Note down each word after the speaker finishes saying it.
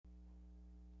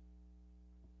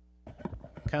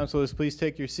Councilors, please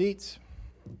take your seats.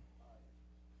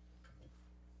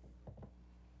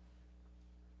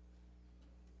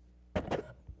 All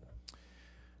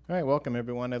right, welcome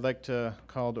everyone. I'd like to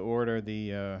call to order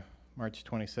the March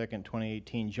 22nd,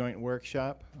 2018 joint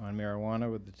workshop on marijuana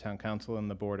with the Town Council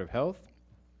and the Board of Health.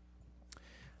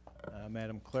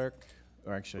 Madam Clerk,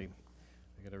 or actually,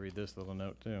 I got to read this little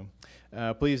note too.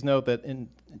 Please note that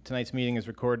tonight's meeting is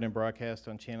recorded and broadcast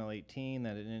on Channel 18,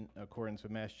 that in accordance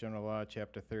with Mass General Law,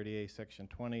 Chapter 38, Section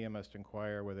 20, I must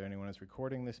inquire whether anyone is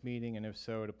recording this meeting, and if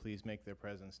so, to please make their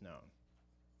presence known.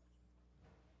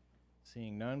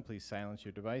 Seeing none, please silence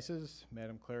your devices.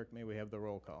 Madam Clerk, may we have the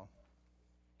roll call?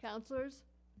 Councilors: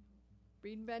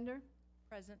 Breedenbender,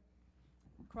 Present.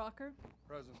 Crocker,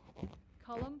 Present.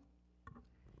 Cullum,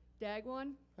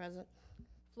 Dagwan, Present.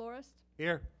 Florist,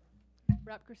 Here.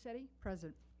 Rapcorsetti,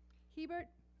 Present. Hebert,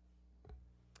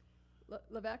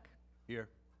 Levesque, Here.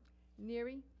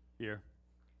 Neary, Here.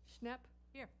 Schnepp,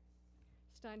 Here.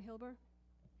 Steinhilber,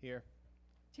 Here.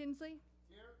 Tinsley,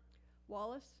 Here.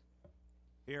 Wallace.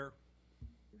 Here.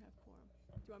 You have quorum.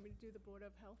 Do you want me to do the Board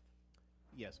of Health?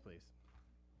 Yes, please.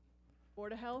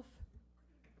 Board of Health,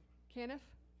 Caniff,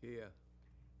 Here.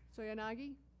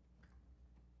 Soyanagi,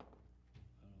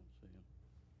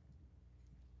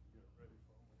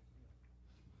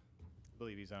 I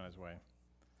believe he's on his way.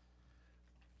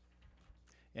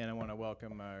 And I want to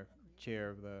welcome our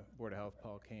Chair of the Board of Health,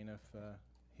 Paul Caniff,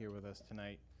 here with us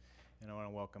tonight. And I want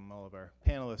to welcome all of our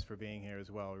panelists for being here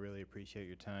as well. We really appreciate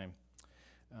your time.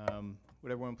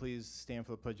 Would everyone please stand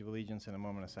for the Pledge of Allegiance in a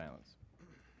moment of silence?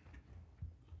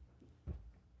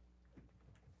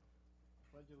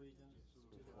 Pledge allegiance to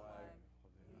the flag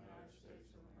of the United States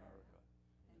of America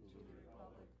and to the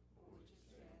republic for which it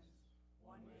stands,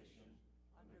 one nation,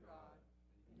 under God,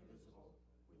 indivisible,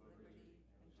 with liberty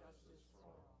and justice for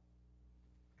all.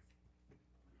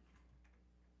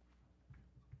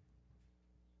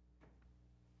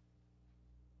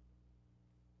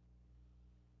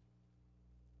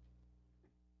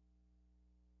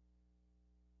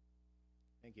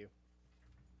 Thank you.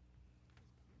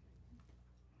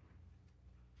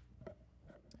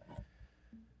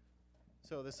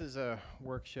 So this is a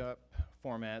workshop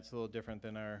format. It's a little different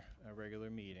than our regular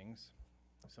meetings.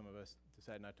 Some of us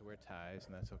decide not to wear ties,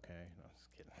 and that's okay. No,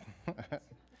 just kidding. A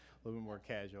little bit more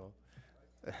casual.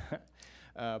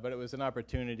 But it was an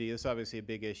opportunity. It's obviously a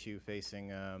big issue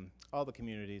facing all the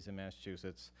communities in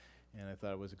Massachusetts, and I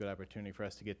thought it was a good opportunity for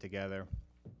us to get together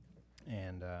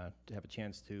and to have a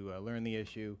chance to learn the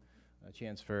issue, a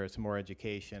chance for some more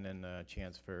education, and a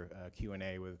chance for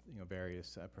Q&A with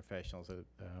various professionals that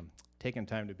have taken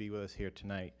time to be with us here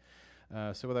tonight.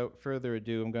 So without further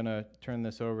ado, I'm going to turn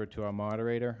this over to our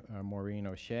moderator, Maureen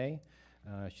O'Shea.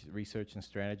 She's a research and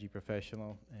strategy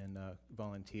professional and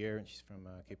volunteer, and she's from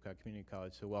Cape Cod Community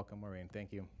College. So welcome, Maureen.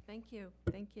 Thank you. Thank you.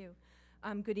 Thank you.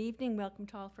 Good evening. Welcome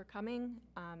to all for coming.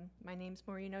 My name's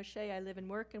Maureen O'Shea. I live and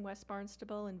work in West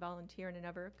Barnstable and volunteer in a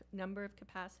number of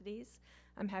capacities.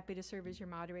 I'm happy to serve as your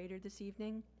moderator this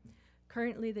evening.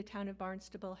 Currently, the town of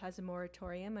Barnstable has a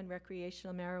moratorium on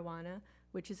recreational marijuana,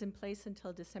 which is in place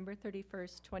until December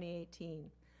 31st,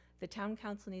 2018. The town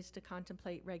council needs to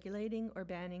contemplate regulating or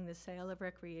banning the sale of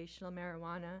recreational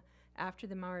marijuana after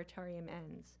the moratorium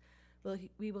ends.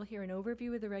 We will hear an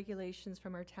overview of the regulations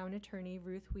from our town attorney,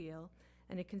 Ruth Wheel,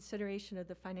 and a consideration of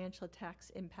the financial tax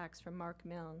impacts from Mark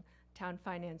Milne, Town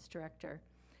Finance Director.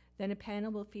 Then a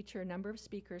panel will feature a number of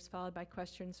speakers, followed by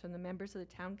questions from the members of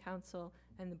the Town Council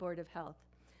and the Board of Health.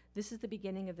 This is the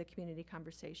beginning of the community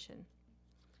conversation.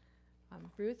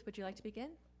 Ruth, would you like to begin?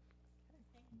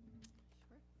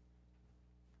 Sure.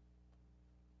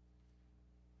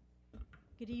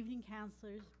 Good evening,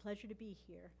 councilors. Pleasure to be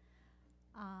here.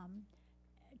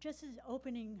 Just as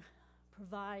opening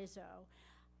proviso,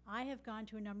 I have gone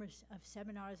to a number of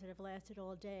seminars that have lasted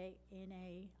all day in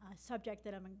a subject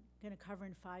that I'm going to cover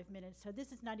in 5 minutes. So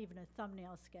this is not even a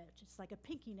thumbnail sketch. It's like a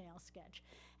pinky nail sketch.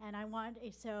 And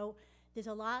so there's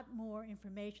a lot more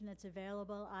information that's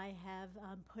available. I have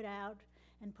put out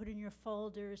and put in your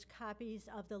folders copies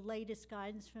of the latest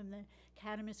guidance from the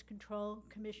Cannabis Control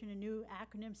Commission, a new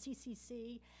acronym,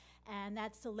 CCC. And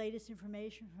that's the latest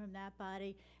information from that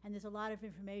body, and there's a lot of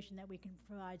information that we can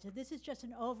provide. So this is just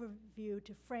an overview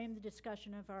to frame the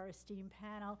discussion of our esteemed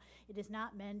panel. It is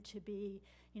not meant to be,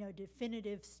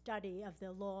 definitive study of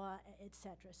the law, et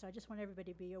cetera. So I just want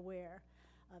everybody to be aware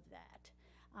of that.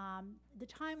 The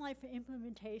timeline for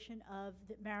implementation of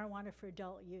the marijuana for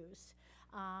adult use.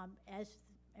 As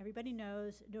everybody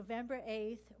knows, November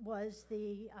 8th was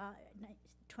the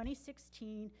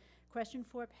 2016 Question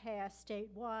 4 passed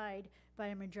statewide by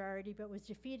a majority, but was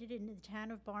defeated in the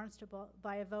town of Barnstable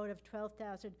by a vote of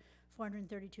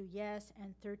 12,432 yes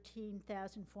and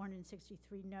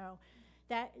 13,463 no.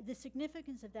 The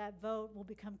significance of that vote will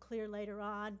become clear later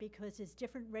on because there's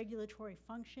different regulatory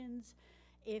functions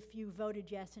if you voted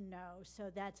yes and no.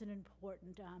 So that's an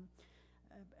important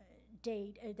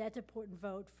date. That's an important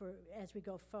vote for as we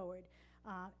go forward.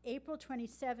 April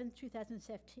 27th,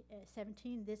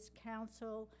 2017, this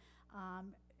council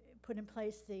put in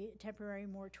place the temporary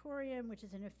moratorium, which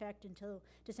is in effect until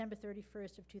December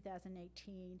 31st of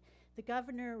 2018. The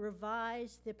governor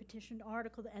revised the petition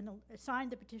article and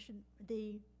signed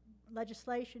the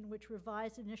legislation which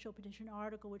revised the initial petition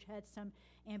article, which had some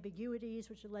ambiguities,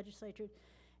 which the legislature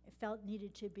felt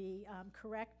needed to be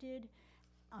corrected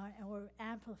or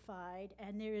amplified.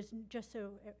 And there is, just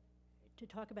so to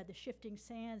talk about the shifting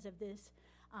sands of this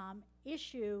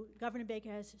issue, Governor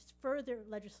Baker has further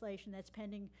legislation that's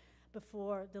pending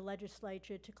before the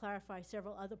legislature to clarify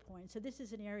several other points. So this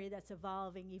is an area that's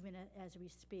evolving even as we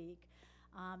speak.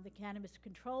 The Cannabis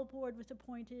Control Board was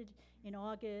appointed in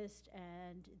August,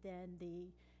 and then the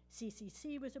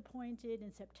CCC was appointed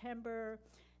in September.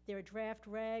 There are draft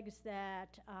regs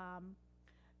that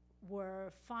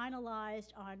were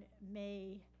finalized on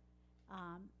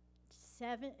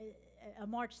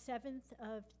March 7th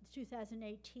of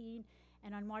 2018,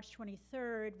 and on March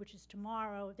 23rd, which is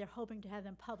tomorrow, they're hoping to have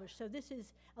them published. So this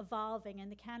is evolving,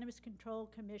 and the Cannabis Control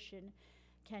Commission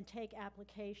can take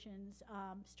applications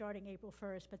starting April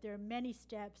 1st, but there are many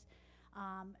steps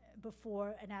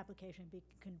before an application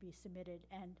can be submitted,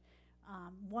 and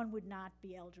one would not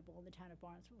be eligible in the town of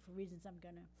Barnstable for reasons I'm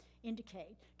going to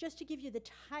indicate. Just to give you the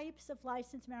types of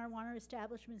licensed marijuana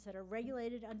establishments that are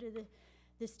regulated under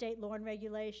the state law and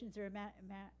regulations, there are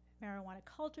marijuana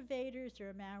cultivators, there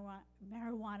are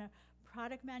marijuana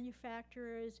product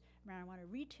manufacturers, marijuana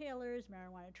retailers,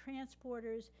 marijuana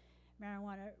transporters,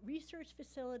 marijuana research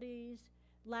facilities,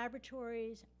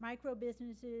 laboratories, micro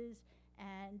businesses,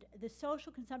 and the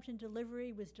social consumption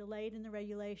delivery was delayed in the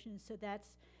regulations, so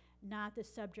that's not the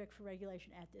subject for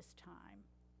regulation at this time.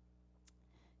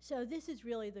 So this is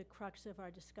really the crux of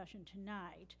our discussion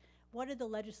tonight. What are the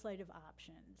legislative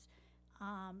options?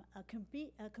 A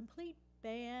complete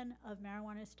ban of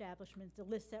marijuana establishments, the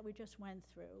list that we just went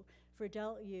through, for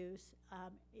adult use,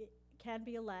 it can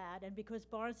be allowed, and because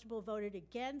Barnstable voted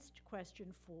against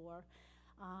question 4,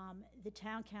 the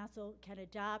town council can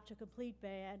adopt a complete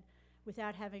ban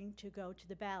without having to go to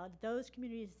the ballot. Those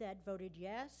communities that voted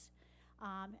yes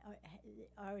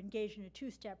are engaged in a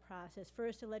two-step process.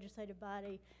 First, the legislative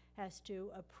body has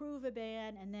to approve a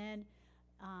ban, and then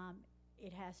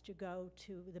it has to go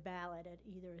to the ballot at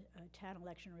either a town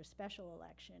election or a special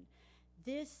election.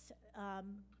 This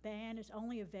ban is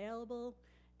only available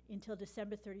until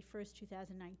December 31st,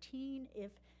 2019.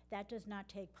 If that does not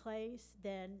take place,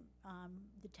 then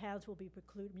the towns will be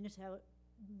precluded,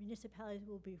 municipalities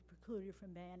will be precluded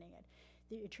from banning it.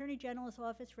 The Attorney General's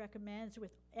office recommends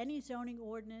with any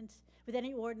ordinance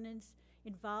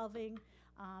involving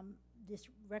this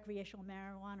recreational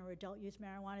marijuana or adult use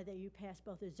marijuana that you pass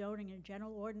both a zoning and a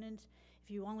general ordinance. If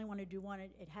you only want to do one,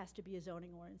 it has to be a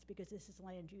zoning ordinance because this is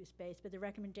land use based, but the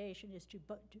recommendation is to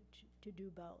do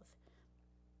both.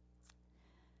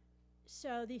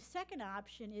 So the second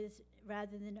option is,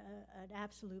 rather than an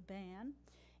absolute ban,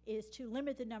 is to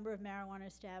limit the number of marijuana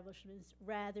establishments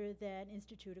rather than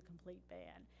institute a complete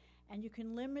ban. And you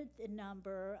can limit the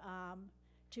number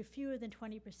to fewer than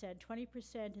 20%.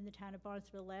 20% in the town of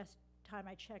Barnstable, last time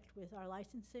I checked with our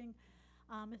licensing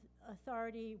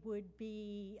authority, would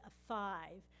be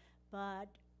 5. But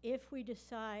if we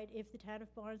decide, if the town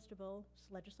of Barnstable's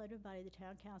legislative body, the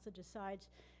town council, decides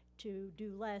to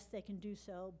do less, they can do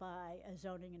so by a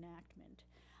zoning enactment.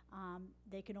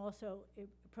 They can also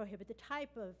prohibit the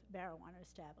type of marijuana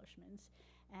establishments,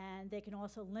 and they can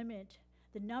also limit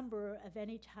the number of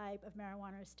any type of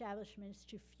marijuana establishments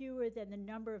to fewer than the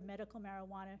number of medical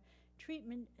marijuana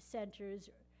treatment centers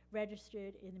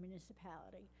registered in the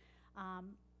municipality.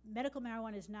 Medical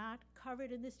marijuana is not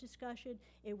covered in this discussion.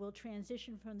 It will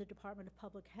transition from the Department of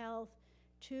Public Health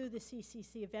to the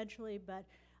CCC eventually, but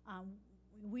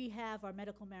we have our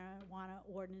medical marijuana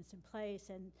ordinance in place,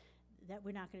 and that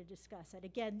we're not going to discuss that.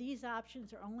 Again, these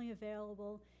options are only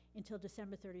available until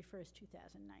December 31st,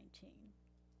 2019.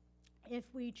 If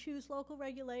we choose local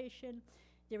regulation,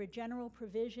 there are general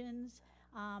provisions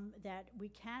that we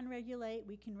can regulate.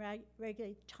 We can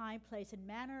regulate time, place, and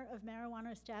manner of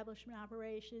marijuana establishment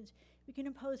operations. We can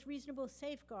impose reasonable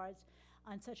safeguards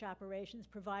on such operations,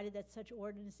 provided that such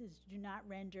ordinances do not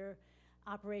render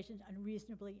operations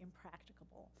unreasonably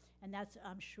impracticable. And that's,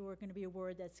 I'm sure, going to be a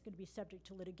word that's going to be subject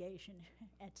to litigation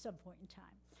at some point in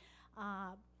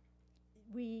time.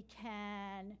 We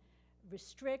can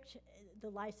restrict the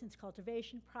licensed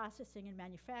cultivation, processing, and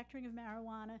manufacturing of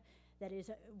marijuana, that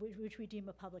is, which we deem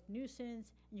a public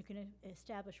nuisance. And you can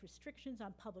establish restrictions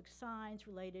on public signs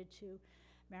related to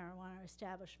marijuana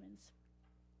establishments.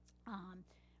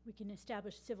 We can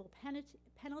establish civil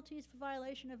penalties for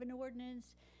violation of an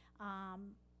ordinance.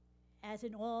 As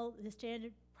in all, the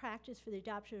standard practice for the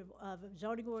adoption of a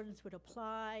zoning ordinance would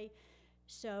apply.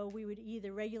 So we would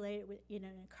either regulate it in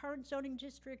a current zoning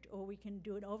district, or we can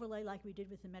do an overlay like we did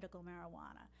with the medical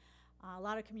marijuana. A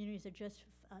lot of communities are just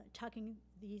tucking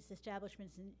these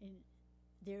establishments in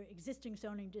their existing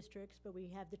zoning districts, but we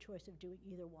have the choice of doing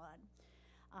either one.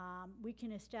 We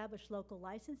can establish local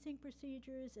licensing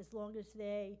procedures as long as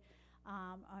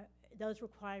those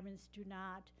requirements do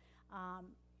not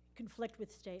conflict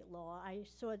with state law. I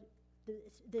saw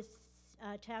this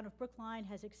town of Brookline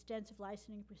has extensive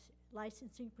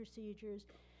licensing procedures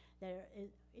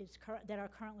that are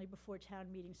currently before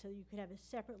town meetings, so you could have a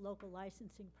separate local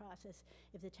licensing process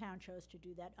if the town chose to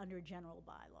do that under a general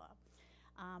bylaw.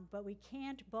 But we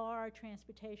can't bar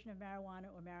transportation of marijuana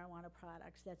or marijuana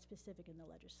products. That's specific in the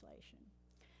legislation.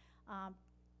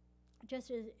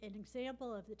 Just as an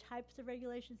example of the types of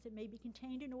regulations that may be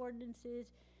contained in ordinances,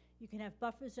 you can have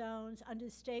buffer zones. Under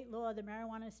the state law, the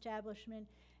marijuana establishment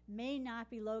may not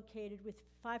be located with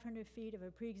 500 feet of a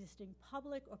pre-existing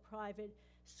public or private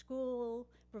school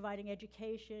providing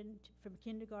education from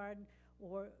kindergarten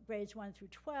or grades 1 through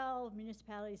 12.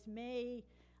 Municipalities may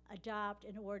adopt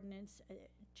an ordinance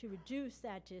to reduce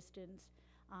that distance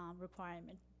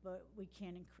requirement, but we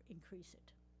can't increase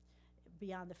it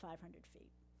beyond the 500 feet.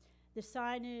 The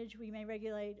signage, we may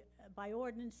regulate by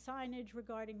ordinance signage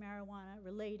regarding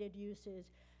marijuana-related uses,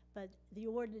 but the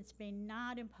ordinance may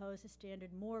not impose a standard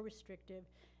more restrictive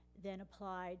than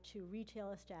applied to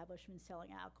retail establishments selling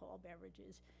alcohol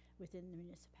beverages within the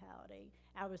municipality.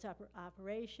 Hours of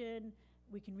operation,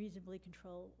 we can reasonably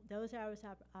control those hours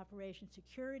of operation.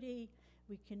 Security,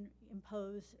 we can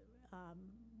impose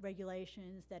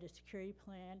regulations that a security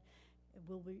plan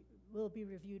will be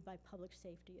reviewed by public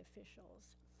safety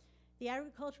officials. The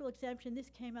agricultural exemption, this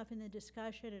came up in the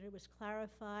discussion and it was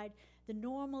clarified. The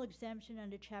normal exemption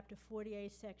under Chapter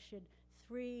 48, Section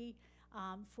 3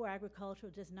 for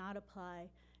agricultural does not apply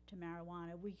to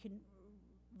marijuana. We can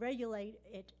regulate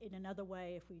it in another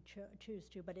way if we choose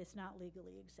to, but it's not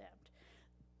legally exempt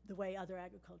the way other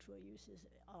agricultural uses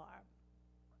are.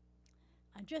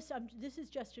 This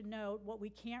is just a note, what we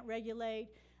can't regulate.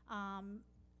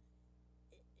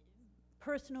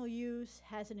 Personal use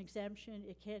has an exemption.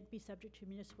 It can't be subject to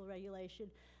municipal regulation.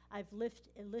 I've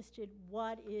listed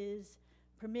what is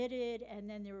permitted, and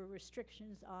then there are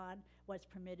restrictions on what's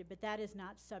permitted, but that is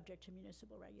not subject to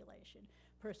municipal regulation,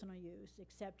 personal use,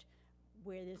 except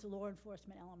where there's law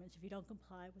enforcement elements if you don't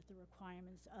comply with the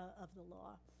requirements of the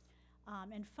law.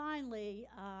 And finally,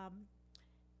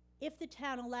 if the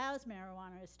town allows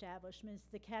marijuana establishments,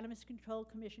 the Cannabis Control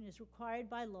Commission is required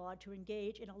by law to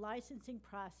engage in a licensing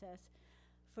process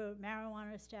for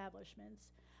marijuana establishments.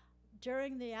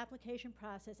 During the application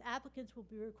process, applicants will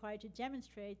be required to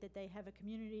demonstrate that they have a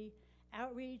community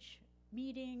outreach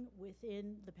meeting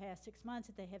within the past 6 months,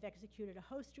 that they have executed a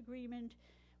host agreement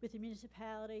with the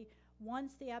municipality.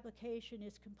 Once the application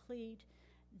is complete,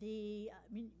 the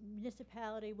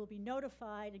municipality will be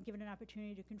notified and given an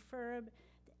opportunity to confirm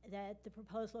that the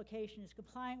proposed location is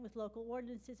compliant with local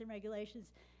ordinances and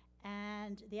regulations,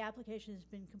 and the application has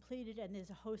been completed and there's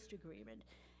a host agreement.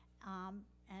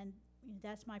 And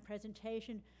that's my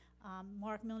presentation.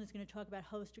 Mark Milne is going to talk about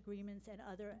host agreements and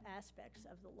other aspects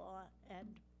of the law, and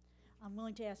I'm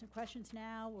willing to ask some questions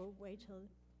now or wait till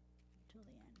the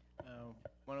end.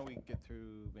 Why don't we get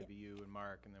through maybe you and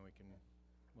Mark, and then we can,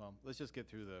 well, let's just get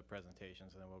through the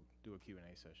presentations and then we'll do a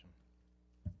Q&A session.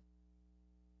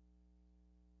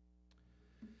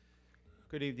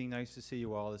 Good evening. Nice to see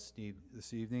you all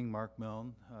this evening. Mark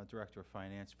Milne, Director of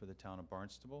Finance for the town of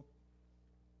Barnstable.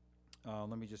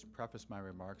 Let me just preface my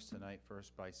remarks tonight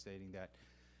first by stating that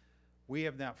we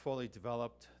have not fully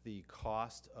developed the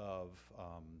cost of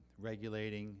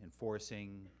regulating,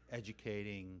 enforcing,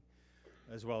 educating,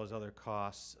 as well as other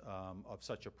costs of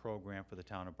such a program for the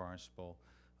town of Barnstable.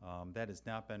 That has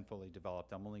not been fully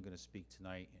developed. I'm only going to speak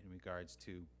tonight in regards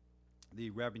to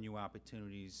the revenue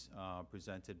opportunities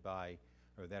presented by,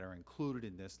 or that are included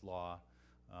in this law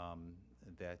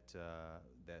that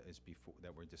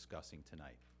we're discussing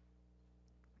tonight.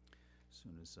 As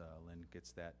soon as Lynn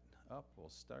gets that up, we'll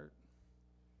start.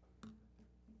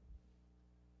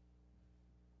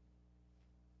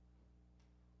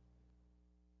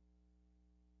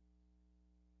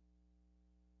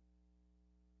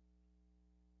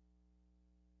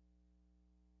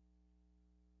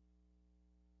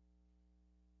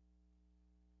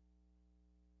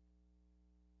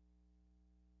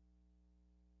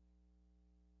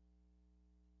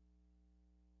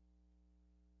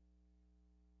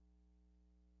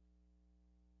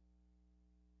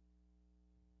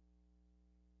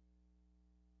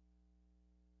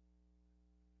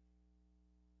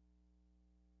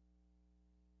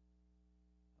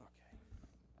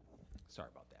 Sorry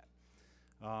about that.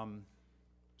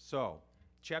 So,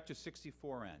 Chapter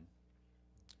 64N,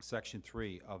 Section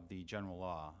 3 of the general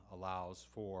law allows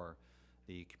for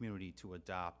the community to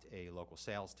adopt a local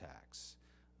sales tax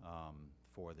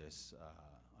for this,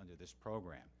 under this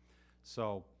program.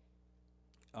 So,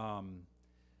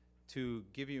 to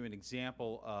give you an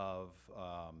example of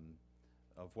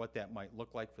what that might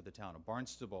look like for the town of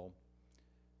Barnstable,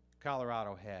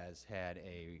 Colorado has had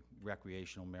a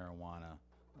recreational marijuana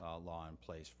law in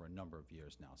place for a number of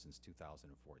years now, since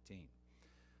 2014.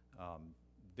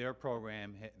 Their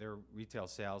program, their retail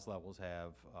sales levels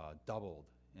have doubled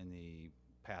in the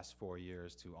past 4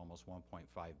 years to almost $1.5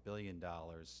 billion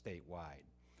statewide.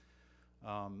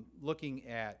 Looking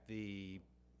at the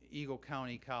Eagle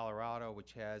County, Colorado,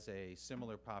 which has a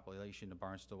similar population to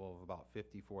Barnstable of about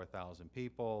 54,000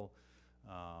 people,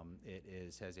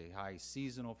 it has a high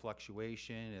seasonal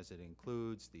fluctuation, as it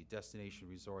includes the destination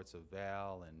resorts of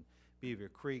Val and Beaver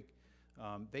Creek.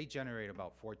 They generate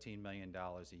about $14 million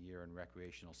a year in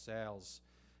recreational sales,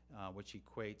 which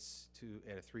equates to,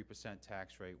 at a 3%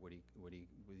 tax rate, with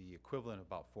the equivalent of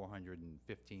about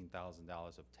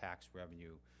 $415,000 of tax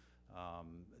revenue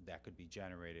that could be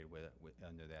generated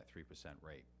under that 3%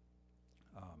 rate.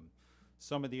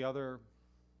 Some of the other,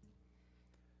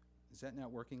 is that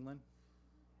not working, Lynn?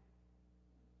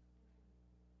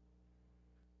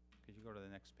 Could you go to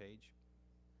the next page?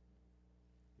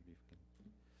 If you can.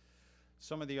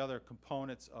 Some of the other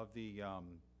components of the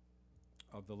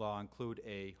law include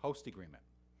a host agreement.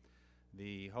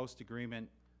 The host agreement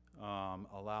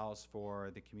allows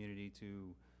for the community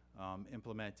to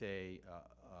implement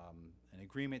an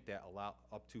agreement that allow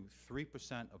up to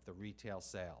 3% of the retail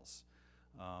sales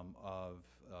of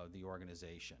the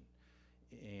organization.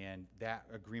 And that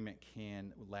agreement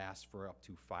can last for up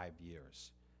to 5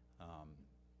 years.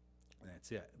 And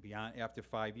that's it. After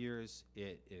 5 years,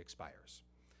 it expires.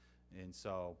 And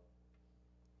so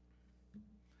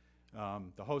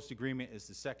the host agreement is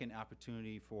the second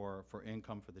opportunity for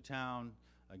income for the town.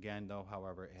 Again, though,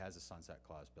 however, it has a sunset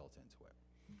clause built into it.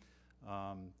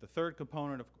 The third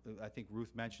component, I think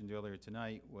Ruth mentioned earlier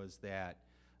tonight, was that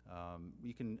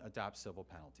we can adopt civil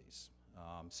penalties,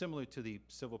 similar to the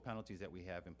civil penalties that we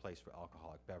have in place for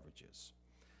alcoholic beverages.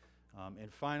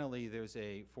 And finally, there's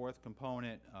a fourth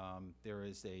component. There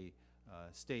is a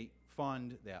state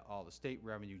fund that all the state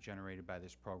revenue generated by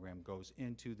this program goes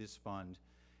into this fund.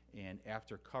 And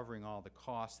after covering all the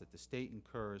costs that the state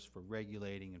incurs for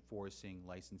regulating, enforcing,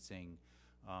 licensing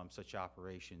such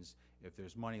operations, if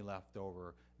there's money left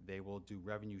over, they will do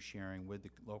revenue sharing with the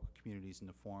local communities in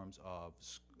the forms of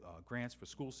grants for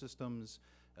school systems,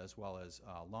 as well as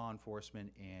law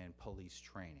enforcement and police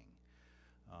training.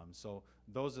 So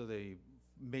those are the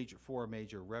four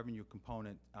major revenue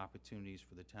component opportunities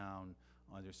for the town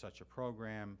under such a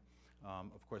program.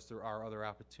 Of course, there are other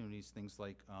opportunities, things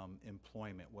like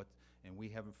employment, and we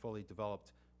haven't fully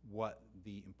developed what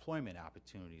the employment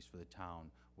opportunities for the town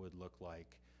would look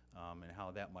like, and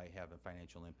how that might have a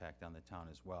financial impact on the town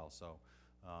as well. So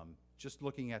just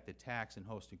looking at the tax and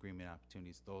host agreement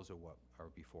opportunities, those are what are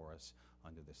before us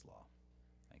under this law.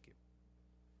 Thank you.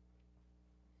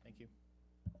 Thank you.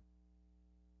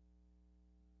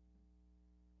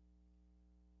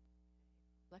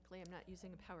 Luckily, I'm not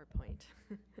using a PowerPoint.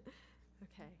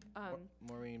 Okay.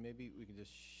 Maureen, maybe we can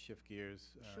just shift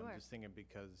gears. Sure. Just thinking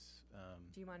because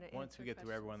Do you want to once we get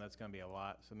through everyone, that's going to be a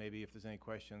lot. So maybe if there's any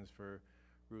questions for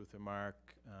Ruth or Mark,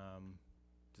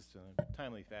 just in a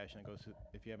timely fashion, it goes to,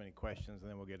 if you have any questions,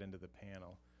 and then we'll get into the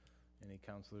panel. Any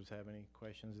counselors have any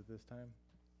questions at this time?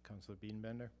 Counselor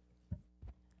Bienbender?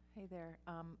 Hey there.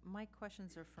 My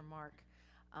questions are for Mark.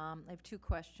 I have two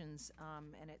questions,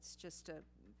 and it's just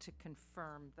to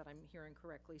confirm that I'm hearing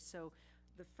correctly. So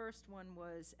the first one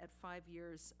was, at 5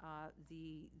 years,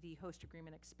 the host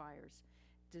agreement expires.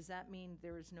 Does that mean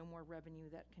there is no more revenue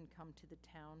that can come to the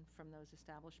town from those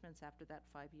establishments after that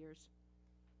 5 years?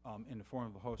 In the form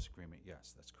of a host agreement,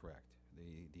 yes, that's correct.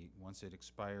 Once it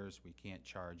expires, we can't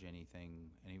charge anything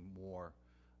anymore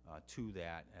to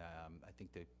that. I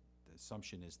think the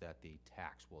assumption is that the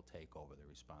tax will take over the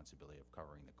responsibility of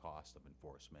covering the cost of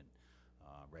enforcement,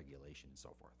 regulation, and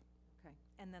so forth. Okay.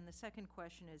 And then the second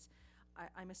question is,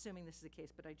 I'm assuming this is the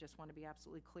case, but I just want to be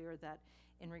absolutely clear that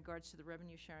in regards to the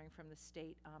revenue sharing from the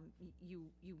state, you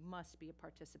must be a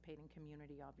participating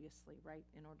community, obviously, right,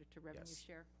 in order to revenue Yes.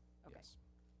 share? Okay. Yes.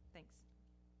 Thanks.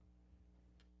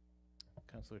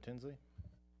 Counselor Tinsley?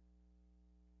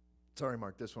 Sorry,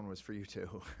 Mark, this one was for you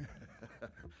too.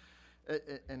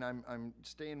 And I'm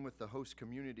staying with the host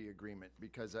community agreement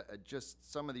because just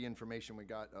some of the information we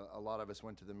got, a lot of us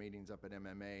went to the meetings up at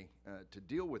MMA to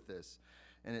deal with this.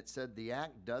 and it said the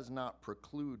act does not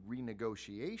preclude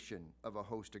renegotiation of a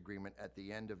host agreement at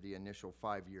the end of the initial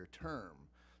 5-year term.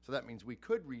 So that means we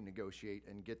could renegotiate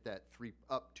and get that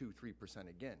up to 3%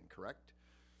 again, correct?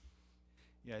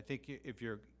 Yeah, I think if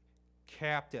you're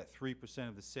capped at 3%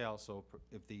 of the sales, so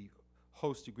if the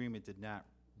host agreement did not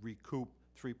recoup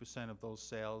 3% of those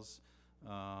sales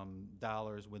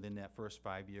dollars within that first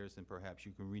 5 years, then perhaps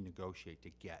you can renegotiate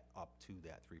to get up to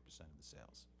that 3% of the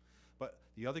sales. But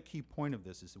the other key point of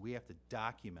this is that we have to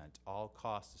document all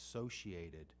costs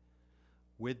associated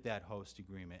with that host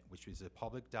agreement, which is a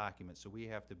public document, so we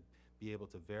have to be able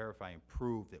to verify and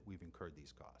prove that we've incurred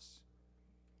these costs.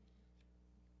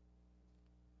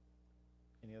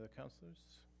 Any other counselors?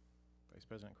 Vice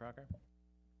President Crocker?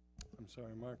 I'm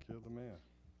sorry, Mark, you're the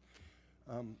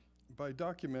man. By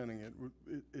documenting it,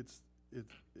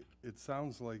 it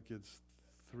sounds like it's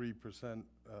 3%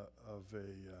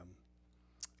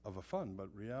 of a fund, but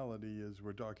reality is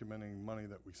we're documenting money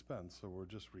that we spent, so we're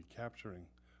just recapturing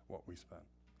what we spent.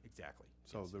 Exactly.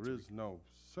 So Yes, there it's is no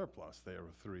surplus there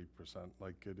of 3%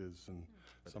 like it is in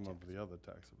For the some of tax. the other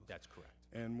taxables. That's correct.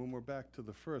 And when we're back to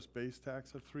the first base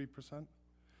tax of 3%,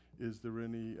 is there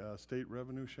any state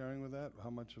revenue sharing with that? How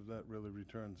much of that really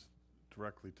returns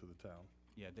directly to the town?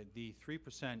 Yeah, the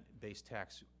 3% base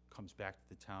tax comes back to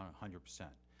the town 100%.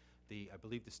 I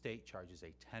believe the state charges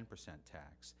a 10%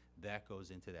 tax. That goes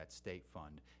into that state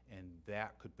fund, and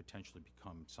that could potentially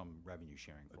become some revenue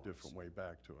sharing for us. A different way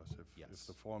back to us if Yes.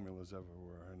 the formulas ever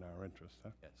were in our interest,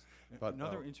 huh? Yes. But,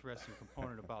 Another interesting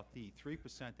component about the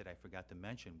 3% that I forgot to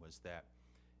mention was that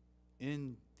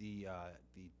in the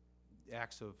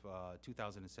acts of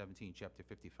 2017, Chapter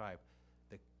 55,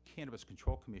 the Cannabis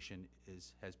Control Commission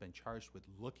has been charged with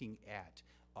looking at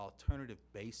alternative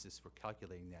basis for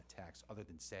calculating that tax other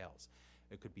than sales.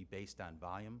 It could be based on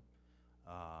volume,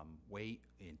 weight,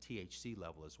 and THC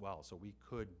level as well. So we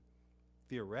could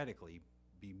theoretically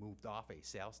be moved off a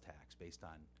sales tax based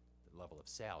on the level of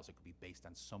sales. It could be based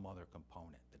on some other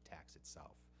component, the tax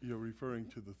itself. You're referring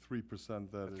to the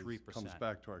 3% that The is, 3%. comes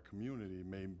back to our community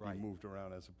may be Right. moved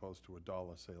around as opposed to a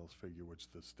dollar sales figure,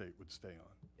 which the state would stay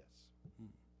on. Yes.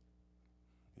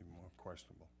 Even more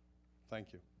questionable.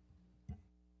 Thank you.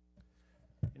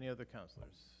 Any other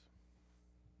counselors?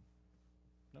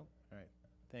 No? All right.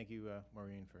 Thank you,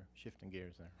 Maureen, for shifting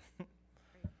gears there.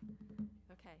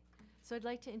 Okay, so I'd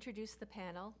like to introduce the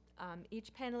panel.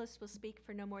 Each panelist will speak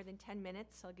for no more than 10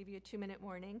 minutes. I'll give you a 2-minute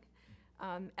warning.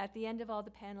 At the end of all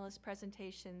the panelists'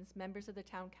 presentations, members of the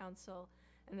Town Council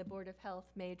and the Board of Health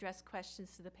may address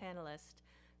questions to the panelist.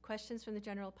 Questions from the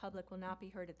general public will not be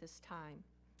heard at this time.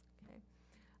 Okay.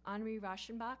 Henri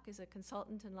Rauschenbach is a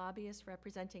consultant and lobbyist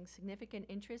representing significant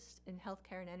interests in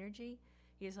healthcare and energy.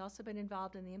 He has also been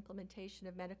involved in the implementation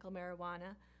of medical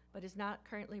marijuana, but is not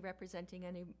currently representing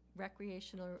any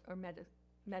recreational or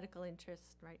medical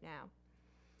interests right now.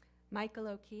 Michael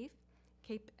O'Keefe,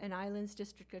 Cape and Islands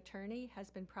District Attorney, has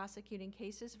been prosecuting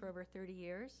cases for over 30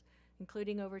 years,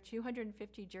 including over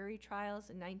 250 jury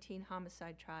trials and 19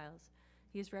 homicide trials.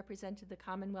 He has represented the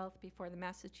Commonwealth before the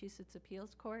Massachusetts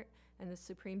Appeals Court and the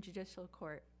Supreme Judicial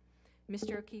Court.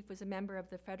 Mr. O'Keefe was a member of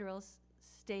the Federal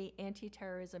State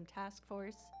Anti-Terrorism Task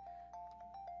Force.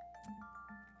 I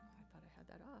thought I had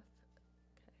that off.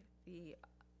 Okay.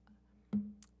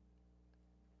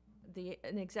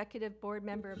 An executive board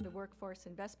member of the Workforce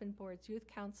Investment Board's Youth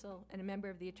Council and a member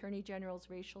of the Attorney General's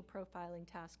Racial Profiling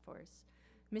Task Force.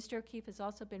 Mr. O'Keefe has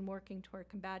also been working toward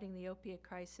combating the opiate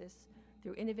crisis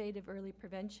through innovative early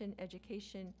prevention,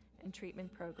 education, and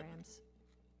treatment programs.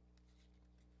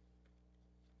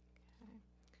 Okay.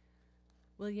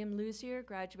 William Luzier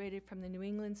graduated from the New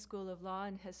England School of Law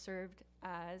and has served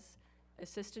as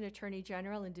Assistant Attorney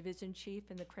General and Division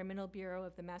Chief in the Criminal Bureau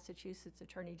of the Massachusetts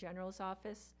Attorney General's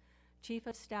Office, Chief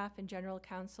of Staff and General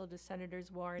Counsel to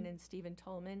Senators Warren and Stephen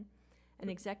Tolman,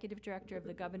 and Executive Director of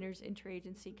the Governor's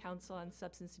Interagency Council on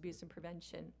Substance Abuse and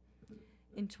Prevention.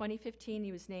 In 2015,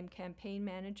 he was named Campaign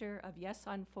Manager of Yes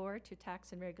on 4 to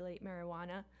Tax and Regulate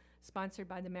Marijuana, sponsored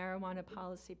by the Marijuana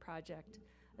Policy Project,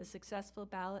 a successful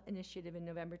ballot initiative in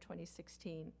November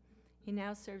 2016. He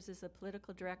now serves as the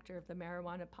Political Director of the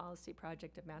Marijuana Policy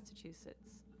Project of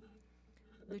Massachusetts.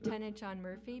 Lieutenant John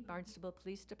Murphy, Barnstable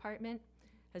Police Department,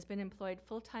 has been employed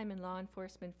full-time in law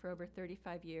enforcement for over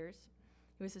 35 years.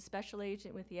 He was a special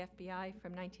agent with the FBI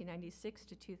from 1996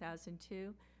 to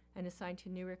 2002 and assigned to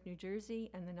Newark, New Jersey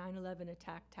and the 9/11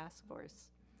 Attack Task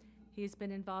Force. He has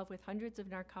been involved with hundreds of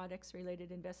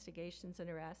narcotics-related investigations and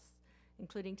arrests,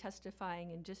 including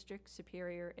testifying in district,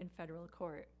 superior, and federal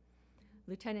court.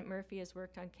 Lieutenant Murphy has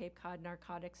worked on Cape Cod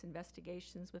narcotics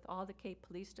investigations with all the Cape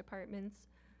Police Departments,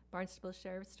 Barnstable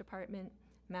Sheriff's Department,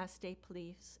 Mass State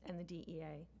Police, and the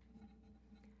DEA.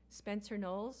 Spencer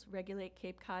Knowles,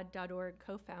 RegulateCapeCod.org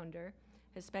co-founder,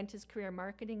 has spent his career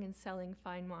marketing and selling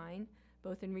fine wine,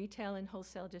 both in retail and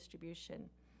wholesale distribution.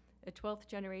 A 12th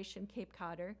generation Cape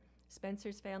Codder,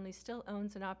 Spencer's family still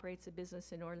owns and operates a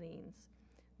business in Orleans.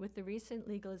 With the recent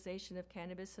legalization of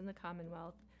cannabis in the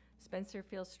Commonwealth, Spencer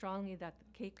feels strongly that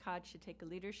Cape Cod should take a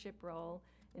leadership role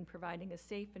in providing a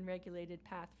safe and regulated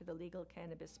path for the legal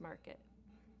cannabis market.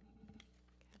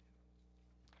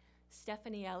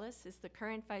 Stephanie Ellis is the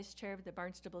current vice chair of the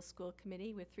Barnstable School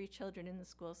Committee with 3 children in the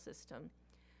school system.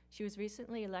 She was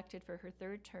recently elected for her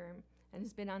 3rd term and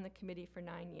has been on the committee for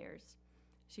 9 years.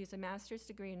 She has a master's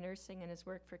degree in nursing and has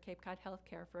worked for Cape Cod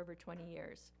Healthcare for over 20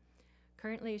 years.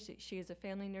 Currently, she is a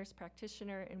family nurse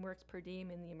practitioner and works per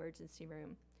diem in the emergency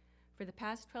room. For the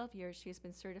past 12 years, she has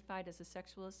been certified as a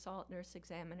sexual assault nurse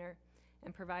examiner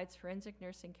and provides forensic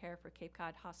nursing care for Cape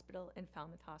Cod Hospital and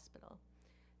Falmouth Hospital.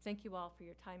 Thank you all for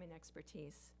your time and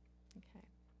expertise. Okay.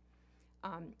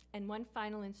 And one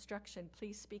final instruction,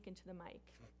 please speak into the mic.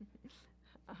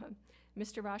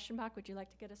 Mr. Rauschenbach, would you like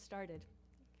to get us started?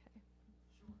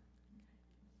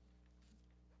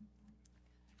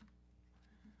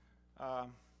 Okay.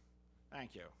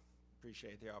 Thank you.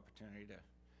 Appreciate the opportunity to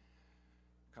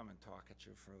come and talk at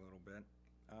you for a little bit.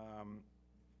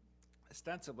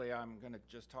 Ostensibly, I'm going to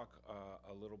just talk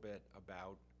a little bit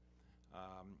about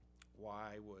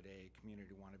why would a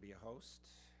community want to be a host?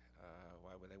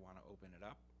 Why would they want to open it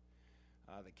up?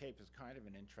 The Cape is kind of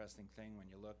an interesting thing when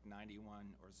you look.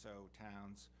 91 or so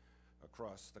towns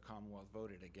across the Commonwealth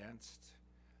voted against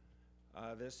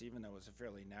this, even though it was a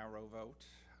fairly narrow vote.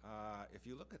 If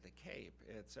you look at the Cape,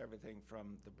 it's everything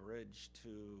from the Bridge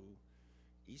to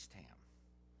Eastham.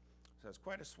 So it's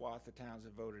quite a swath of towns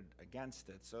that voted against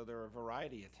it. So there are a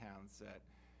variety of towns that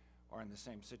are in the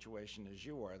same situation as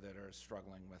you are that are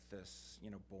struggling with this.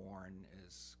 You know, Bourne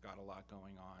has got a lot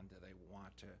going on. Do they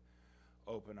want to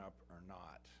open up or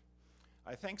not?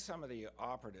 I think some of the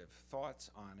operative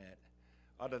thoughts on it,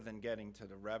 other than getting to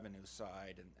the revenue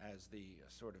side and as the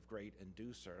sort of great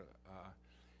inducer,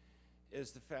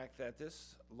 is the fact that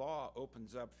this law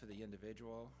opens up for the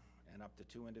individual and up to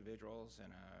 2 individuals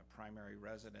and a primary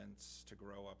residence to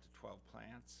grow up to 12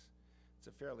 plants. It's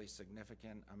a fairly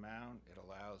significant amount. It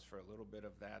allows for a little bit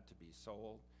of that to be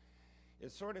sold.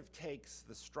 It sort of takes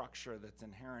the structure that's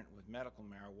inherent with medical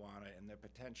marijuana and that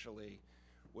potentially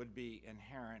would be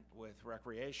inherent with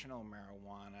recreational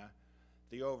marijuana,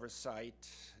 the oversight,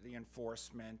 the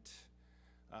enforcement,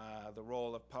 the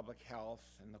role of public health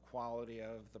and the quality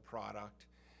of the product,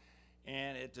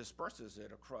 and it disperses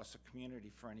it across a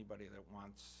community for anybody that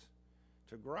wants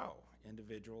to grow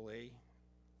individually,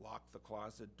 lock the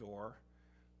closet door,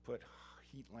 put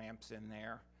heat lamps in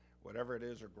there, whatever it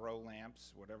is, or grow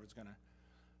lamps, whatever's going to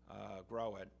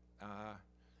grow it.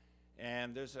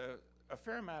 And there's a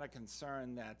fair amount of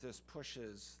concern that this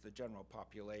pushes the general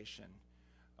population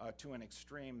to an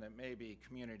extreme that maybe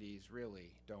communities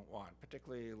really don't want,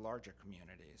 particularly larger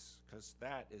communities, because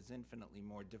that is infinitely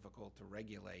more difficult to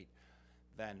regulate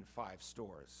than 5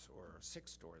 stores or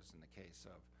 6 stores in the case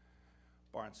of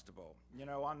Barnstable. You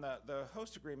know, on the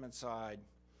host agreement side,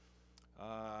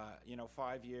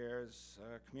 5 years,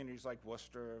 communities like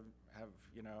Worcester have,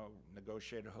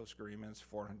 negotiated host agreements,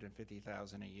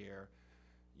 $450,000 a year.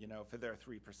 For their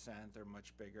 3%, they're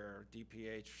much bigger.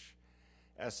 DPH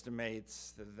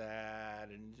estimates that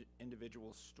an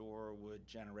individual store would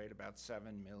generate about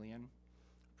 $7 million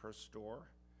per store.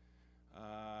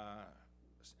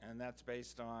 And that's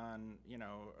based on,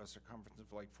 a circumference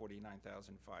of like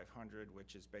 49,500,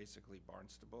 which is basically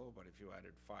Barnstable, but if you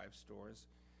added 5 stores,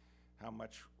 how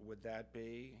much would that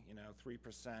be?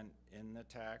 3% in the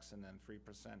tax and then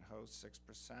 3% host,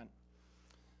 6%.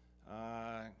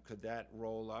 Could that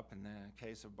roll up in the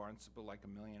case of Barnstable like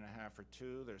 $1.5 million or $2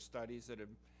 million? There's studies that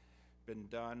have been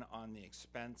done on the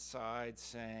expense side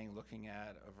looking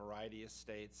at a variety of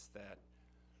states that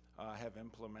have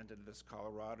implemented this.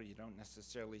 Colorado, you don't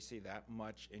necessarily see that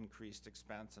much increased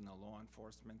expense on the law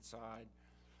enforcement side.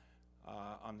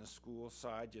 On the school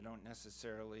side, you don't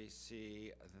necessarily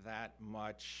see that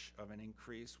much of an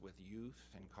increase with youth.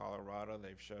 In Colorado,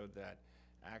 they've showed that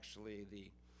actually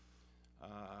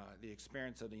the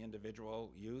experience of the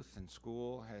individual youth in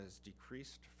school has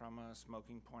decreased from a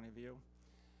smoking point of view.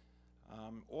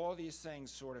 All these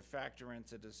things sort of factor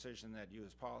into the decision that you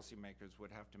as policymakers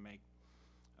would have to make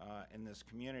in this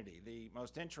community. The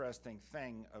most interesting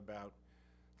thing about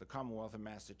the Commonwealth of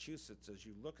Massachusetts, as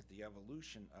you look at the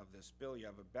evolution of this bill, you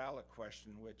have a ballot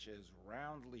question which is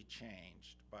roundly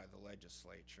changed by the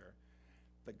legislature.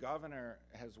 The governor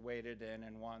has waded in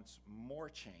and wants more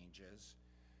changes.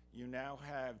 You now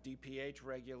have DPH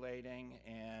regulating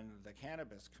and the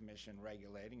Cannabis Commission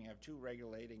regulating. You have two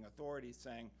regulating authorities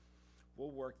saying,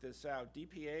 we'll work this out.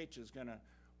 DPH is going to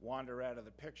wander out of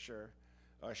the picture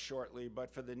shortly,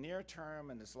 but for the near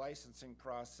term in this licensing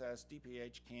process,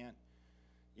 DPH can't,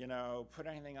 you know, put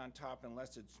anything on top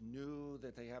unless it's new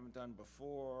that they haven't done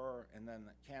before, and then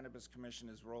the Cannabis Commission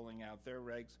is rolling out their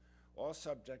regs, all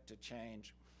subject to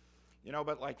change. You know,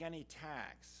 but like any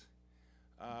tax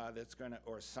that's going to,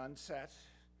 or sunset,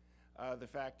 the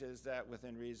fact is that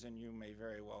within reason you may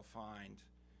very well find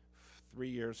 3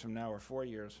 years from now or 4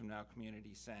 years from now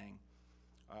communities saying,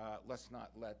 let's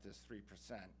not let this 3%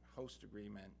 host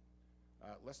agreement,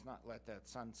 let's not let that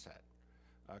sunset,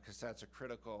 because that's a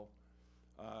critical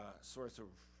source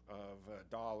of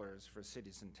dollars for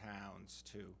cities and towns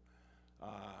to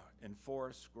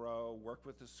enforce, grow, work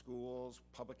with the schools,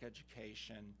 public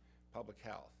education, public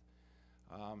health.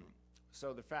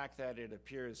 So the fact that it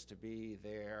appears to be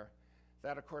there,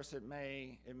 that of course it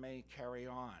may carry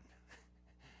on,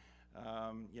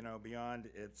 you know, beyond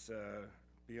its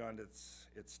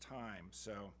time.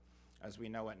 So, as we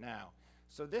know it now.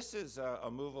 So this is a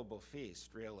movable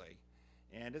feast, really,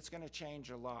 and it's going to change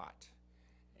a lot.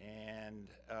 And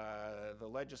the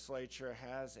legislature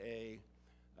has a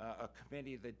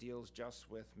committee that deals just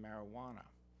with marijuana.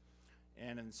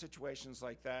 And in situations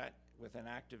like that, with an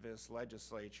activist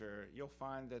legislature, you'll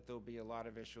find that there'll be a lot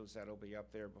of issues that'll be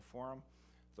up there before them.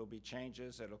 There'll be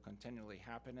changes that'll continually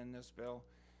happen in this bill.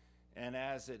 And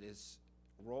as it is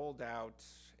rolled out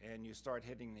and you start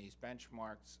hitting these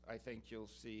benchmarks, I think you'll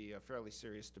see a fairly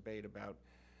serious debate about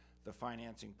the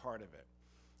financing part of it.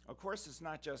 Of course, it's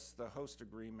not just the host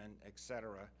agreement, et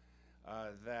cetera,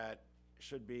 that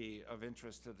should be of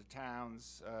interest to the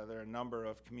towns. There are a number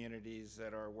of communities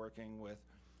that are working with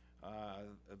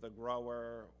the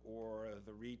grower or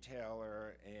the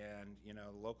retailer and, you know,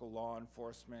 local law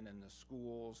enforcement and the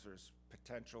schools. There's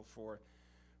potential for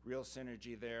real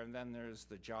synergy there. And then there's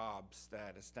the jobs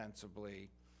that ostensibly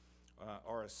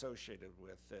are associated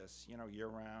with this, you know,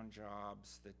 year-round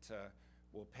jobs that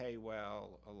will pay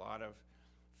well. A lot of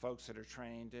folks that are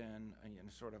trained in, you know,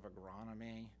 sort of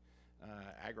agronomy,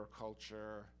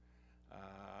 agriculture,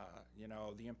 you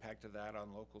know, the impact of that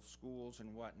on local schools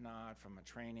and whatnot from a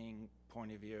training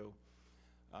point of view.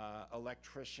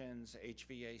 Electricians,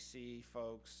 HVAC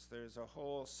folks, there's a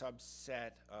whole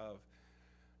subset of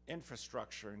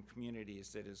infrastructure in communities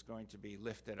that is going to be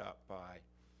lifted up by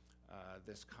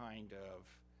this kind of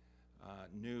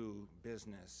new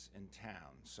business in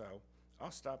town. So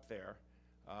I'll stop there.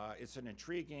 It's an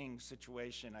intriguing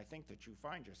situation, I think, that you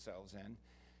find yourselves in.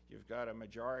 You've got a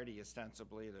majority,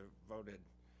 ostensibly, that voted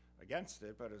against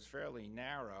it, but it's fairly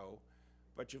narrow.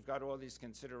 But you've got all these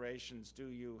considerations. Do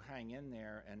you hang in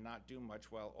there and not do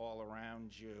much while all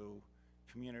around you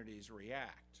communities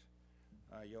react?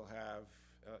 You'll have,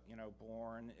 you know,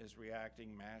 Bourne is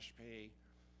reacting, Mashpee.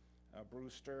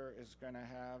 Brewster is going to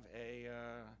have a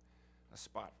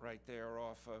spot right there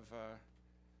off of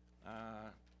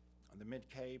the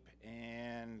Mid-Cape,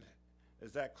 and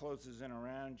as that closes in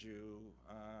around you,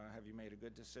 have you made a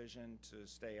good decision to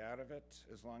stay out of it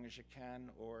as long as you can,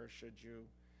 or should you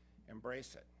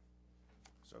embrace it?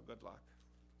 So good luck.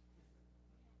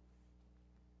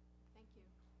 Thank you.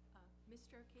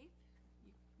 Mr. O'Keefe,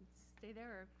 you can stay there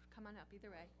or come on up,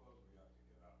 either way.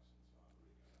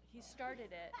 He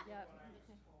started it, yep.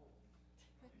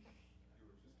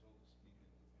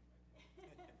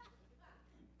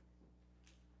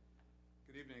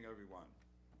 Good evening, everyone.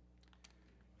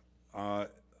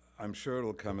 I'm sure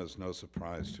it'll come as no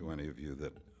surprise to any of you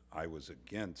that I was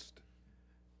against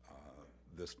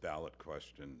this ballot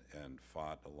question and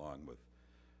fought along with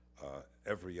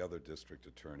every other district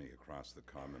attorney across the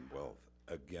Commonwealth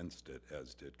against it,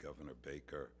 as did Governor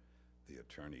Baker, the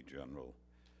Attorney General,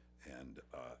 and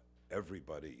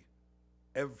everybody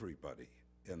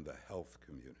in the health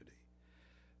community,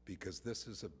 because this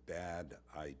is a bad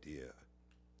idea.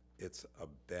 It's a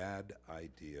bad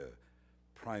idea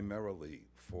primarily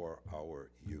for our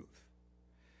youth.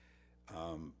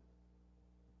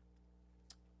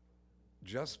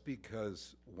 Just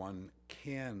because one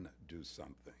can do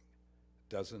something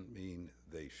doesn't mean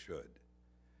they should.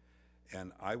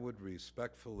 And I would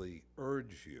respectfully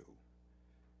urge you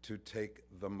to take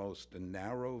the most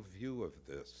narrow view of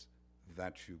this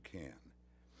that you can.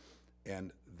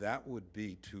 And that would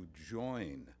be to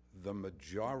join the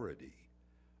majority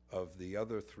of the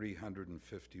other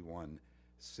 351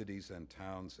 cities and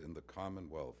towns in the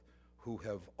Commonwealth who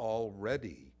have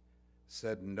already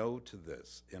said no to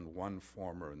this in one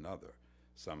form or another.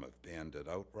 Some have banned it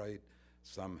outright,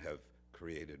 some have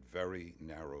created very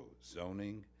narrow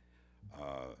zoning,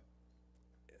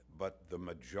 But the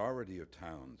majority of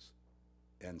towns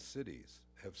and cities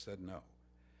have said no.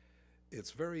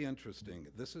 It's very interesting.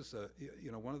 This is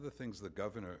one of the things the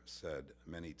governor said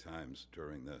many times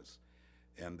during this,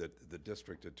 and that the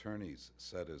district attorneys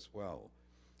said as well,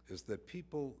 is that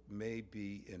people may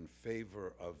be in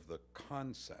favor of the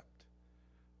concept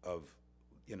of,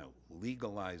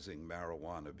 legalizing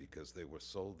marijuana because they were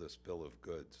sold this bill of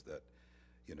goods that,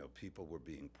 people were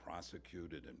being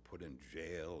prosecuted and put in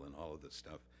jail and all of this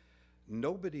stuff.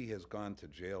 Nobody has gone to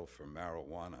jail for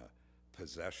marijuana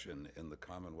possession in the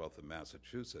Commonwealth of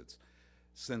Massachusetts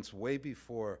since way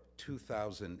before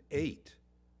 2008,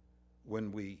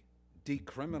 when we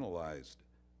decriminalized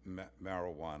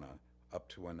marijuana up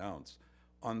to an ounce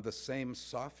on the same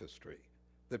sophistry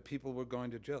that people were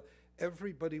going to jail.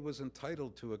 Everybody was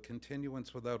entitled to a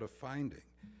continuance without a finding.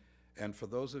 And for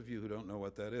those of you who don't know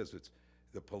what that is, it's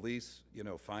the police,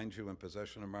 find you in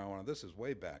possession of marijuana. This is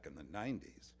way back in the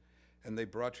 90s. And they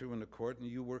brought you into court, and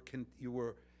you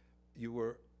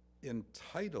were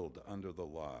entitled under the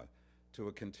law to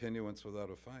a continuance without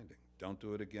a finding. Don't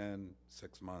do it again,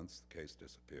 6 months, the case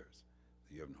disappears.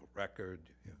 You have no record.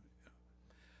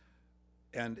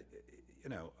 And,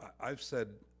 I've said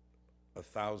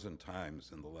 1,000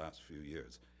 times in the last few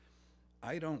years,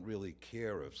 I don't really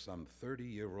care if some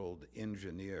 30-year-old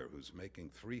engineer who's making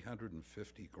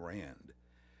 $350 grand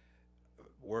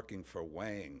working for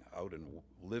Wang out and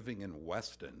living in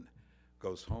Weston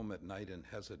goes home at night and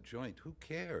has a joint. Who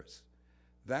cares?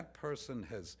 That person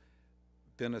has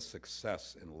been a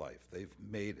success in life. They've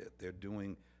made it. They're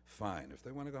doing fine. If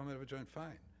they want to go home and have a joint,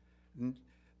 fine.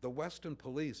 The Weston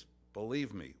police,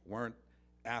 believe me, weren't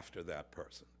after that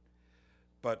person.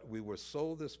 But we were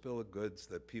sold this bill of goods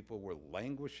that people were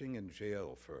languishing in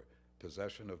jail for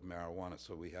possession of marijuana,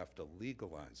 so we have to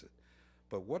legalize it.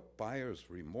 But what buyer's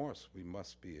remorse we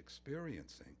must be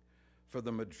experiencing for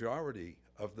the majority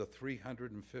of the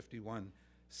 351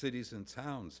 cities and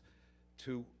towns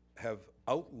to have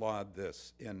outlawed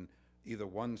this in either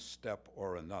one step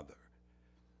or another.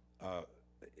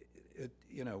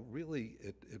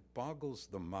 It boggles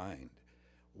the mind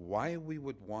why we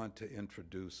would want to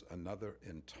introduce another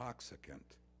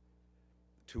intoxicant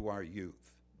to our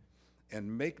youth.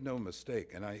 And make no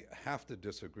mistake, and I have to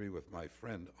disagree with my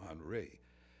friend Henri,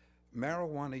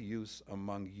 marijuana use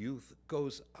among youth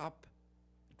goes up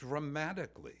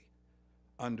dramatically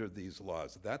under these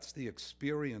laws. That's the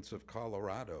experience of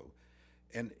Colorado.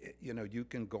 And, you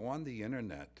can go on the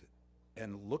internet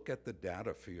and look at the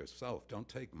data for yourself. Don't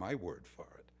take my word for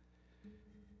it.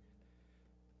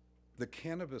 The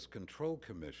Cannabis Control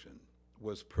Commission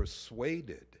was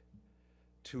persuaded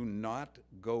to not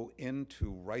go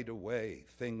into right away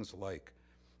things like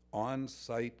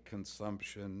on-site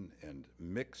consumption and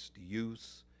mixed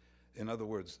use. In other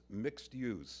words, mixed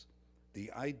use,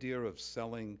 the idea of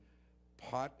selling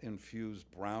pot-infused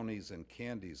brownies and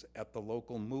candies at the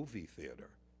local movie theater.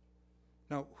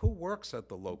 Now, who works at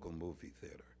the local movie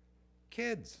theater?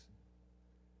 Kids.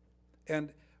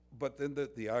 But then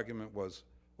the argument was,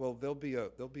 well, there'll be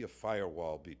a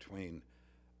firewall between,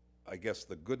 I guess,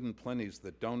 the good and plenties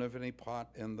that don't have any pot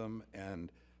in them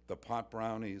and the pot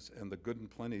brownies and the good and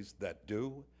plenties that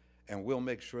do, and we'll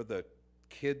make sure that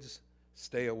kids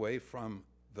stay away from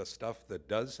the stuff that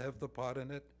does have the pot in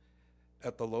it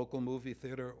at the local movie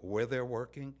theater where they're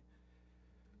working.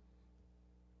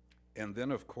 And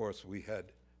then, of course, we have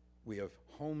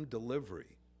home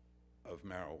delivery of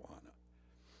marijuana.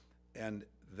 And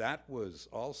that was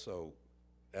also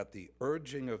at the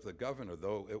urging of the governor,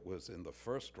 though it was in the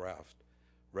first draft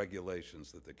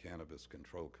regulations that the Cannabis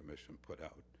Control Commission put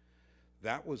out.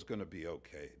 That was going to be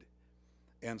okayed.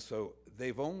 And so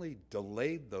they've only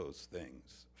delayed those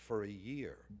things for a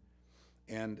year.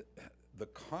 And the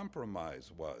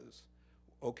compromise was,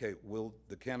 okay,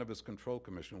 the Cannabis Control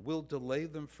Commission will delay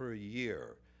them for a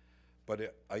year,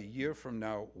 but a year from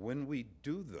now, when we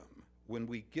do them, when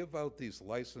we give out these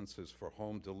licenses for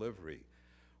home delivery,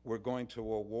 we're going to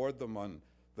award them on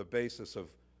the basis of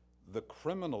the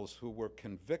criminals who were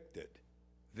convicted.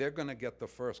 They're going to get the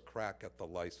first crack at the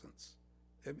license.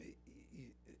 I mean,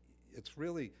 it's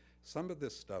really, some of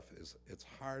this stuff it's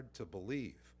hard to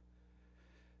believe.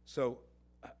 So,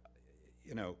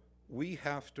 we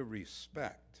have to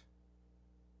respect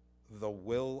the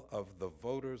will of the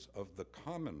voters of the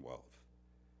Commonwealth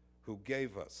who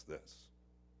gave us this.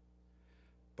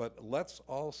 But let's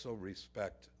also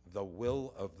respect the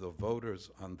will of the voters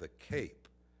on the Cape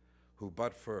who,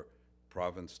 but for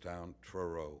Provincetown,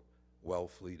 Truro,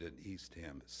 Wellfleet, and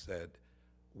Eastham, said,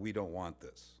 we don't want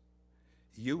this.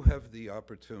 You have the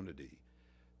opportunity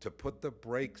to put the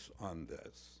brakes on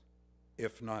this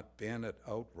if not ban it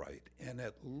outright, and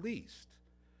at least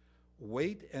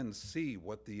wait and see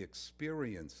what the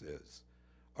experience is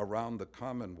around the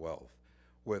Commonwealth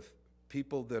with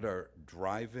people that are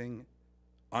driving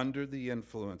under the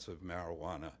influence of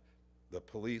marijuana. The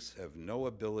police have no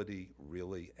ability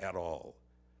really at all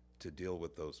to deal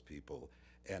with those people,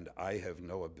 and I have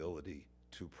no ability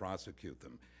to prosecute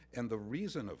them. And the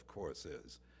reason, of course,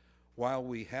 is while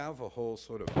we have a whole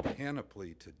sort of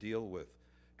panoply to deal with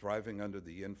driving under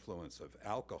the influence of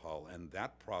alcohol, and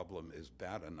that problem is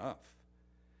bad enough,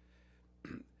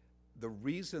 the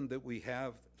reason that we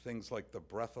have things like the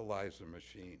breathalyzer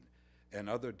machine and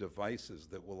other devices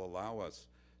that will allow us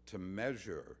to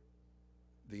measure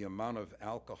the amount of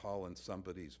alcohol in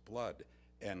somebody's blood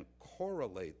and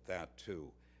correlate that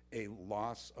to a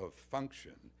loss of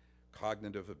function,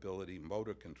 cognitive ability,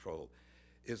 motor control,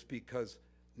 is because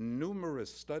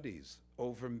numerous studies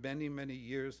over many, many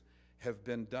years have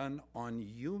been done on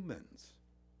humans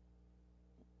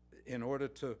in order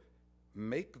to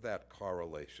make that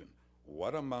correlation.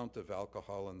 What amount of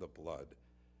alcohol in the blood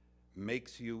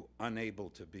makes you unable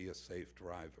to be a safe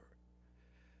driver?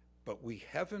 But we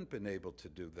haven't been able to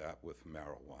do that with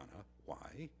marijuana.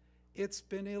 Why? It's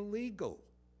been illegal.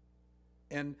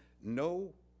 And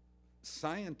no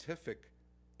scientific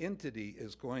entity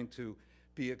is going to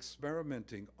be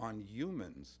experimenting on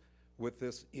humans with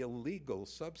this illegal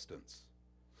substance.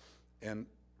 And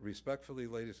respectfully,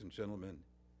 ladies and gentlemen,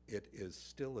 it is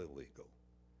still illegal.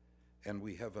 And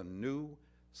we have a new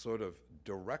sort of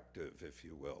directive, if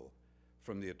you will,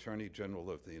 from the Attorney General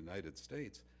of the United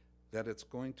States that it's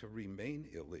going to remain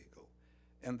illegal.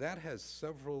 And that has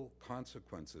several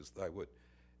consequences that I would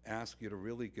ask you to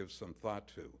really give some thought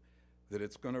to. That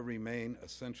it's going to remain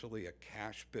essentially a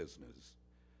cash business,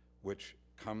 which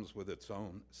comes with its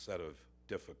own set of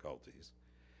difficulties.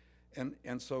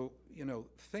 And so, you know,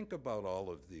 think about all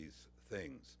of these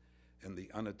things and the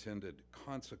unattended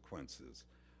consequences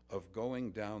of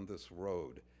going down this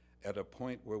road at a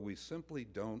point where we simply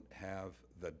don't have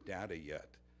the data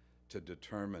yet to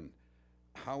determine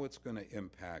how it's going to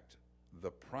impact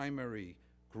the primary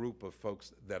group of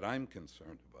folks that I'm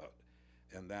concerned about,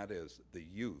 and that is the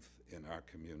youth in our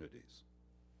communities.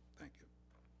 Thank you.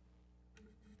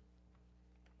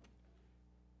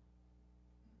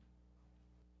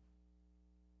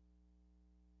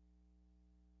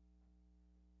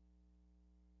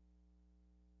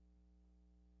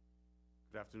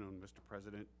 Good afternoon, Mr.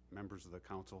 President, members of the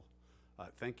council.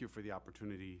 Thank you for the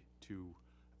opportunity to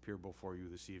appear before you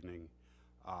this evening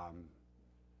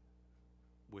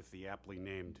with the aptly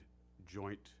named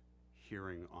joint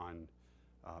hearing on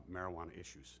marijuana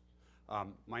issues.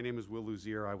 My name is Will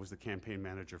Luzier. I was the campaign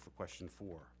manager for Question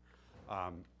 4.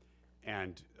 I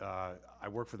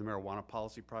work for the Marijuana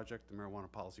Policy Project. The Marijuana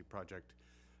Policy Project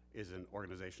is an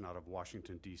organization out of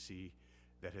Washington, D.C.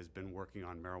 that has been working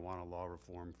on marijuana law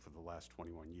reform for the last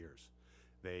 21 years.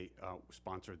 They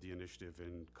sponsored the initiative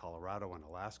in Colorado and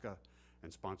Alaska,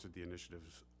 and sponsored the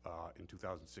initiatives in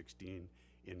 2016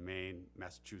 in Maine,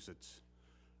 Massachusetts,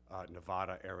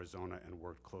 Nevada, Arizona, and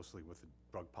worked closely with the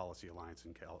Drug Policy Alliance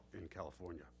in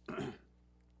California.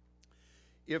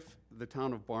 If the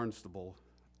town of Barnstable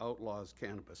outlaws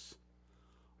cannabis,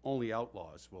 only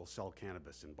outlaws will sell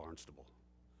cannabis in Barnstable.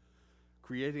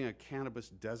 Creating a cannabis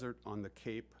desert on the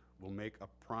Cape will make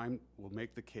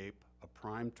the Cape a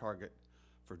prime target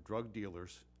for drug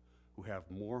dealers who have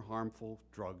more harmful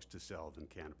drugs to sell than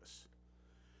cannabis.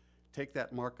 Take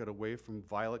that market away from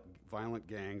violent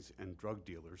gangs and drug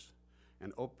dealers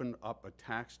and open up a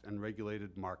taxed and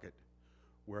regulated market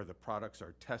where the products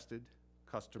are tested,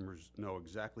 customers know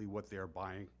exactly what they're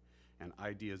buying, and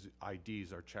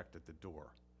IDs are checked at the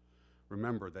door.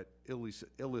 Remember that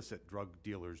illicit drug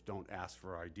dealers don't ask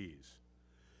for IDs.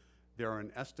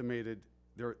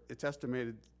 It's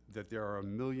estimated that there are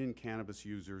 1 million cannabis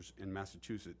users in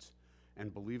Massachusetts,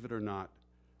 and believe it or not,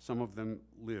 some of them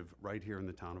live right here in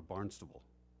the town of Barnstable,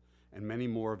 and many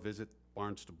more visit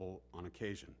Barnstable on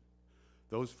occasion.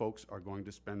 Those folks are going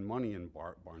to spend money in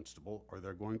Barnstable, or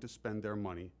they're going to spend their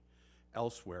money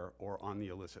elsewhere or on the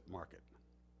illicit market.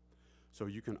 So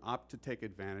you can opt to take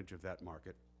advantage of that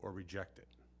market or reject it.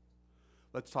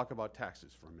 Let's talk about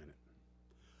taxes for a minute.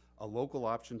 A local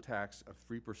option tax of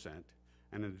 3%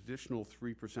 and an additional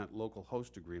 3% local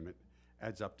host agreement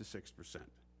adds up to 6%.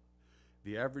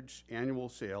 The average annual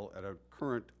sale at a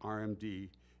current RMD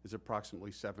is approximately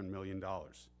 $7 million,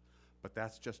 but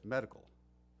that's just medical.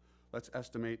 Let's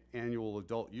estimate annual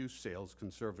adult use sales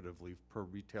conservatively per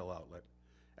retail outlet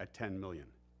at $10 million.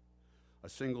 A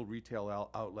single retail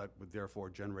outlet would therefore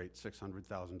generate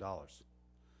 $600,000.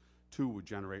 Two would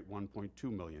generate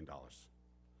 $1.2 million.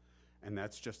 and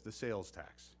that's just the sales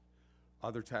tax.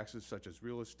 Other taxes, such as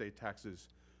real estate taxes,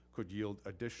 could yield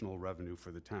additional revenue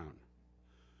for the town.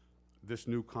 This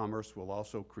new commerce will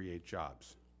also create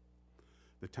jobs.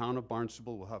 The town of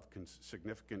Barnstable will have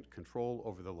significant control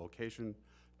over the location,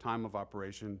 time of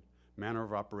operation, manner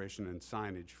of operation, and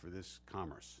signage for this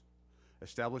commerce.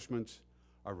 Establishments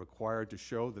are required to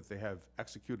show that they have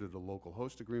executed a local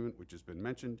host agreement, which has been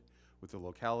mentioned, with the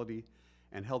locality,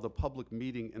 and held a public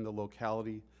meeting in the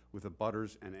locality with the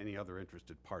abutters and any other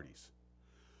interested parties.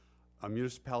 A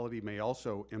municipality may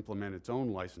also implement its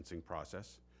own licensing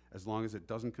process as long as it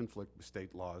doesn't conflict with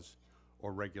state laws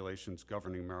or regulations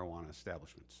governing marijuana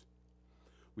establishments.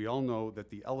 We all know that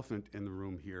the elephant in the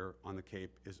room here on the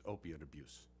Cape is opiate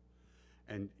abuse.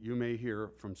 And you may hear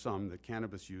from some that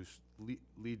cannabis use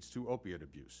leads to opiate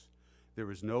abuse.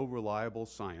 There is no reliable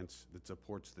science that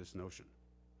supports this notion.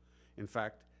 In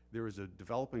fact, there is a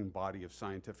developing body of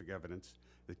scientific evidence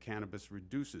that cannabis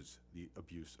reduces the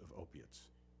abuse of opiates.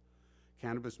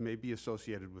 Cannabis may be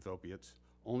associated with opiates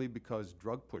only because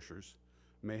drug pushers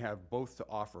may have both to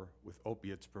offer, with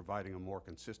opiates providing a more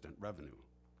consistent revenue.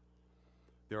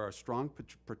 There are strong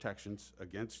protections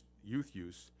against youth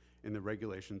use in the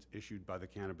regulations issued by the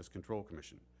Cannabis Control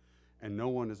Commission, and no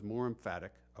one is more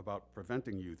emphatic about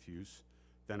preventing youth use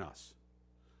than us.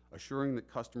 Assuring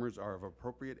that customers are of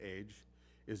appropriate age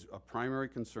is a primary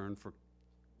concern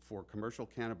for commercial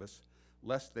cannabis,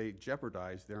 lest they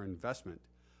jeopardize their investment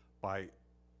by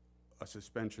a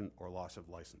suspension or loss of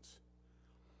license.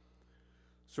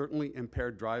 Certainly,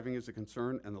 impaired driving is a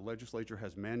concern, and the legislature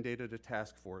has mandated a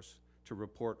task force to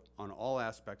report on all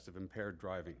aspects of impaired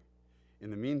driving. In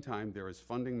the meantime, there is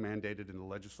funding mandated in the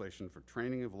legislation for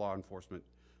training of law enforcement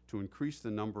to increase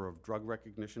the number of drug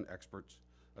recognition experts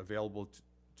available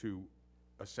to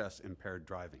assess impaired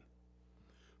driving.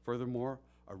 Furthermore,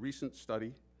 a recent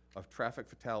study of traffic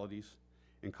fatalities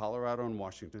in Colorado and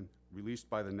Washington, released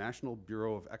by the National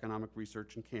Bureau of Economic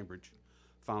Research in Cambridge,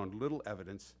 found little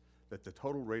evidence that the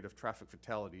total rate of traffic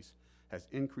fatalities has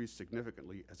increased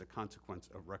significantly as a consequence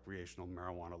of recreational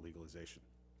marijuana legalization.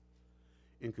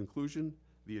 In conclusion,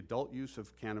 the adult use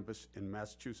of cannabis in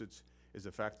Massachusetts is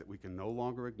a fact that we can no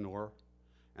longer ignore,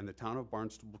 and the town of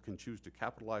Barnstable can choose to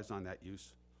capitalize on that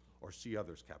use or see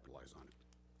others capitalize on it.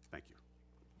 Thank you.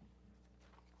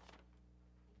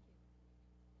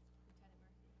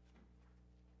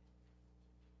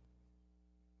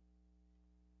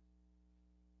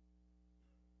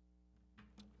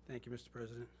 Thank you, Mr.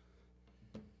 President.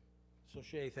 So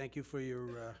Shay, thank you for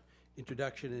your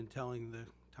introduction and telling the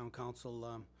town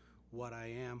council what I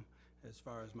am as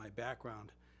far as my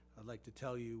background. I'd like to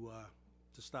tell you,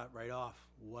 to start right off,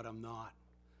 what I'm not.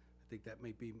 I think that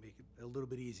may make it a little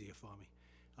bit easier for me.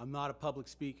 I'm not a public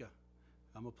speaker.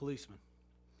 I'm a policeman.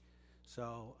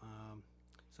 So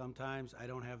sometimes I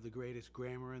don't have the greatest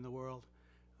grammar in the world.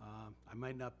 I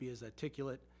might not be as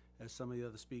articulate as some of the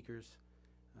other speakers.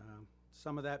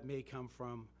 Some of that may come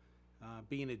from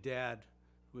being a dad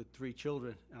with 3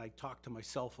 children, and I talk to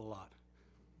myself a lot.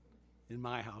 In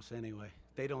my house, anyway.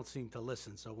 They don't seem to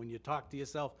listen, so when you talk to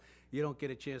yourself, you don't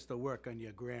get a chance to work on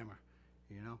your grammar,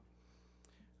 you know?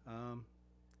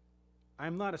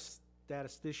 I'm not a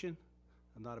statistician.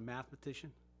 I'm not a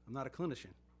mathematician. I'm not a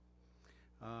clinician.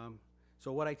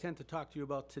 So what I tend to talk to you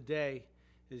about today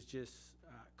is just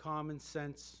common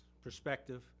sense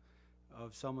perspective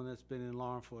of someone that's been in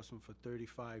law enforcement for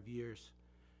 35 years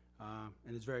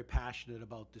and is very passionate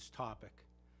about this topic,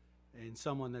 and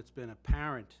someone that's been a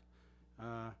parent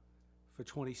for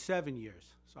 27 years.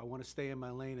 So I want to stay in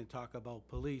my lane and talk about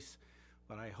police,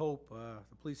 but I hope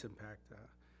the police impact.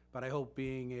 But I hope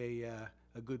being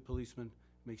a good policeman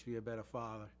makes me a better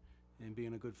father, and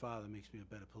being a good father makes me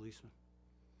a better policeman.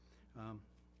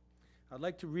 I'd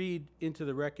like to read into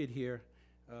the record here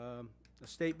a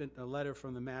statement, a letter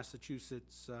from the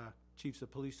Massachusetts Chiefs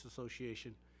of Police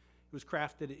Association. It was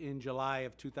crafted in July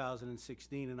of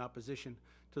 2016 in opposition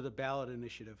to the ballot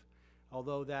initiative.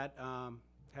 Although that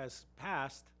has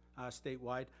passed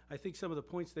statewide, I think some of the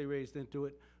points they raised into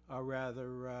it are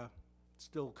rather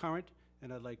still current,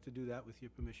 and I'd like to do that with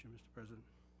your permission, Mr. President.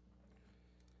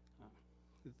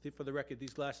 For the record,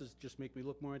 these glasses just make me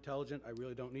look more intelligent. I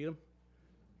really don't need them.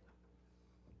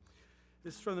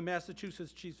 This is from the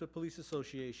Massachusetts Chiefs of Police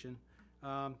Association.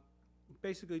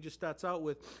 Basically just starts out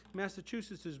with,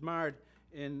 Massachusetts is marred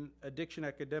in addiction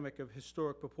epidemic of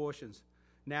historic proportions.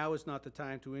 Now is not the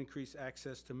time to increase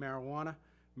access to marijuana,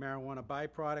 marijuana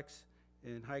byproducts,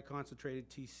 and high concentrated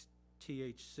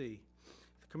THC.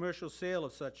 The commercial sale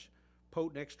of such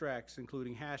potent extracts,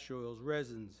 including hash oils,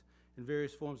 resins, and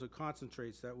various forms of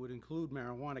concentrates that would include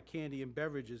marijuana candy and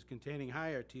beverages containing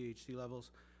higher THC levels,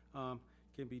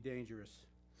 can be dangerous.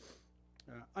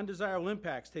 Undesirable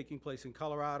impacts taking place in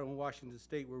Colorado and Washington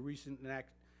State, where recent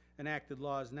enacted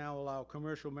laws now allow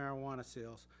commercial marijuana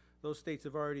sales. Those states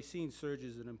have already seen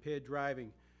surges in impaired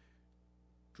driving,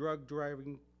 drug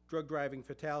driving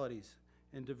fatalities,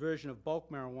 and diversion of bulk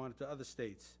marijuana to other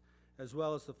states, as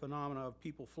well as the phenomena of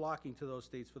people flocking to those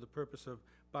states for the purpose of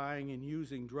buying and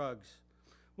using drugs.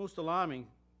 Most alarming,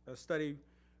 a study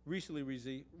recently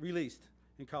released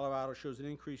in Colorado shows an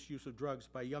increased use of drugs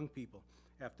by young people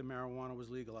after marijuana was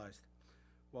legalized.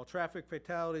 While traffic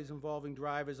fatalities involving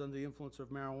drivers under the influence of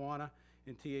marijuana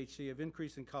and THC have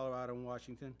increased in Colorado and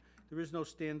Washington, there is no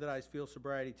standardized field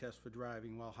sobriety test for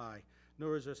driving while high,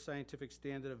 nor is there a scientific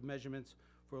standard of measurements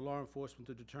for law enforcement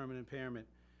to determine impairment.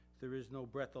 There is no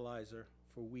breathalyzer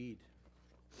for weed.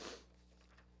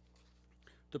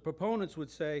 The proponents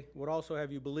would also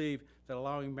have you believe that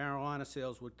allowing marijuana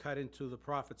sales would cut into the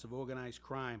profits of organized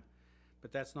crime.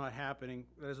 But that's not happening.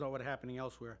 That is not what's happening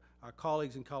elsewhere. Our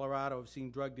colleagues in Colorado have seen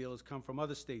drug dealers come from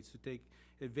other states to take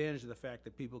advantage of the fact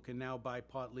that people can now buy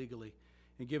pot legally.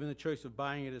 And given the choice of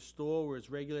buying at a store where it's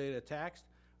regulated or taxed,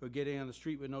 or getting on the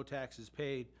street where no tax is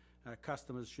paid,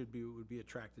 customers would be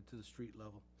attracted to the street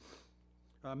level.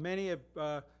 Many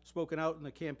have spoken out in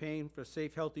the campaign for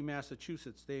Safe, Healthy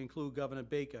Massachusetts. They include Governor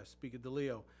Baker, Speaker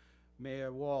DeLeo,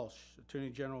 Mayor Walsh, Attorney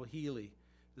General Healy,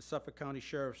 the Suffolk County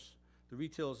Sheriffs, the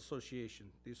Retailers Association,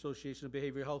 the Association of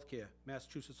Behavioral Health Care,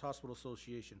 Massachusetts Hospital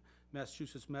Association,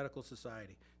 Massachusetts Medical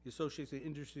Society, the Association of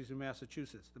Industries in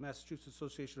Massachusetts, the Massachusetts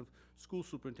Association of School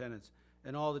Superintendents,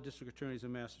 and all the district attorneys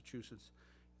in Massachusetts.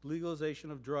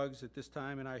 Legalization of drugs at this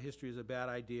time in our history is a bad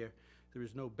idea. There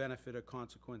is no benefit or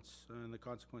consequence, and the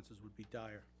consequences would be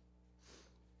dire.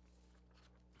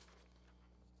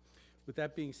 With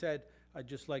that being said, I'd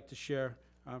just like to share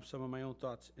some of my own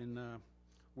thoughts in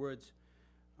words.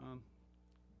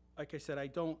 Like I said,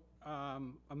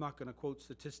 I'm not going to quote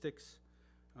statistics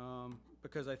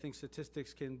because I think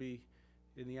statistics can be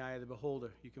in the eye of the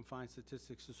beholder. You can find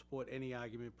statistics to support any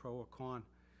argument, pro or con.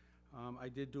 I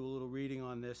did do a little reading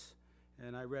on this,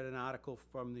 and I read an article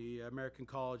from the American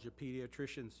College of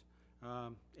Pediatricians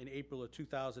in April of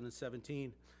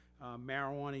 2017,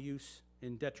 marijuana use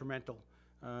and detrimental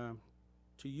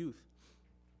to youth.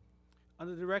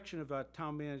 Under the direction of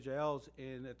Town Manager Els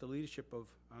and at the leadership of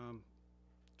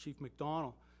Chief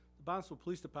McDonald, the Barnstable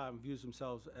Police Department views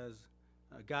themselves as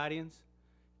guardians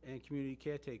and community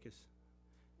caretakers.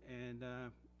 And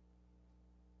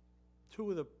two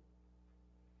of the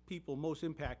people most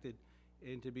impacted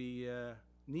and to be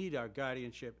need our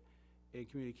guardianship and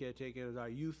community caretaking is our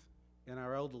youth and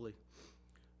our elderly.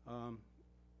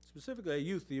 Specifically, our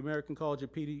youth, the American College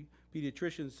of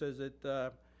Pediatricians says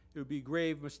that it would be a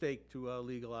grave mistake to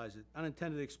legalize it.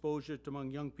 Unintended exposure among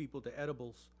young people to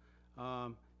edibles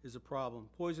is a problem.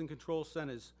 Poison Control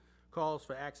Centers calls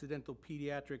for accidental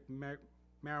pediatric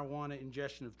marijuana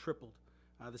ingestion have tripled.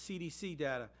 The CDC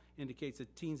data indicates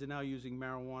that teens are now using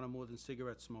marijuana more than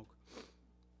cigarette smoke.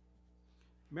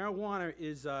 Marijuana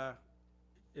is,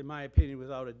 in my opinion,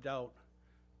 without a doubt,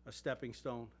 a stepping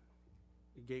stone,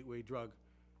 a gateway drug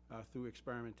through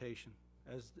experimentation.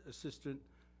 As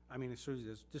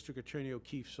as District Attorney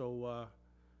O'Keefe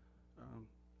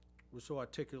was so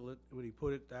articulate when he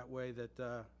put it that way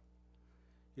that,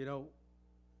 you know,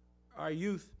 our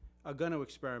youth are going to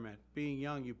experiment. Being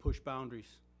young, you push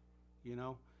boundaries, you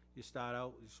know. You start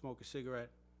out, you smoke a cigarette,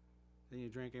 then you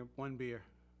drink one beer,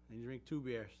 then you drink 2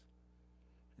 beers,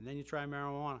 and then you try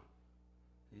marijuana,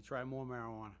 and you try more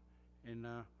marijuana. And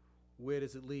where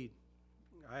does it lead?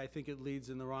 I think it leads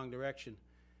in the wrong direction.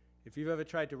 If you've ever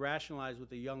tried to rationalize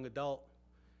with a young adult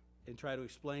and try to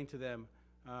explain to them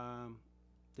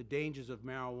the dangers of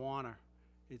marijuana,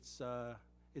 it's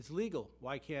legal.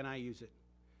 Why can't I use it?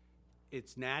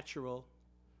 It's natural.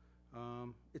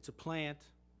 It's a plant.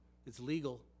 It's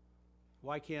legal.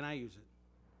 Why can't I use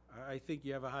it? I think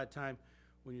you have a hard time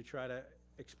when you try to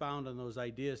expound on those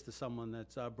ideas to someone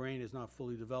that's brain is not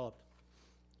fully developed.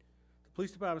 The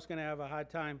police department's going to have a hard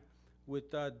time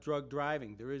with drug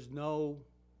driving. There is no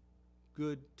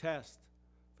good test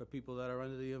for people that are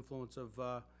under the influence of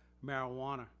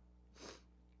marijuana.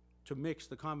 To mix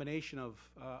the combination of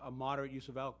a moderate use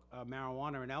of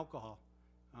marijuana and alcohol,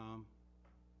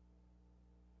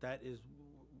 that is,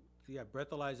 yeah,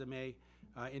 breathalyzer may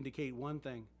indicate one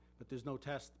thing, but there's no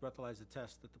test, breathalyzer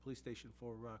test at the police station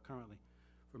for currently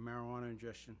for marijuana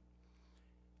ingestion.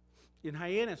 In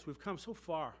Hyannis, we've come so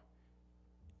far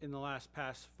in the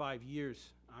past 5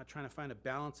 years trying to find a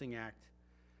balancing act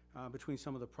between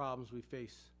some of the problems we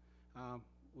face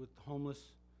with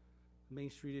homeless, Main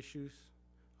Street issues,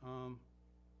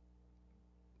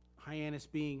 Hyannis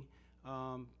being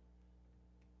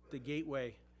the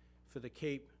gateway for the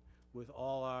Cape with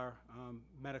all our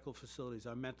medical facilities,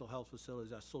 our mental health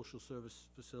facilities, our social service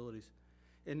facilities.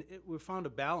 And we've found a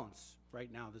balance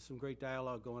right now. There's some great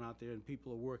dialogue going out there, and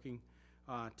people are working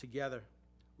together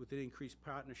with an increased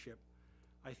partnership.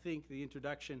 I think the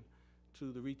introduction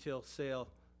to the retail sale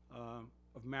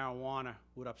of marijuana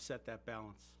would upset that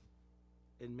balance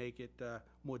and make it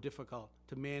more difficult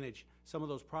to manage some of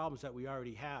those problems that we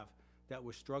already have that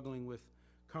we're struggling with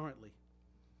currently.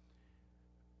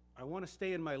 I want to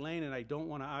stay in my lane, and I don't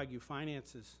want to argue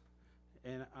finances.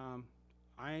 And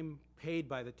I'm paid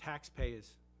by the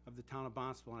taxpayers of the town of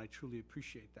Barnstable, and I truly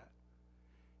appreciate that.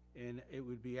 And it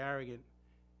would be arrogant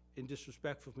and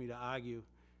disrespectful for me to argue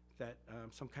that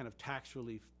some kind of tax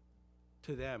relief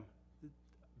to them,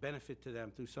 benefit to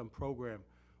them through some program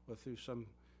or through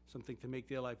something to make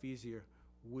their life easier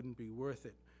wouldn't be worth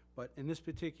it. But in this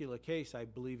particular case, I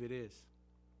believe it is.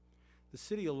 The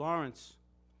city of Lawrence,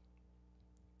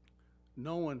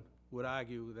 no one would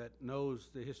argue that knows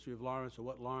the history of Lawrence or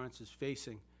what Lawrence is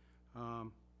facing,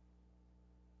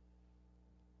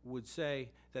 would say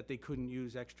that they couldn't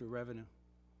use extra revenue.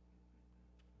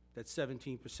 That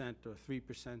 17% or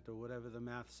 3% or whatever the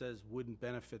math says wouldn't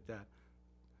benefit that.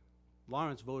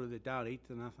 Lawrence voted it down 8-0.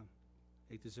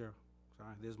 8-0. Sorry,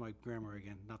 there's my grammar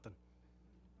again, nothing.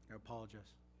 I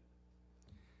apologize.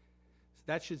 So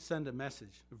that should send a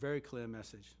message, a very clear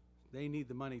message. They need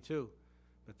the money too,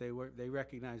 but they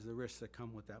recognize the risks that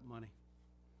come with that money.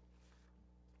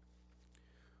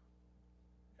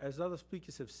 As other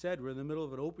speakers have said, we're in the middle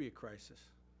of an opiate crisis.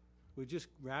 We're just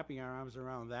wrapping our arms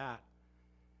around that.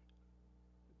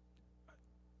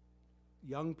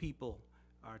 Young people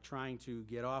are trying to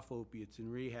get off opiates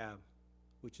in rehab,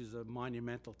 which is a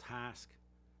monumental task.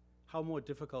 How more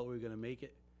difficult are we going to make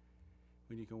it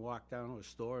when you can walk down to a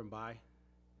store and buy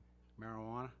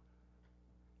marijuana?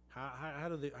 How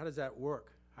does that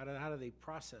work? How do they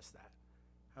process that?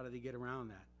 How do they get around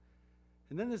that?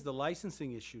 And then there's the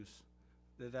licensing issues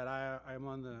that I'm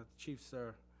on the Chief's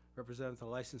representative of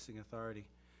the licensing authority.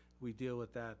 We deal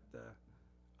with that.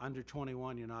 Under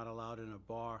 21, you're not allowed in a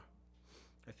bar.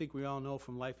 I think we all know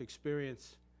from life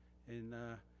experience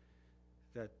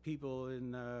that people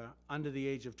under the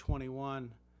age of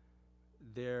 21,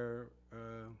 their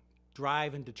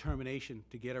drive and determination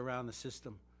to get around the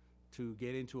system, to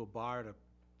get into a bar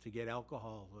to get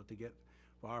alcohol or to get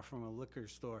bar from a liquor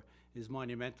store is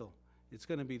monumental. It's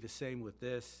going to be the same with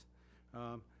this.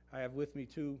 I have with me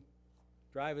 2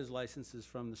 driver's licenses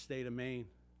from the state of Maine.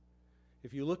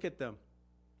 If you look at them,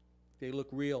 they look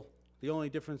real. The only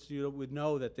difference you would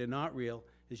know that they're not real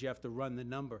is you have to run the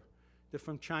number. They're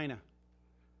from China.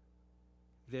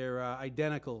 They're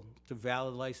identical to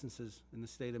valid licenses in the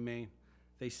state of Maine.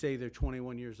 They say they're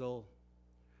 21 years old.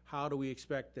 How do we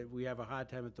expect that we have a hard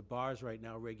time at the bars right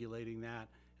now regulating that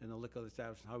in the liquor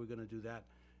establishments? How are we going to do that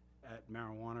at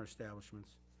marijuana establishments?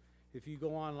 If you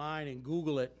go online and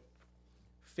Google it,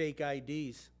 fake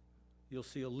IDs, you'll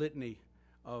see a litany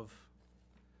of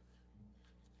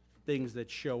things that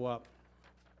show up.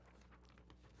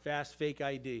 Fast fake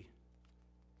ID,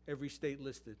 every state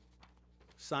listed.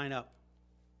 Sign up.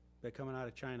 They're coming out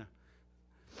of China.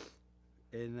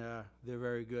 And they're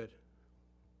very good.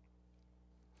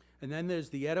 And then there's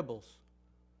the edibles.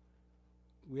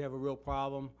 We have a real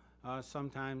problem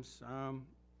sometimes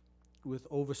with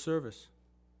over-service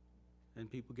and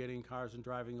people getting in cars and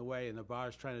driving away, and the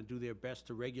bars trying to do their best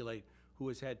to regulate who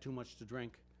has had too much to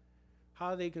drink. How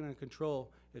are they going to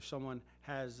control if someone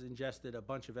has ingested a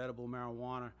bunch of edible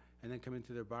marijuana and then come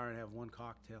into their bar and have 1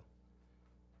 cocktail?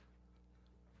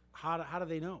 How do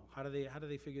they know? How do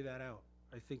they figure that out?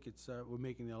 I think it's we're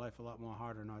making their life a lot more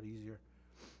harder, not easier.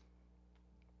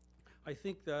 I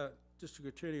think the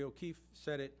District Attorney O'Keefe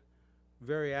said it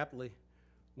very aptly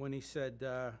when he said,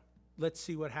 let's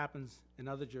see what happens in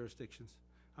other jurisdictions.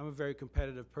 I'm a very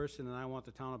competitive person, and I want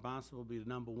the town of Barnstable to be the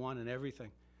 #1 in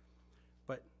everything.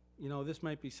 But, you know, this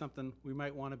might be something we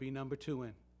might want to be #2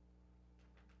 in.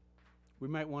 We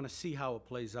might want to see how it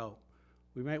plays out.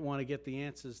 We might want to get the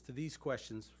answers to these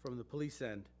questions from the police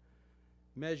end.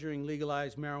 Measuring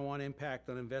legalized marijuana impact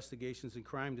on investigations and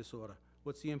crime disorder.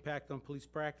 What's the impact on police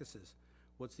practices?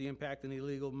 What's the impact on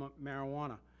illegal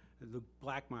marijuana, the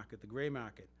black market, the gray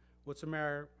market? What's the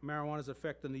marijuana's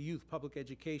effect on the youth, public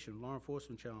education, law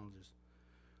enforcement challenges?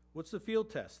 What's the field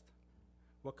test?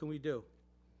 What can we do?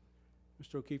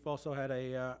 Mr. O'Keefe also had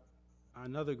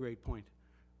another great point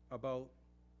about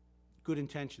good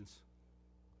intentions.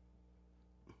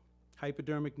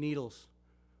 Hypodermic needles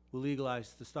were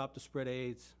legalized to stop the spread of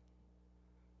AIDS.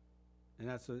 And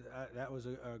that was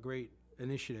a great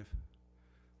initiative.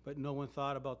 but no one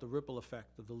thought about the ripple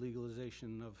effect of the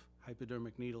legalization of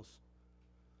hypodermic needles.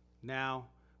 Now,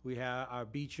 we have our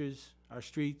beaches, our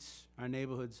streets, our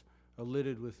neighborhoods are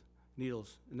littered with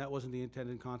needles, and that wasn't the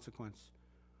intended consequence.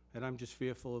 And I'm just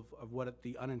fearful of what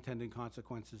the unintended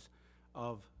consequences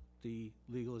of the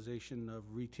legalization of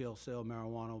retail sale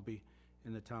marijuana will be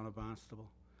in the town of Barnstable.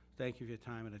 Thank you for your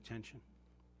time and attention.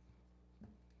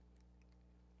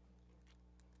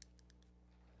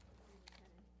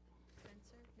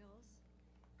 Spencer, Mills?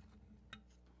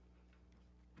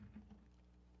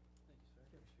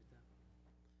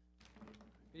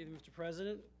 Good evening, Mr.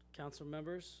 President, council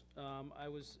members. I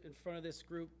was in front of this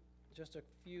group just a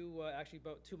few, actually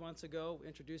about 2 months ago,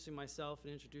 introducing myself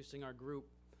and introducing our group.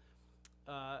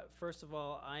 First of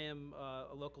all, I am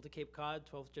a local to Cape Cod,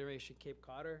 12th generation Cape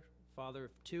Codder, father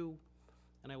of 2,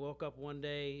 and I woke up one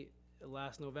day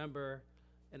last November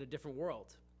in a different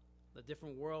world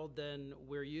than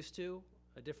we're used to,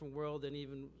 a different world than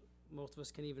even most of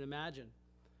us can even imagine.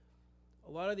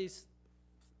 A lot of these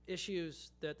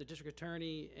issues that the district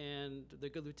attorney and the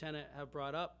good lieutenant have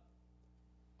brought up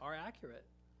are accurate.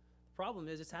 The problem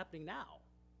is it's happening now.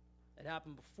 It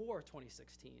happened before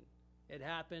 2016.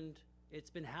 It's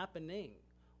been happening.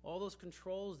 All those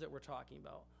controls that we're talking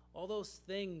about, all those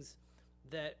things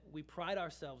that we pride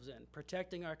ourselves in,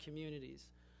 protecting our communities.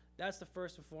 That's the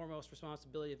first and foremost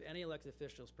responsibility of any elected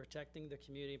officials, protecting the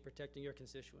community, protecting your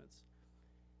constituents.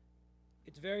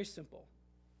 It's very simple.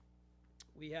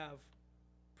 We have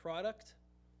product,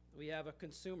 we have a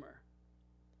consumer.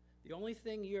 The only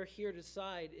thing you're here to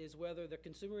decide is whether the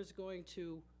consumer is going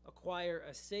to acquire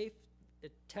a safe,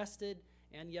 tested,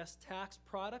 and yes, taxed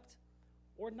product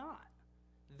or not.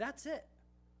 That's it.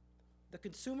 The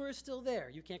consumer is still there.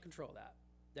 You can't control that.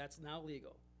 That's now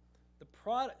legal. The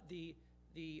product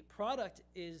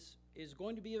is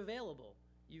going to be available.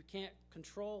 You can't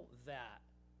control that.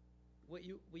 What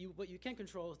you can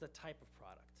control is the type of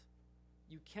product.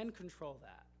 You can control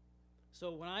that.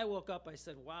 So when I woke up, I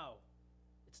said, wow,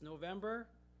 it's November,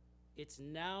 it's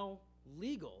now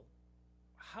legal.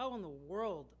 How in the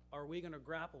world are we going to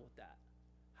grapple with that?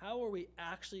 How are we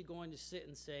actually going to sit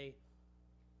and say,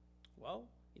 well,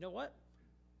 you know what?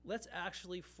 Let's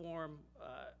actually form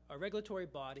a regulatory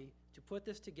body to put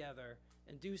this together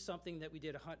and do something that we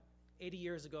did 80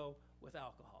 years ago with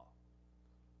alcohol.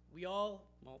 We all,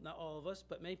 well, not all of us,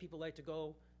 but many people like to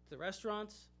go to the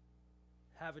restaurants,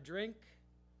 have a drink.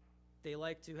 They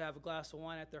like to have a glass of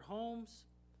wine at their homes.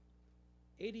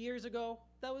 80 years ago,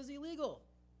 that was illegal.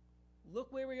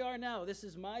 Look where we are now. This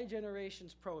is my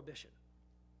generation's prohibition.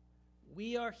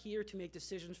 We are here to make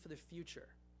decisions for the future.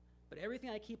 But everything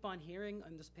I keep on hearing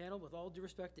on this panel, with all due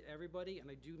respect to everybody, and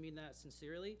I do mean that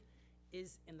sincerely,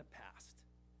 is in the past.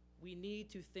 We need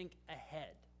to think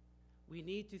ahead. We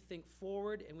need to think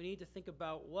forward, and we need to think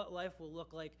about what life will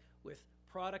look like with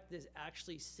product that is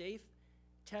actually safe,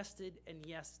 tested, and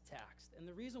yes, taxed. And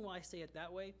the reason why I say it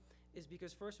that way is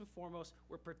because first and foremost,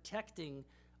 we're protecting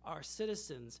our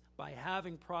citizens by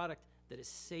having product that is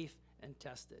safe and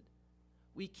tested.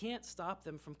 We can't stop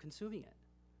them from consuming it.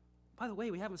 By the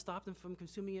way, we haven't stopped them from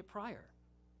consuming it prior.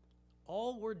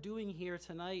 All we're doing here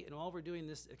tonight and all we're doing in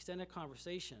this extended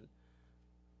conversation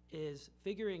is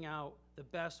figuring out the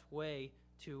best way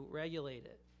to regulate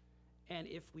it. And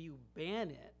if we ban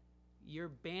it, you're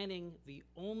banning the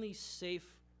only safe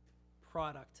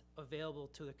product available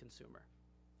to the consumer.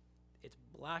 It's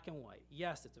black and white.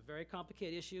 Yes, it's a very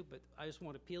complicated issue, but I just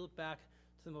want to peel it back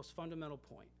to the most fundamental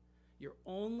point. You're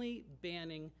only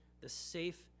banning the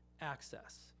safe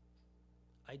access.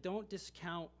 I don't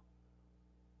discount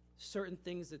certain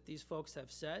things that these folks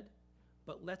have said,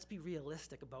 but let's be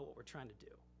realistic about what we're trying to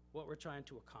do, what we're trying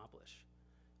to accomplish.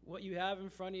 What you have in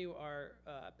front of you are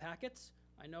packets.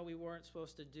 I know we weren't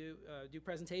supposed to do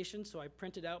presentations, so I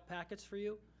printed out packets for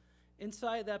you.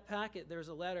 Inside that packet, there's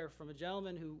a letter from a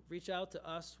gentleman who reached out to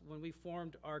us when we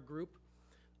formed our group,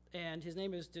 and his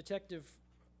name is Detective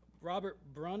Robert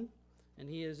Brunn, and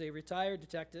he is a retired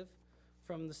detective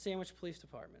from the Sandwich Police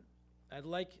Department. I'd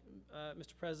like,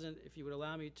 Mr. President, if you would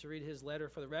allow me to read his letter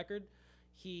for the record.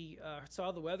 He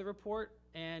saw the weather report,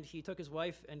 and he took his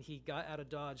wife, and he got out of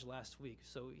Dodge last week,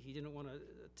 so he didn't want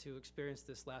to experience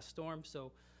this last storm,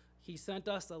 so he sent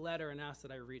us a letter and asked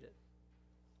that I read it.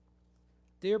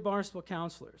 Dear Barnstable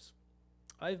Councilors,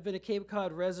 I've been a Cape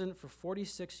Cod resident for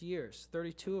 46 years.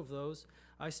 32 of those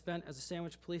I spent as a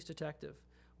Sandwich Police Detective,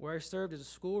 where I served as a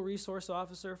school resource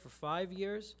officer for 5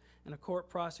 years and a court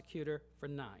prosecutor for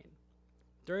 9.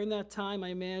 During that time,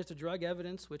 I managed a drug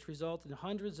evidence which resulted in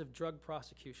hundreds of drug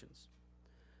prosecutions.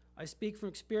 I speak from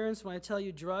experience when I tell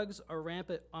you drugs are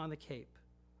rampant on the Cape.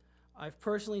 I've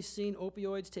personally seen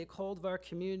opioids take hold of our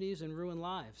communities and ruin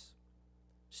lives.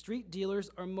 Street dealers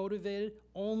are motivated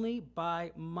only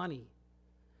by money.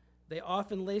 They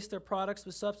often lace their products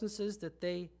with substances that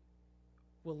they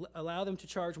will allow them to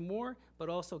charge more, but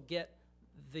also get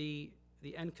the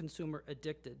end consumer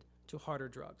addicted to harder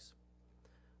drugs.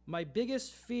 My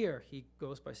biggest fear, he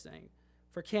goes by saying,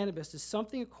 for cannabis is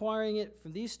something acquiring it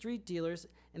from these street dealers,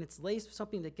 and it's laced with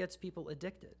something that gets people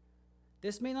addicted.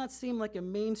 This may not seem like a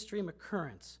mainstream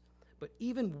occurrence, but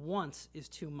even once is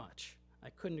too much. I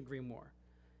couldn't agree more.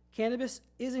 Cannabis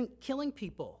isn't killing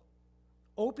people.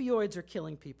 Opioids are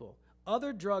killing people.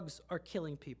 Other drugs are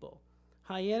killing people.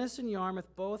 Hyannis and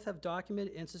Yarmouth both have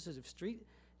documented instances of street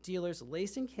dealers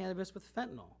lacing cannabis with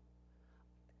fentanyl.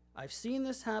 I've seen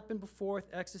this happen before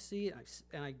with ecstasy,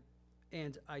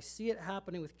 and I see it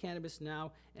happening with cannabis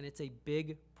now, and it's a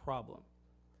big problem.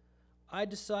 I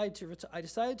decided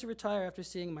to retire after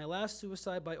seeing my last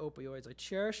suicide by opioids. I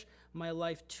cherish my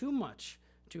life too much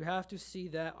to have to see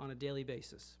that on a daily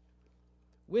basis.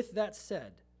 With that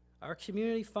said, our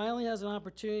community finally has an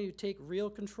opportunity to take real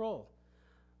control.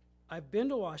 I've been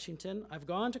to Washington, I've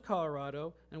gone to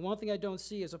Colorado, and one thing I don't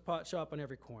see is a pot shop on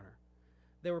every corner.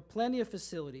 There were plenty of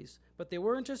facilities, but they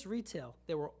weren't just retail,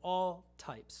 they were all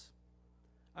types.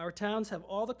 Our towns have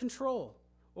all the control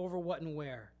over what and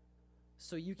where,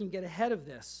 so you can get ahead of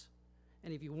this.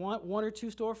 And if you want 1 or 2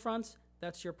 storefronts,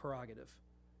 that's your prerogative.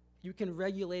 You can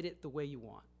regulate it the way you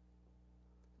want.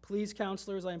 Please,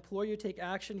 councilors, I implore you to take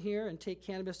action here and take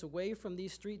cannabis away from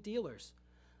these street dealers.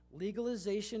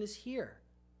 Legalization is here.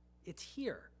 It's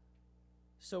here.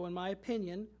 So in my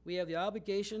opinion, we have the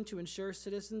obligation to ensure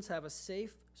citizens have a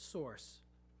safe source.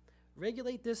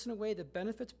 Regulate this in a way that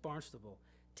benefits Barnstable,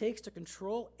 takes the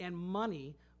control and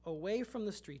money away from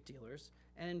the street dealers,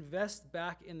 and invest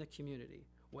back in the community,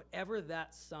 whatever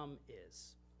that sum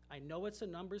is. I know it's a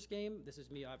numbers game. This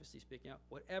is me obviously speaking out.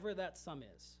 Whatever that sum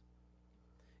is.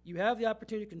 You have the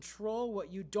opportunity to control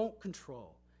what you don't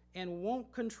control and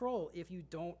won't control if you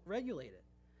don't regulate it.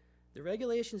 The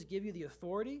regulations give you the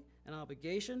authority and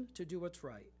obligation to do what's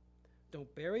right.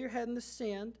 Don't bury your head in the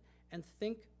sand and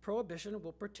think prohibition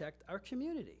will protect our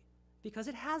community, because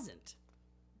it hasn't.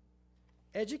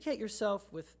 Educate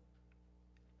yourself with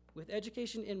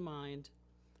education in mind,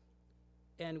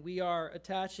 and we are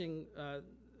attaching,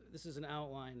 this is an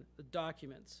outline, the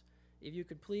documents. If you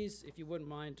could please, if you wouldn't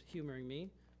mind humoring me,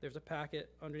 there's a packet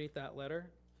underneath that letter.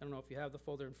 I don't know if you have the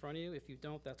folder in front of you. If you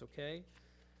don't, that's okay.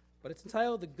 But it's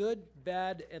entitled The Good,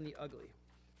 Bad, and the Ugly.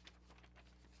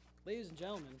 Ladies and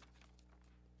gentlemen,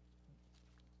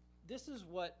 this is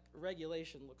what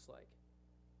regulation looks like.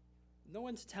 No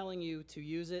one's telling you to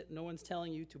use it. No one's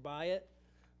telling you to buy it.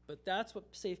 But that's what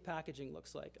safe packaging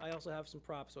looks like. I also have some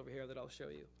props over here that I'll show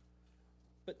you.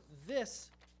 But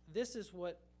this is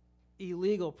what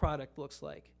illegal product looks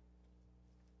like.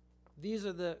 These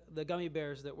are the gummy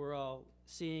bears that we're all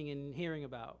seeing and hearing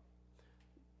about.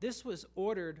 This was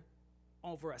ordered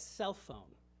over a cell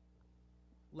phone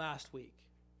last week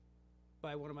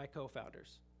by one of my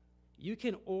co-founders. You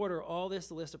can order all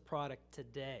this illicit product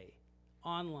today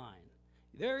online.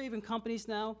 There are even companies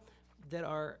now that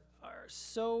are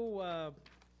so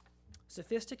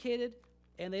sophisticated,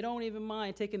 and they don't even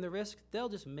mind taking the risk. They'll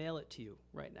just mail it to you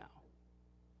right now.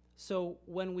 So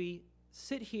when we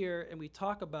sit here and we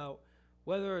talk about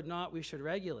whether or not we should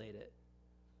regulate it,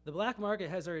 the black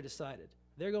market has already decided.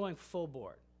 They're going full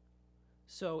board.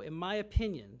 So in my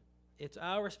opinion, it's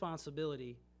our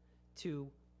responsibility to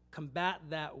combat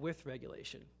that with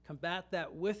regulation, combat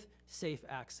that with safe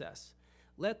access.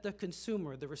 Let the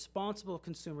consumer, the responsible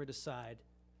consumer, decide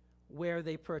where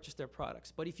they purchase their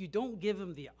products. But if you don't give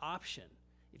them the option,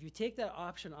 if you take that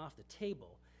option off the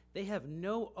table, they have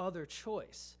no other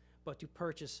choice but to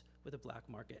purchase with the black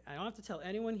market. I don't have to tell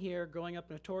anyone here, growing up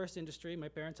in a tourist industry, my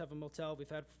parents have a motel we've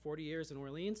had for 40 years in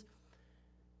Orleans,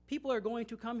 people are going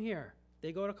to come here.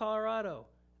 They go to Colorado.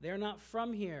 They're not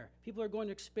from here. People are going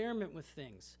to experiment with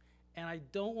things. And I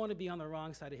don't want to be on the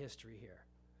wrong side of history here.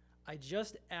 I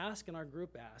just ask, and our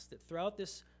group asks, that throughout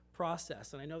this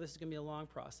process, and I know this is going to be a long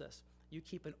process, you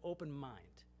keep an open mind,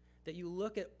 that you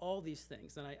look at all these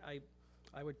things. And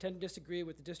I would tend to disagree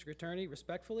with the district attorney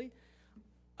respectfully.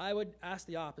 I would ask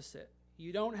the opposite.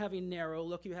 You don't have a narrow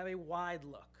look, you have a wide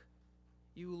look.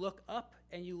 You look up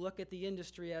and you look at the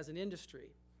industry as an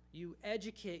industry. You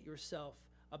educate yourself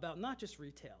about not just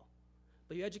retail,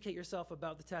 but you educate yourself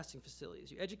about the testing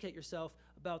facilities. You educate yourself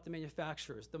about the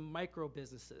manufacturers, the micro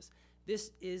businesses.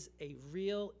 This is a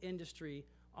real industry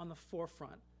on the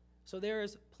forefront. So there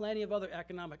is plenty of other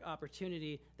economic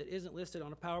opportunity that isn't listed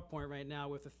on a PowerPoint right now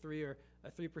with a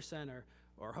 3%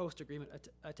 or host agreement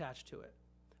attached to it.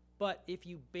 But if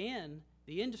you ban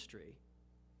the industry,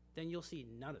 then you'll see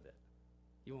none of it.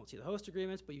 You won't see the host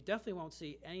agreements, but you definitely won't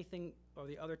see anything or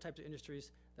the other types of industries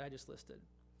that I just listed.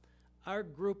 Our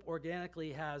group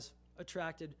organically has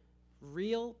attracted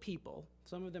real people,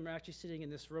 some of them are actually sitting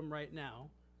in this room right now,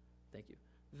 thank you,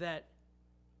 that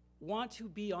want to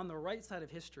be on the right side of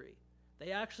history.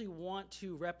 They actually want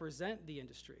to represent the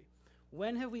industry.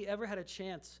 When have we ever had a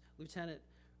chance, Lieutenant,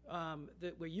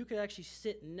 where you could actually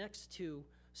sit next to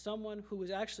someone who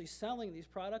is actually selling these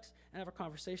products and have a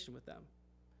conversation with them?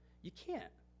 You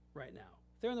can't right now.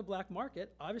 If they're in the black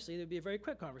market, obviously there'd be a very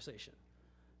quick conversation.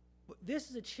 But this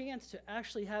is a chance to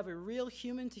actually have a real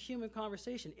human-to-human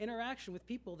conversation, interaction with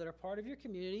people that are part of your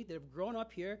community, that have grown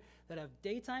up here, that have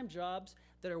daytime jobs,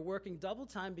 that are working double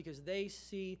time because they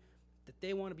see that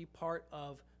they want to be part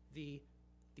of the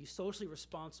socially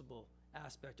responsible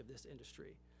aspect of this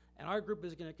industry. And our group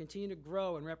is going to continue to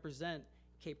grow and represent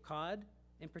Cape Cod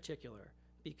in particular,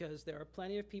 because there are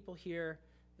plenty of people here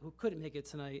who couldn't make it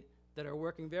tonight that are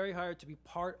working very hard to be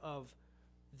part of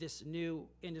this new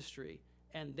industry,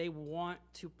 and they want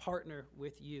to partner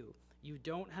with you. You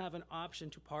don't have an option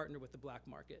to partner with the black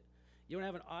market. You don't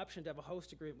have an option to have a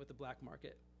host agreement with the black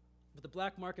market. But the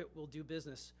black market will do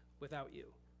business without you.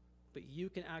 But you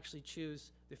can actually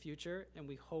choose the future, and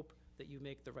we hope that you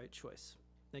make the right choice.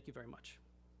 Thank you very much.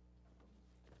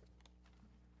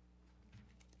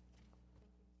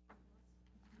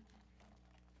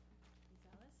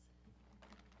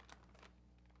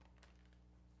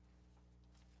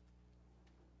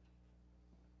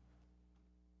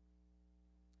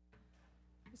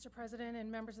 Mr. President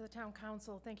and members of the Town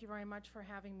Council, thank you very much for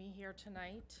having me here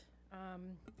tonight.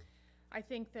 I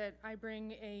think that I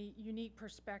bring a unique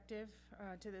perspective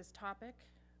to this topic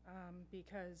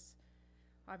because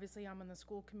obviously I'm on the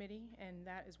school committee and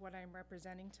that is what I'm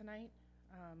representing tonight.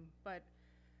 But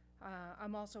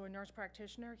I'm also a nurse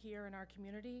practitioner here in our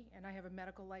community, and I have a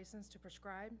medical license to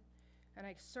prescribe, and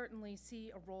I certainly see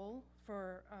a role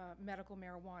for medical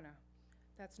marijuana.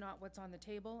 That's not what's on the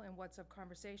table and what's of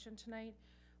conversation tonight,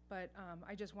 but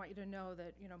I just want you to know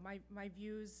that, you know, my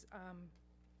views,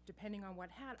 depending on what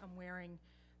hat I'm wearing,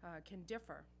 can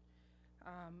differ.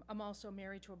 I'm also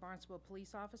married to a Barnstable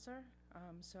police officer,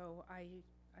 so I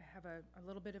have a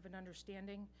little bit of an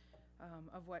understanding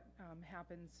of what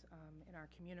happens in our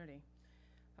community.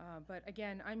 But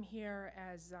again, I'm here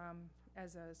as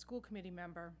a school committee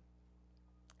member,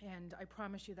 and I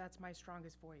promise you that's my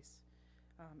strongest voice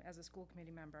as a school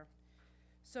committee member.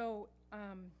 So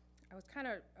I was kind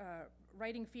of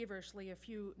writing feverishly a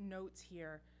few notes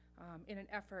here in an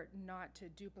effort not to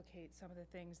duplicate some of the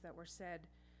things that were said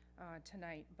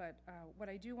tonight. But what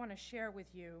I do want to share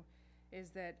with you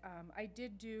is that I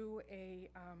did do a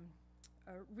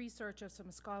research of some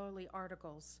scholarly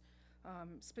articles,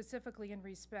 specifically in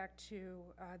respect to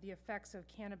the effects of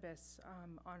cannabis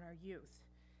on our youth.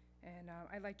 And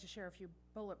I'd like to share a few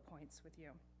bullet points with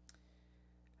you.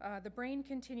 The brain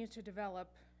continues to develop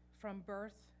from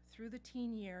birth through the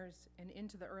teen years and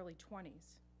into the early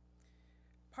 20s.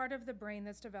 Part of the brain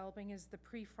that's developing is the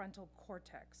prefrontal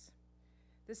cortex.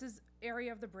 This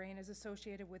area of the brain is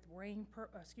associated with weighing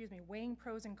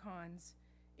pros and cons,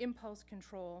 impulse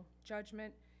control,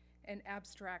 judgment, and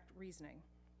abstract reasoning.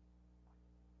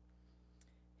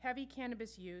 Heavy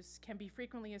cannabis use can be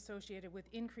frequently associated with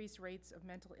increased rates of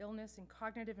mental illness and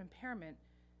cognitive impairment,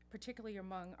 particularly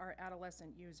among our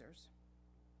adolescent users.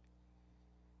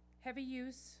 Heavy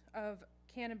use of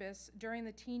cannabis during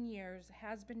the teen years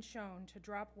has been shown to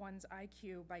drop one's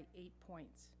IQ by 8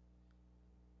 points.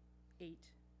 8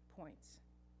 points.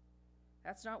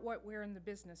 That's not what we're in the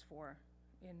business for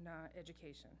in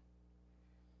education.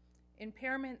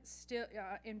 Impairment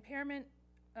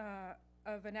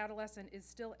of an adolescent is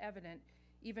still evident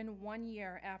even 1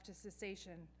 year after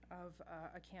cessation of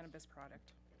a cannabis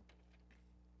product.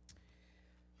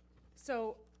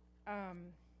 So,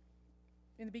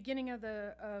 in the beginning of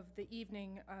the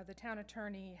evening, the town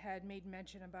attorney had made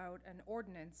mention about an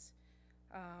ordinance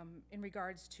in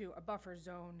regards to a buffer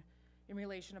zone in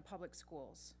relation to public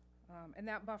schools. And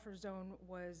that buffer zone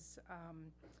was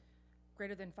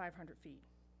greater than 500 feet.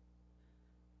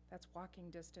 That's walking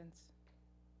distance.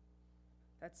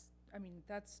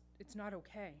 It's not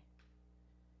okay.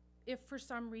 If for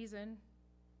some reason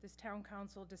this town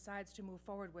council decides to move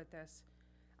forward with this,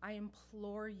 I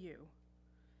implore you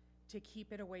to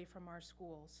keep it away from our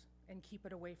schools and keep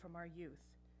it away from our youth.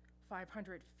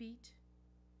 500 feet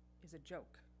is a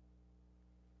joke.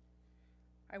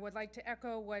 I would like to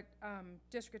echo what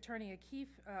District Attorney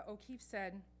O'Keefe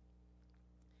said.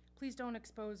 Please don't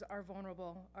expose our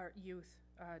vulnerable, our youth,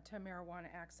 to marijuana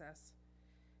access.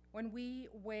 When we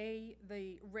weigh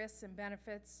the risks and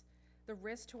benefits, the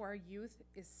risk to our youth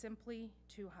is simply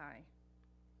too high.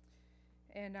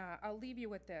 And I'll leave you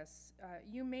with this.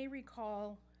 You may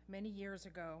recall many years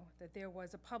ago that there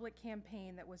was a public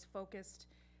campaign that was focused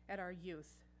at our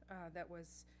youth that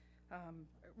was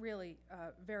really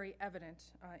very evident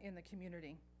in the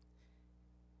community.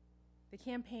 The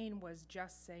campaign was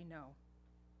Just Say No.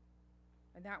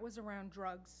 And that was around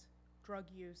drugs, drug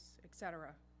use,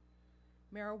 etc.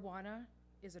 Marijuana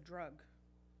is a drug.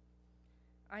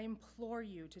 I implore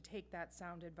you to take that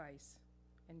sound advice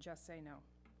and just say no.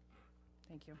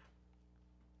 Thank you.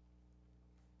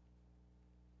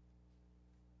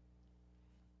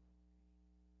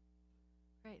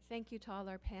 All right, thank you to all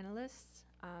our panelists.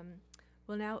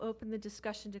 We'll now open the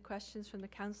discussion to questions from the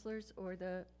councilors or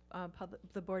the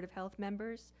Board of Health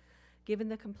members. Given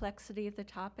the complexity of the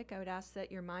topic, I would ask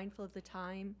that you're mindful of the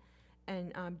time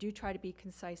and do try to be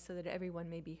concise so that everyone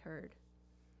may be heard.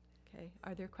 Okay,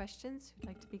 are there questions? You'd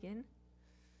like to begin?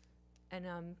 And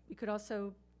you could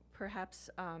also perhaps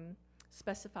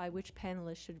specify which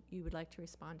panelist you would like to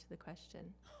respond to the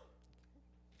question.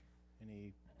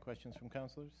 Any questions from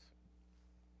councilors?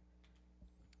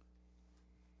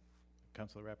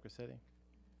 Councilor Rapkasetti.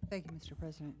 Thank you, Mr.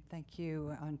 President. Thank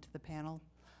you, and to the panel.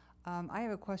 I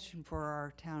have a question for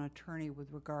our town attorney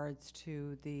with regards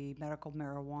to the medical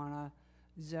marijuana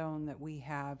zone that we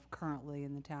have currently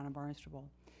in the town of Barnstable.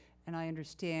 And I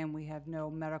understand we have no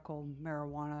medical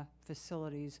marijuana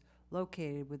facilities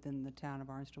located within the town of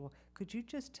Barnstable. Could you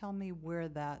just tell me where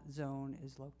that zone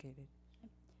is located?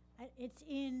 It's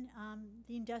in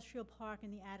the industrial park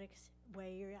in the Addicts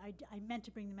Way area. I meant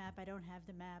to bring the map. I don't have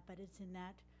the map, but it's in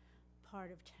that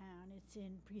part of town. It's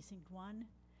in Precinct 1.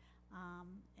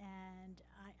 And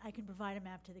I can provide a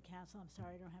map to the council. I'm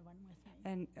sorry, I don't have one with me.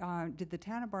 And did the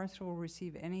town of Barnstable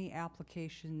receive any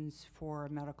applications for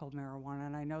medical marijuana?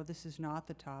 And I know this is not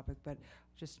the topic, but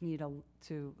just need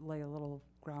to lay a little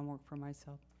groundwork for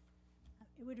myself.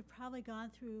 It would have probably gone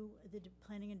through the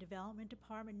Planning and Development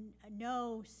Department.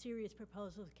 No serious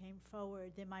proposals came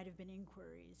forward. There might have been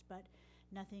inquiries, but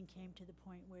nothing came to the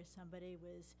point where somebody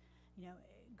was,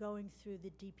 going through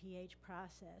the DPH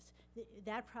process.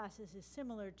 That process is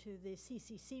similar to the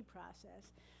CCC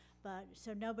process, but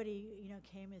so nobody,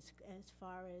 came as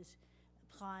far as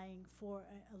applying for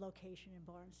a location in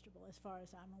Barnstable, as far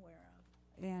as I'm aware of.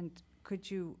 And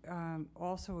could you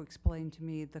also explain to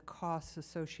me the costs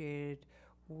associated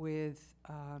with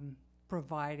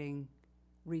providing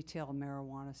retail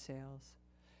marijuana sales,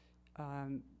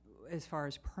 as far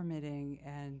as permitting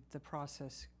and the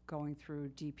process going through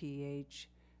DPH?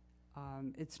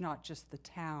 It's not just the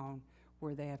town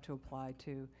where they have to apply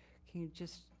to. Can you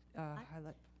just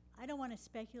highlight? I don't want to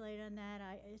speculate on that.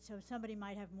 So somebody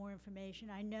might have more information.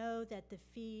 I know that the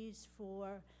fees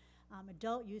for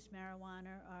adult use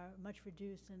marijuana are much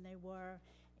reduced than they were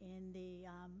in the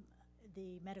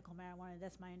medical marijuana.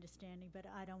 That's my understanding, but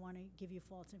I don't want to give you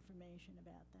false information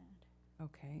about that.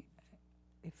 Okay.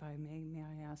 If I may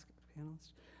I ask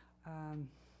panelists?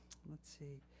 Let's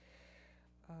see.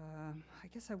 I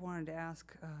guess I wanted to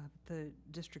ask the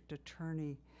district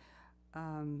attorney,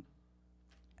 how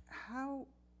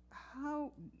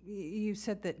you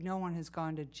said that no one has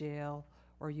gone to jail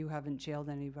or you haven't jailed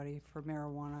anybody for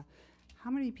marijuana. How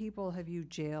many people have you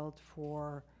jailed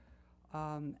for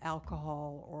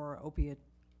alcohol or opiate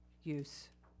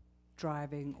use,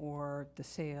 driving, or the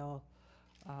sale?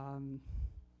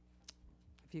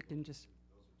 If you can just...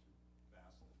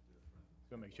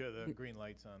 So make sure the green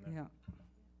light's on there. Yeah.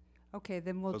 Okay,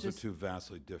 then we'll Those just... are two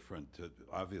vastly different.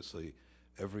 Obviously,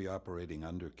 every operating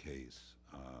under case,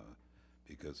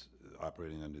 because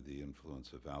operating under the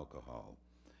influence of alcohol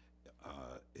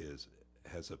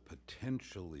has a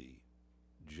potentially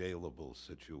jailable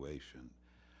situation.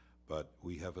 But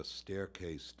we have a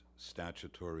staircased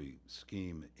statutory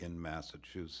scheme in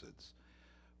Massachusetts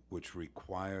which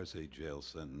requires a jail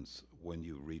sentence when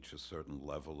you reach a certain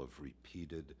level of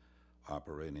repeated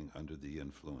operating under the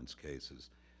influence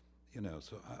cases.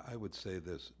 So I would say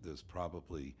there's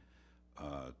probably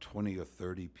 20 or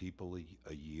 30 people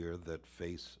a year that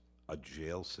face a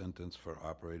jail sentence for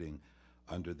operating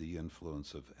under the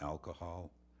influence of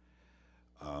alcohol.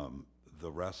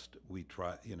 The rest we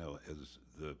try, as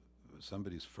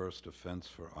somebody's first offense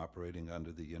for operating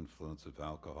under the influence of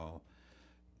alcohol,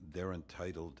 they're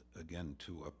entitled, again,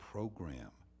 to a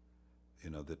program,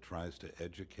 that tries to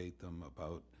educate them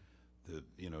about the,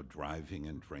 driving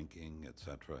and drinking, et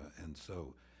cetera. And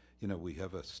so, we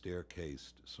have a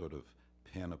staircased sort of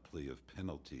panoply of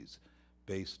penalties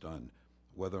based on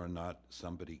whether or not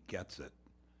somebody gets it.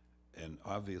 And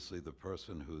obviously the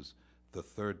person who's the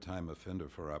third-time offender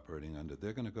for operating under,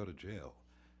 they're going to go to jail.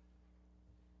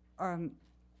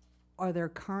 Are there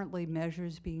currently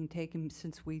measures being taken,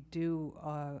 since we do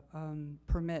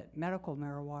permit medical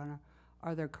marijuana?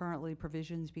 Are there currently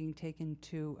provisions being taken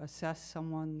to assess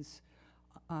someone's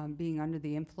being under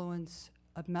the influence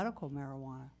of medical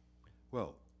marijuana?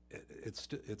 Well,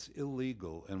 it's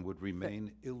illegal and would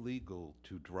remain illegal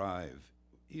to drive,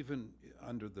 even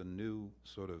under the new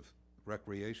sort of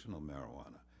recreational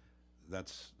marijuana.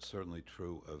 That's certainly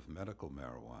true of medical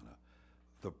marijuana.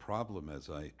 The problem, as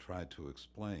I tried to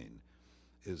explain,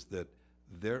 is that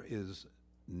there is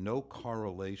no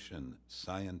correlation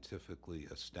scientifically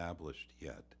established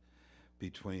yet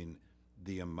between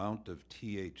the amount of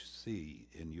THC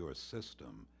in your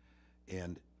system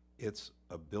and its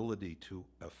ability to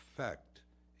affect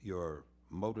your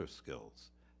motor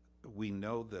skills. We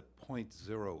know that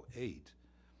 0.08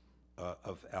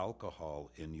 of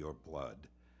alcohol in your blood,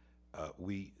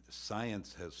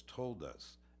 science has told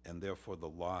us, and therefore the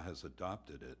law has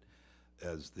adopted it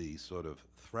as the sort of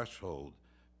threshold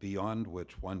beyond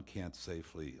which one can't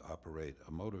safely operate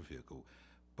a motor vehicle.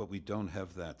 But we don't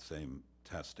have that same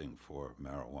testing for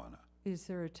marijuana. Is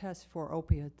there a test for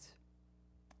opiates?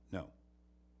 No.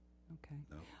 Okay.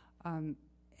 No.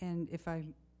 And if I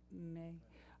may,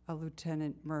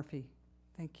 Lieutenant Murphy,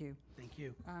 thank you. Thank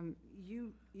you.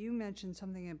 You mentioned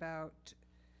something about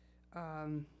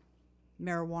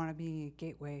marijuana being a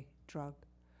gateway drug.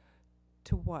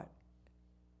 To what?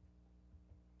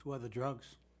 To other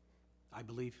drugs, I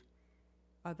believe.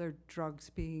 Other drugs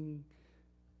being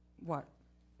what?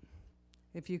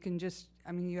 If you can just,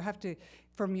 I mean, you have to,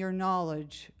 from your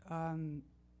knowledge,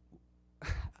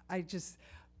 I just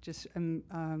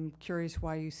am curious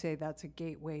why you say that's a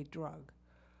gateway drug.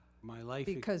 My life.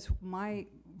 Because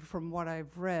from what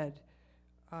I've read,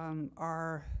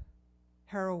 our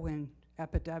heroin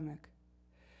epidemic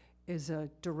is a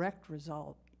direct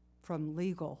result from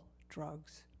legal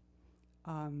drugs,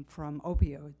 from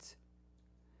opioids.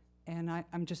 And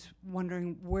I'm just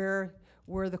wondering where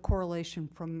the correlation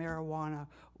from marijuana,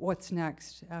 what's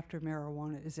next after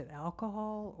marijuana? Is it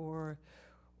alcohol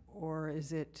or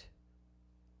is it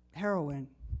heroin,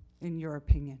 in your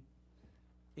opinion?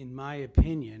 In my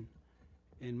opinion,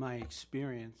 in my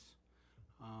experience,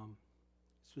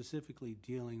 specifically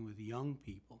dealing with young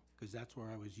people, because that's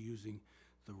where I was using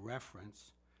the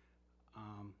reference,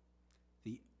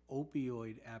 the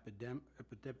opioid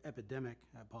epidemic,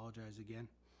 I apologize again,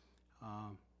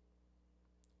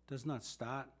 does not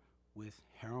start with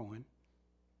heroin.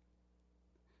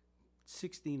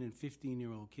 16 and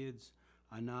 15-year-old kids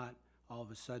are not all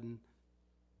of a sudden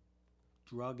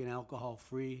drug and alcohol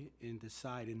free and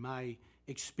decide, in my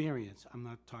experience, I'm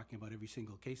not talking about every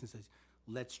single case, and says,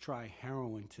 let's try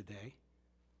heroin today.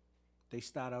 They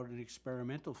start out in an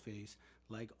experimental phase,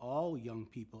 like all young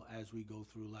people as we go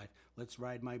through life. Let's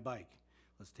ride my bike.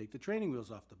 Let's take the training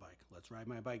wheels off the bike. Let's ride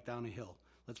my bike down a hill.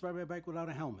 Let's ride my bike without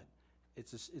a helmet.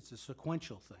 It's a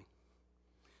sequential thing.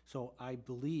 So I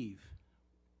believe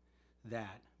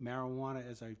that marijuana,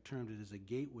 as I've termed it, as a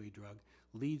gateway drug,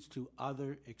 leads to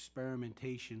other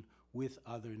experimentation with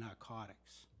other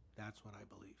narcotics. That's what I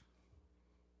believe.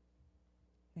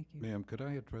 Thank you. Ma'am, could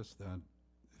I address that,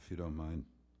 if you don't mind?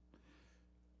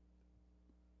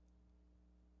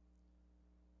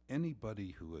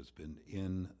 Anybody who has been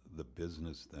in the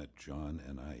business that John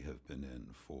and I have been in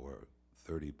for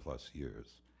 30-plus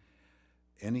years,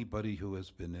 anybody who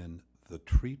has been in the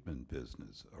treatment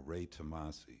business, Ray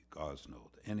Tomasi,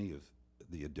 Gosnold, any of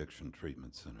the addiction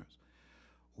treatment centers,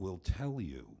 will tell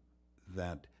you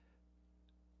that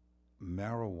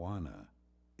marijuana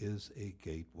is a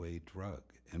gateway drug.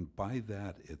 And by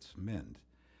that, it's meant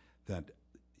that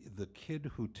the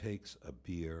kid who takes a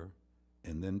beer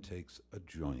and then takes a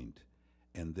joint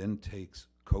and then takes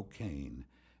cocaine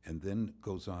and then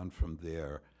goes on from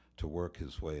there to work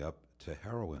his way up to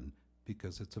heroin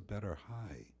because it's a better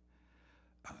high.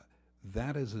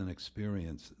 That is an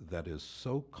experience that is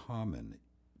so common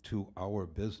to our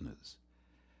business.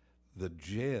 The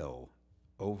jail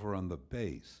over on the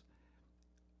base,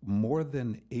 more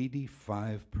than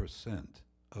 85%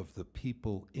 of the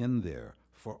people in there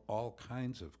for all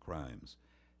kinds of crimes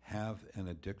have an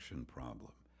addiction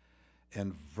problem.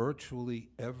 And virtually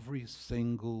every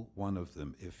single one of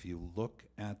them, if you look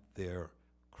at their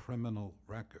criminal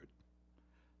record,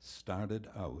 started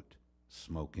out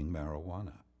smoking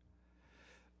marijuana.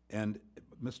 And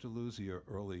Mr. Luzier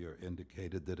earlier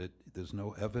indicated that there's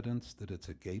no evidence that it's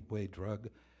a gateway drug.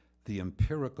 The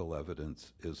empirical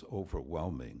evidence is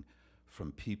overwhelming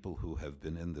from people who have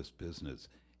been in this business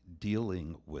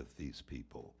dealing with these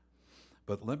people.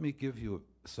 But let me give you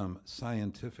some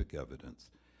scientific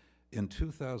evidence. In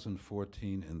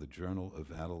 2014, in the Journal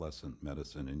of Adolescent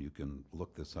Medicine, and you can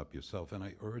look this up yourself, and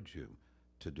I urge you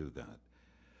to do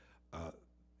that,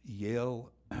 Yale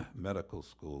Medical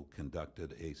School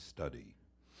conducted a study.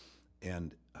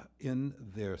 And in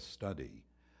their study,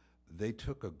 they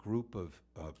took a group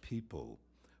of people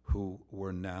who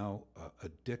were now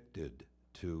addicted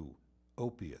to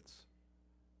opiates,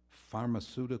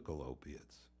 pharmaceutical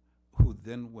opiates, who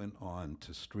then went on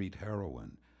to street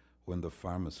heroin when the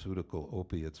pharmaceutical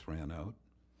opiates ran out.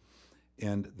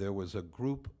 And there was a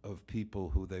group of people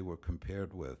who they were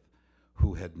compared with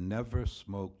who had never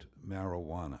smoked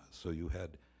marijuana. So you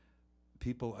had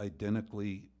people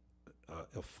identically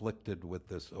afflicted with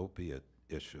this opiate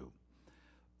issue.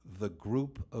 The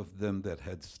group of them that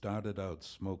had started out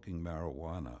smoking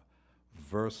marijuana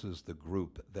versus the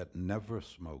group that never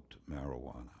smoked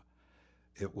marijuana,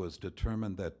 it was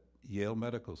determined that Yale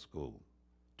Medical School,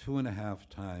 2.5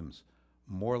 times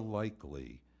more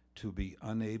likely to be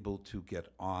unable to get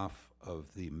off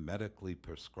of the medically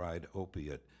prescribed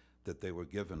opiate that they were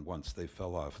given once they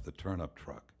fell off the turnip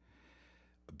truck,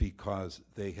 because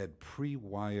they had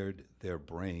pre-wired their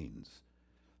brains.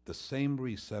 The same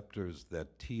receptors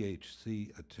that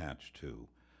THC attach to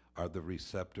are the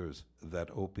receptors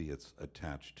that opiates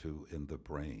attach to in the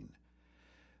brain.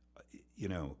 You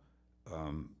know,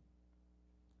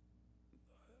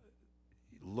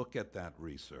 look at that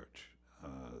research.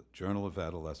 Journal of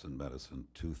Adolescent Medicine,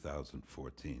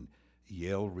 2014.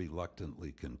 Yale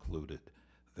reluctantly concluded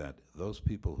that those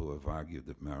people who have argued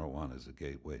that marijuana is a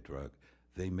gateway drug,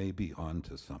 they may be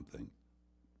onto something.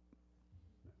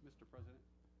 Mr. President?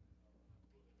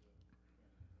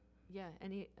 Yeah,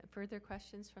 any further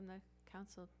questions from the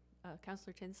council?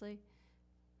 Councilor Tinsley?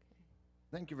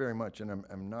 Thank you very much, and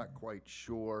I'm not quite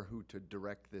sure who to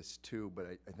direct this to, but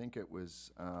I think it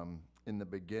was in the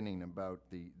beginning about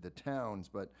the towns,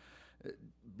 but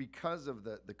because of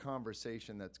the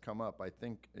conversation that's come up, I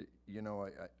think, you know,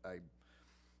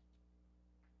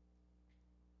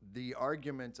 the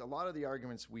arguments, a lot of the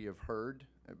arguments we have heard,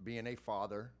 being a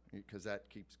father, because that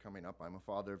keeps coming up. I'm a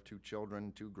father of 2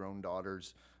 children, 2 grown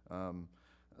daughters.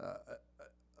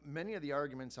 Many of the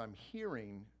arguments I'm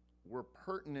hearing were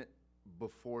pertinent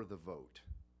before the vote,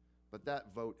 but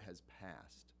that vote has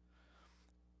passed.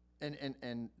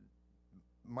 And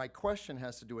my question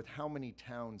has to do with how many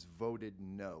towns voted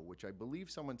no, which I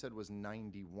believe someone said was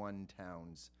 91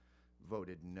 towns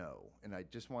voted no. And I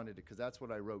just wanted to, because that's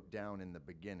what I wrote down in the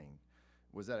beginning,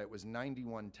 was that it was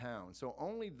 91 towns. So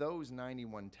only those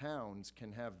 91 towns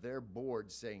can have their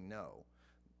board say no.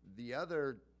 The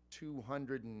other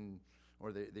 200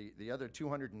 or the other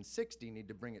 260 need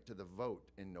to bring it to the vote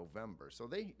in November. So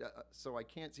so I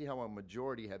can't see how a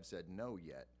majority have said no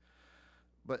yet.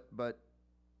 But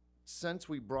since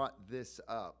we brought this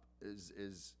up,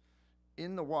 is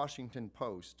in the Washington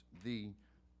Post, the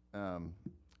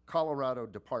Colorado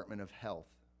Department of Health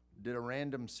did a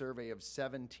random survey of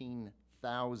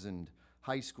 17,000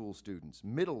 high school students,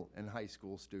 middle and high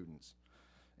school students,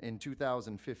 in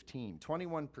 2015.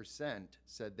 21%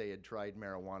 said they had tried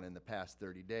marijuana in the past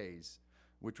 30 days,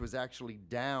 which was actually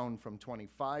down from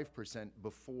 25%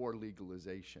 before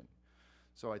legalization.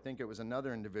 So I think it was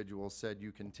another individual said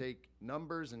you can take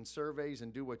numbers and surveys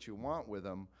and do what you want with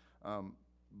them,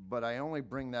 but I only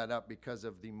bring that up because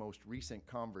of the most recent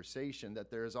conversation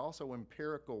that there is also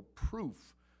empirical proof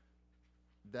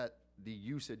that the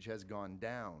usage has gone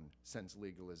down since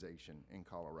legalization in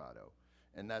Colorado.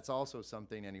 And that's also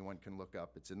something anyone can look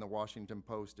up. It's in the Washington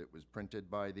Post. It was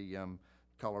printed by the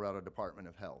Colorado Department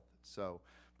of Health. So,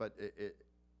 but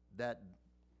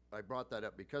I brought that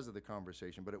up because of the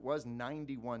conversation, but it was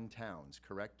 91 towns,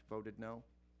 correct, voted no?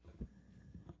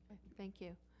 Thank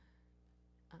you.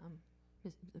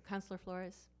 Councilor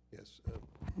Flores? Yes,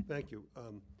 thank you.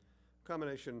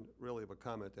 Combination really of a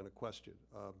comment and a question.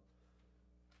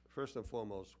 First and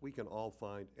foremost, we can all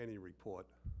find any report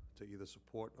to either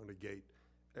support or negate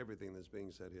everything that's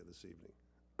being said here this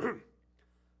evening.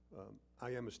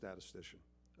 I am a statistician,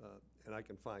 and I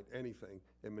can find anything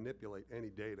and manipulate any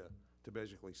data to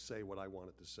basically say what I want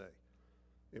it to say.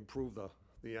 Improve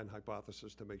the end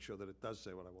hypothesis to make sure that it does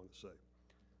say what I want to say.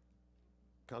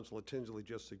 Councilor Tinsley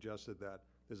just suggested that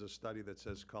there's a study that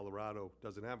says Colorado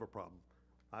doesn't have a problem.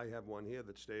 I have one here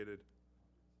that stated,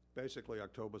 basically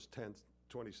October 10th,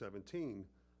 2017,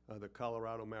 the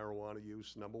Colorado marijuana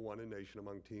use #1 in nation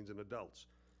among teens and adults.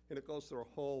 And it goes through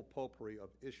a whole potpourri of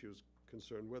issues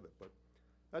concerned with it, but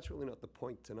that's really not the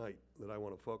point tonight that I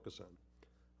want to focus on.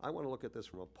 I want to look at this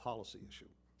from a policy issue.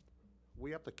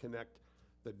 We have to connect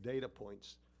the data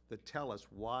points that tell us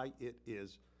why it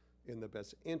is in the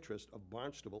best interest of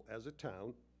Barnstable as a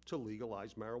town to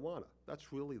legalize marijuana?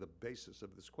 That's really the basis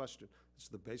of this question. It's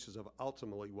the basis of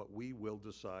ultimately what we will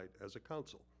decide as a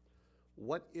council.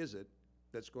 What is it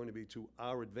that's going to be to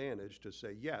our advantage to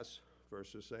say yes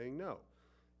versus saying no?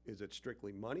 Is it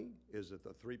strictly money? Is it the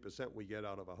 3% we get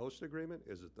out of a host agreement?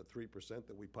 Is it the 3%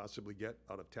 that we possibly get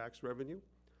out of tax revenue?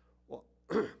 Well,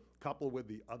 coupled with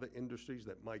the other industries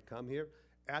that might come here,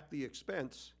 at the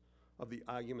expense of the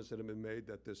arguments that have been made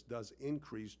that this does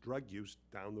increase drug use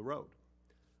down the road.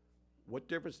 What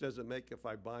difference does it make if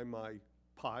I buy my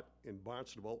pot in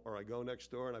Barnstable or I go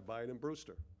next door and I buy it in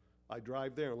Brewster? I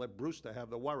drive there and let Brewster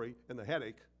have the worry and the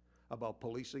headache about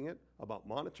policing it, about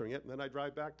monitoring it, and then I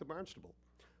drive back to Barnstable.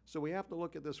 So we have to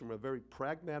look at this from a very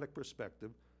pragmatic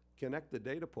perspective, connect the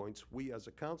data points, we as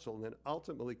a council, and then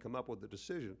ultimately come up with a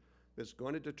decision that's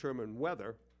going to determine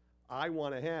whether I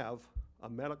want to have a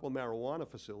medical marijuana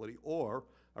facility or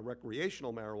a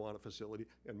recreational marijuana facility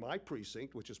in my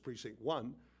precinct, which is precinct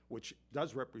 1, which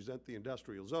does represent the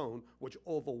industrial zone, which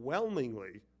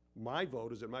overwhelmingly my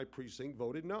voters in my precinct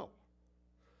voted no.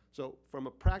 So from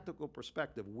a practical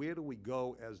perspective, where do we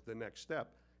go as the next step?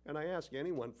 And I ask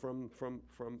anyone from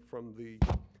the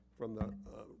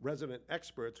resident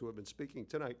experts who have been speaking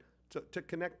tonight to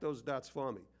connect those dots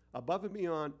for me. Above and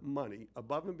beyond money,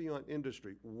 above and beyond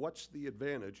industry, what's the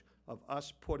advantage of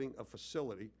us putting a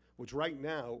facility, which right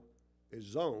now is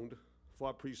zoned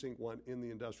for precinct 1 in the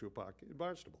industrial park in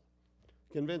Barnstable?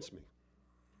 Convince me.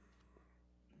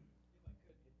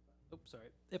 Oops, sorry.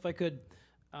 If I could,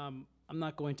 I'm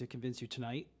not going to convince you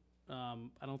tonight.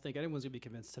 I don't think anyone's going to be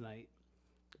convinced tonight.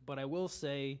 But I will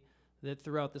say that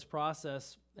throughout this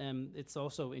process, and it's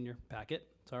also in your packet,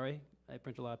 sorry, I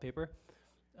print a lot of paper,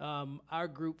 our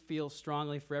group feels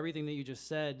strongly for everything that you just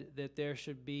said, that there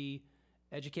should be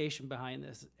education behind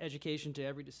this, education to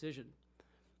every decision.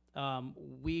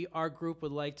 Our group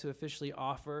would like to officially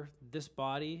offer this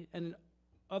body and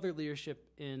other leadership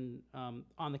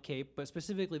on the Cape, but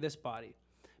specifically this body.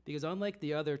 Because unlike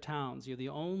the other towns, you're the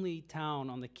only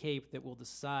town on the Cape that will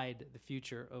decide the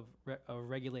future of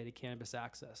regulated cannabis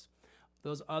access.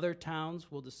 Those other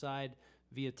towns will decide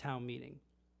via town meeting.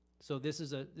 So this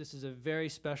is a very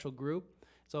special group.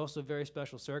 It's also a very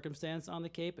special circumstance on the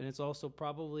Cape, and it's also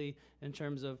probably, in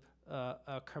terms of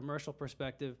a commercial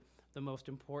perspective, the most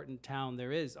important town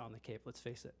there is on the Cape, let's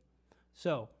face it.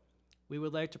 So we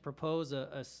would like to propose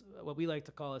what we like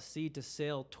to call a seed to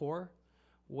sale tour,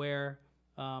 where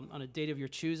on a date of your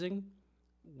choosing,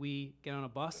 we get on a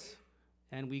bus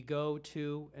and we go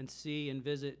to and see and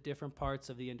visit different parts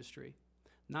of the industry.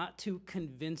 Not to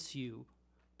convince you,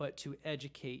 but to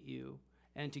educate you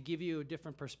and to give you a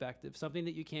different perspective, something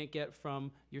that you can't get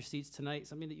from your seats tonight,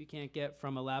 something that you can't get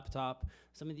from a laptop,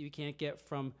 something that you can't get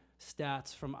from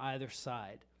stats from either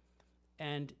side.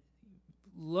 And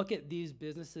look at these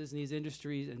businesses and these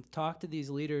industries and talk to these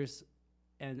leaders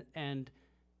and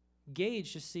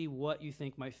gauge to see what you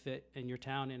think might fit in your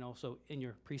town and also in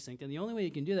your precinct. And the only way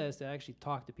you can do that is to actually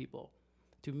talk to people,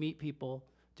 to meet people,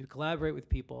 to collaborate with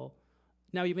people.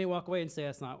 Now you may walk away and say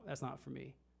that's not for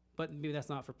me, but maybe that's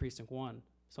not for precinct 1.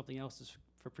 Something else is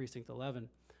for precinct 11.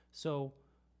 So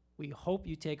we hope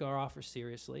you take our offer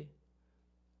seriously.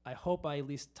 I hope I at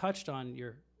least touched on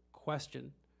your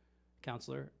question,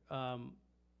 Counselor.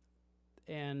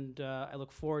 And I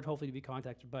look forward, hopefully, to be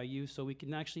contacted by you so we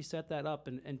can actually set that up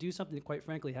and do something that, quite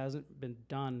frankly, hasn't been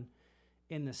done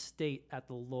in the state at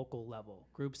the local level.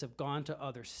 Groups have gone to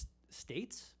other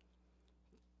states.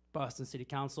 Boston City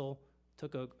Council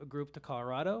took a group to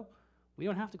Colorado. We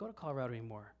don't have to go to Colorado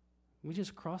anymore. We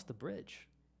just cross the bridge.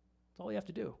 That's all you have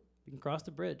to do. You can cross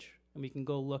the bridge, and we can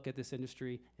go look at this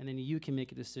industry, and then you can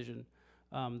make a decision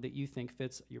that you think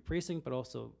fits your precinct, but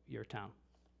also your town.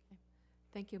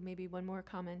 Thank you. Maybe one more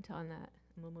comment on that,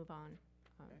 and we'll move on.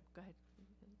 Go ahead,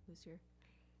 Lucier.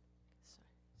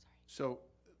 So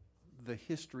the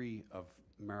history of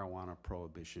marijuana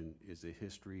prohibition is a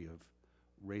history of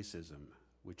racism,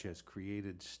 which has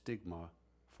created stigma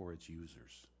for its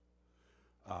users.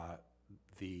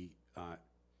 The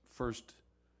first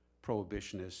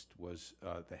prohibitionist was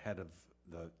the head of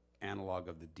the analog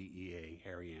of the DEA,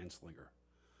 Harry Anslinger,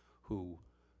 who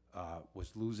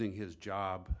was losing his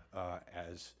job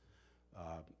as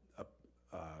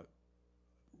a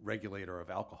regulator of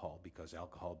alcohol because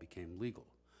alcohol became legal.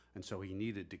 And so he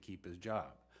needed to keep his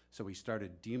job. So he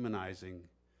started demonizing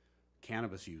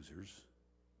cannabis users,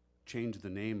 changed the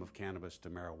name of cannabis to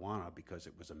marijuana because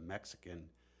it was a Mexican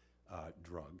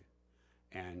drug,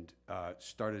 and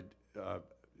started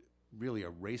really a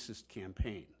racist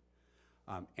campaign.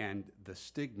 And the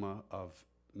stigma of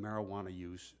marijuana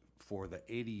use for the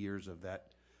 80 years of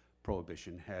that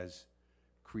prohibition has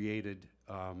created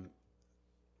a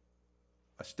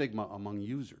stigma among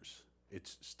users.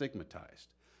 It's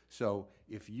stigmatized. So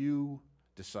if you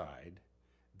decide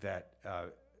that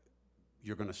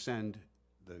you're going to send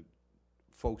the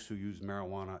folks who use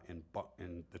marijuana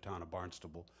in the town of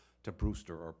Barnstable to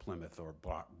Brewster or Plymouth or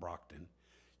Brockton,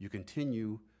 you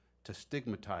continue to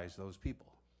stigmatize those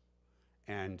people.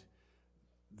 And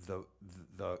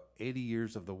the 80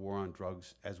 years of the war on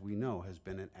drugs, as we know, has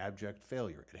been an abject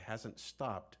failure. It hasn't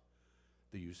stopped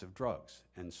the use of drugs.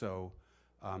 And so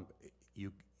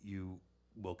you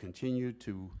will continue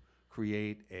to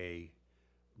create a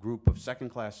group of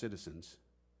second-class citizens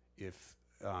if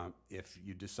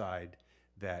you decide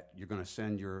that you're going to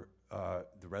send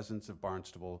the residents of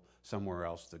Barnstable somewhere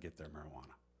else to get their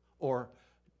marijuana or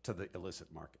to the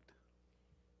illicit market.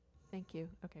 Thank you.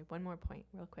 Okay, one more point,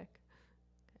 real quick.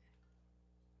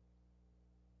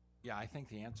 Yeah, I think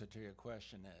the answer to your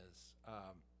question is,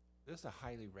 this is a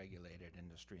highly regulated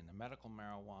industry, and the medical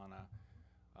marijuana,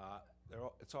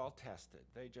 it's all tested.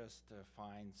 They just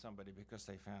find somebody because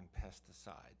they found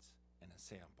pesticides in a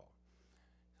sample.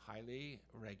 Highly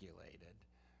regulated,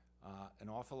 an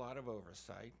awful lot of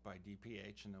oversight by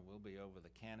DPH, and there will be over the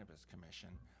Cannabis Commission.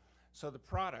 So the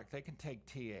product, they can take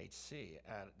THC,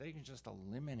 they can just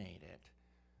eliminate it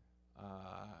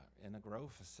in a grow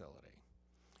facility.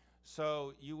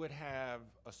 So you would have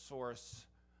a source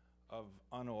of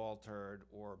unaltered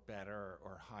or better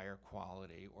or higher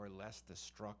quality or less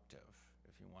destructive,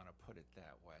 if you want to put it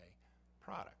that way,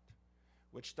 product,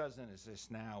 which doesn't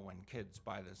exist now when kids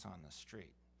buy this on the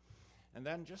street. And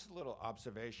then just a little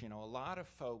observation, a lot of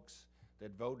folks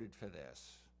that voted for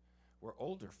this were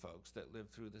older folks that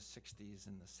lived through the 60s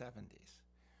and the 70s,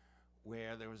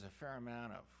 where there was a fair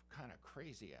amount of kind of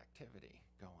crazy activity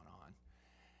going on.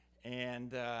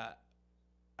 And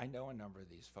I know a number of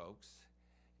these folks,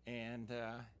 and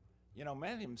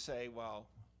many of them say, well,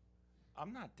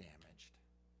 I'm not damaged.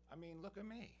 I mean, look at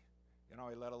me.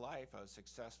 I led a life, I was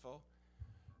successful.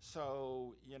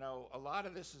 So, a lot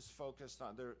of this is focused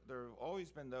on, there have always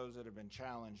been those that have been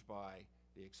challenged by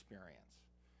the experience.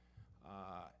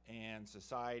 And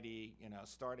society,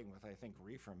 starting with, I think,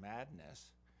 reefer madness,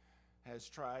 has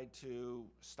tried to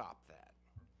stop that.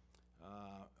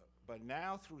 But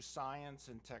now through science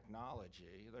and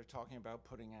technology, they're talking about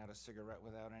putting out a cigarette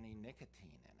without any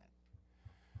nicotine in it.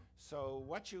 So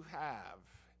what you have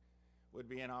would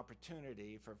be an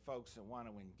opportunity for folks that want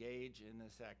to engage in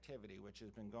this activity, which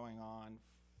has been going on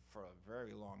for a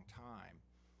very long time,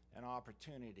 an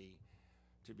opportunity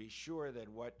to be sure that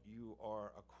what you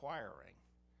are acquiring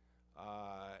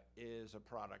is a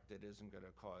product that isn't going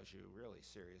to cause you really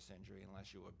serious injury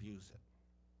unless you abuse it.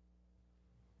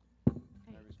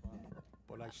 Can I respond?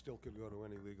 But I still could go to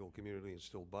any legal community and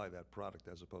still buy that product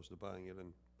as opposed to buying it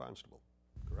in Barnstable,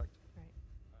 correct? Right.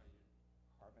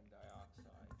 Carbon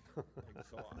dioxide,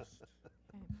 exhaust.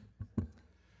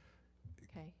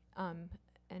 Okay.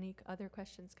 Any other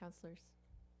questions, councilors?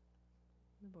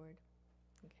 On the board.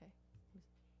 Okay.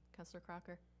 Councilor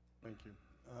Crocker. Thank you.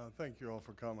 Thank you all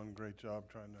for coming. Great job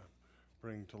trying to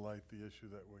bring to light the issue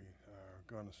that we are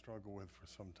going to struggle with for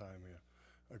some time here.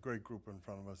 A great group in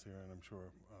front of us here, and I'm sure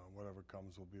whatever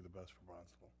comes will be the best for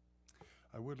Barnstable.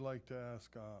 I would like to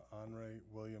ask Henri,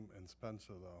 William, and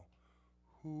Spencer, though,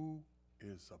 who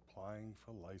is applying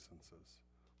for licenses?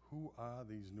 Who are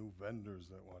these new vendors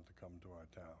that want to come to our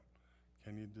town?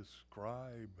 Can you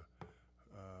describe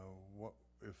what,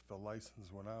 if the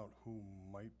license went out, who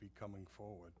might be coming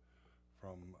forward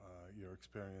from your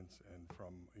experience and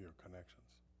from your connections?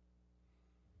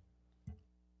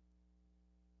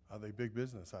 Are they big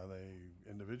business? Are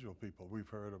they individual people? We've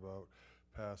heard about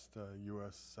past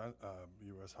U.S.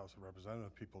 House of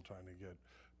Representative people trying to get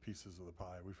pieces of the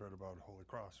pie. We've heard about Holy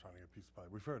Cross trying to get a piece of pie.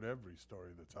 We've heard every story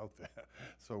that's out there.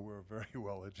 So we're a very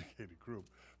well-educated group.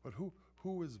 But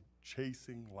who is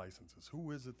chasing licenses?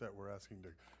 Who is it that we're asking to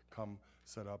come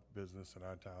set up business in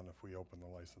our town if we open the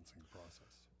licensing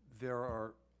process? There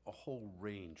are a whole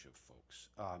range of folks.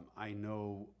 I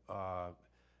know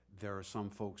there are some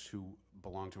folks who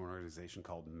belong to an organization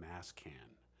called MassCan,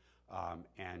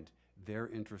 and they're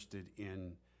interested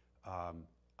in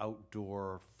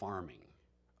outdoor farming.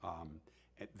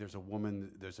 There's a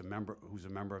woman, who's a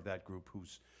member of that group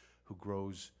who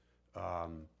grows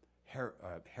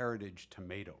heritage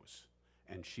tomatoes,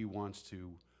 and she wants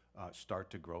to start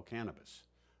to grow cannabis.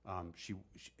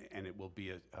 And it will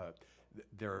be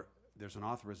there's an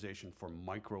authorization for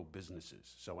micro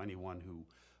businesses, so anyone who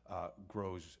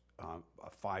grows a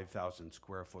 5,000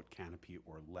 square foot canopy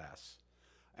or less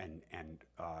and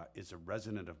is a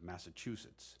resident of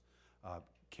Massachusetts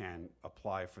can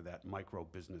apply for that micro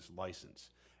business license.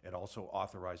 It also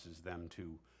authorizes them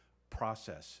to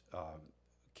process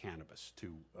cannabis,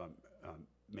 to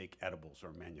make edibles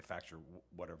or manufacture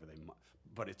whatever they might.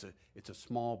 But it's a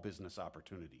small business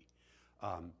opportunity.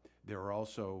 There are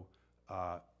also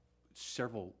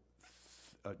several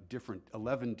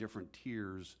 11 different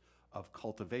tiers of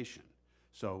cultivation.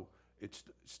 So it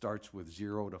starts with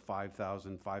 0 to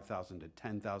 5,000, 5,000 to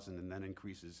 10,000, and then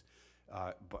increases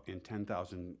in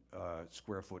 10,000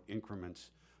 square foot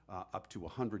increments up to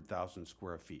 100,000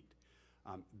 square feet.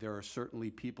 There are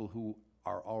certainly people who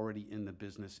are already in the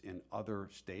business in other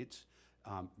states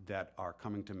that are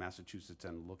coming to Massachusetts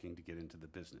and looking to get into the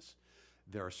business.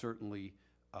 There are certainly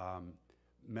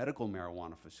medical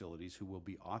marijuana facilities who will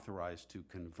be authorized to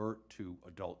convert to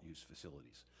adult use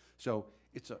facilities. So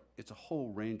it's a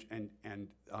whole range, and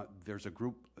there's a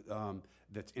group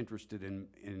that's interested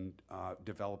in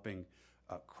developing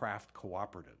craft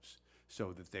cooperatives,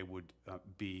 so that they would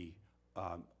be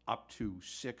up to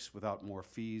 6 without more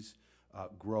fees,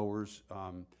 growers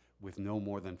with no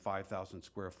more than 5,000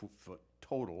 square foot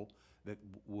total that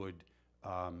would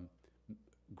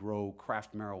grow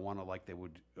craft marijuana like they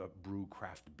would brew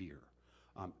craft beer.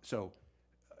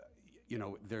 You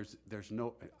know, there's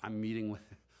no. I'm meeting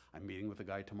with a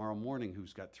guy tomorrow morning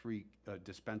who's got 3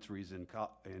 dispensaries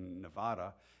in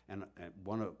Nevada, and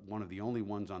one of the only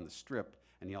ones on the Strip,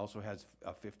 and he also has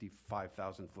a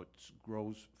 55,000 foot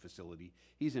grows facility.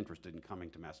 He's interested in coming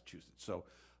to Massachusetts. So,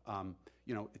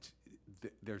 you know,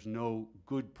 there's no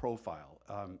good profile.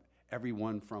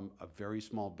 Everyone from a very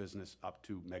small business up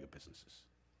to mega businesses.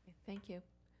 Okay, thank you.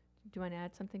 Do you want to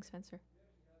add something, Spencer?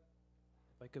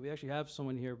 If I could, we actually have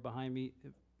someone here behind me.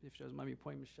 If she doesn't mind me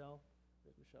appointing Michelle.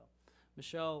 There's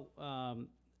Michelle. Michelle,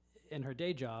 in her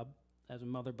day job as a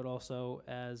mother, but also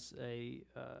as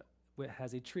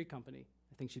has a tree company.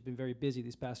 I think she's been very busy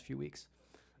these past few weeks.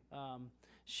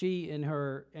 She, in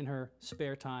her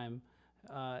spare time,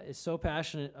 is so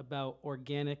passionate about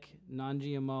organic,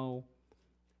 non-GMO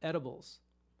edibles,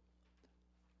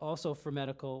 also for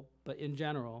medical, but in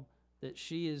general, that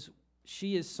she is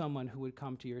someone who would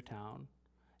come to your town.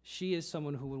 She is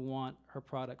someone who would want her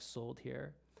products sold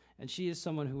here. And she is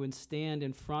someone who would stand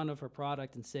in front of her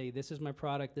product and say, this is my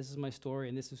product, this is my story,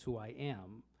 and this is who I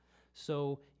am.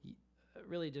 So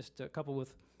really just a couple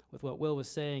with what Will was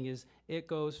saying is it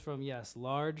goes from, yes,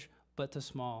 large, but to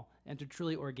small, and to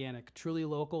truly organic, truly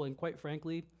local, and quite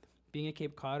frankly, being a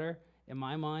Cape Codder, in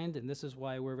my mind, and this is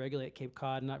why we're regulate Cape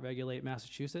Cod, not regulate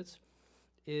Massachusetts,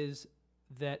 is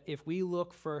that if we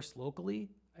look first locally,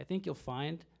 I think you'll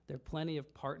find there are plenty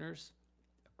of partners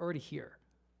already here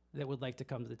that would like to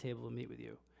come to the table and meet with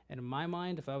you. And in my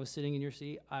mind, if I was sitting in your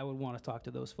seat, I would want to talk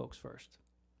to those folks first.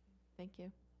 Thank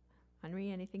you.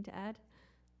 Henri, anything to add?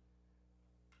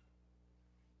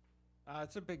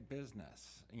 It's a big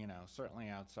business, you know, certainly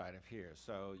outside of here.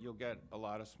 So you'll get a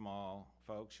lot of small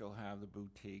folks. You'll have the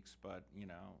boutiques, but, you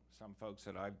know, some folks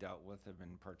that I've dealt with have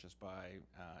been purchased by,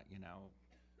 you know,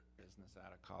 business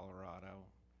out of Colorado,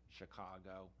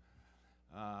 Chicago.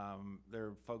 There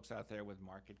are folks out there with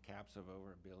market caps of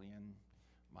over $1 billion.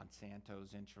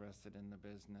 Monsanto's interested in the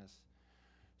business.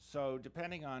 So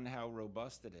depending on how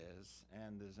robust it is,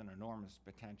 and there's an enormous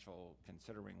potential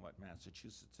considering what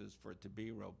Massachusetts is for it to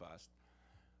be robust,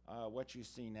 what you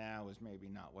see now is maybe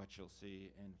not what you'll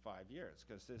see in 5 years,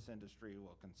 because this industry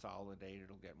will consolidate,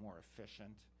 it'll get more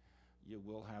efficient. You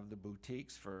will have the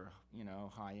boutiques for, you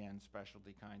know, high-end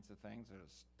specialty kinds of things that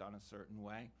are done a certain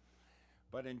way.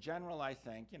 But in general, I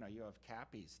think, you know, you have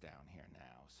cappies down here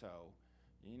now. So,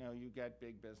 you know, you get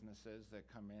big businesses that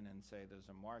come in and say there's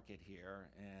a market here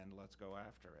and let's go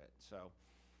after it. So,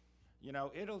 you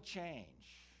know, it'll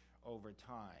change over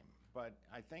time. But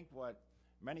I think what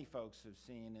many folks have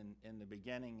seen in the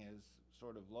beginning is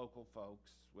sort of local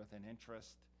folks with an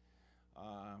interest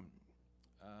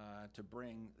to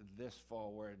bring this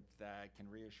forward that can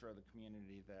reassure the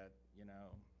community that, you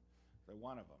know, they're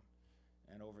one of them.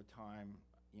 And over time,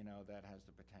 you know, that has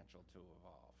the potential to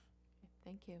evolve. Okay,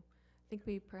 thank you. I think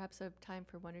we perhaps have time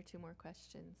for 1 or 2 more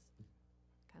questions.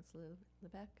 Councilor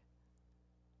Lebec?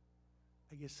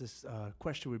 I guess this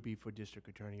question would be for District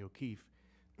Attorney O'Keefe.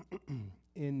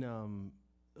 In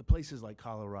places like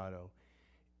Colorado,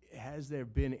 has there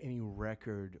been any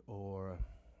record, or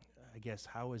I guess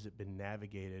how has it been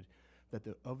navigated, that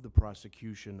of the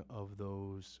prosecution of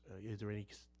those, is there any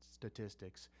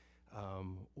statistics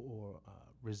or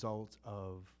results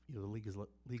of, you know, the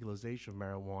legalization of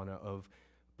marijuana, of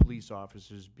police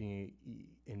officers being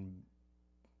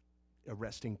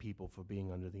arresting people for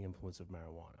being under the influence of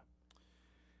marijuana?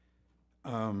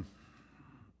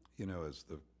 You know, as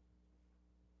the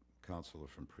counselor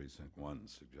from Precinct 1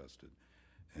 suggested,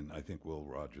 and I think Will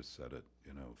Rogers said it,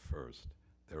 first.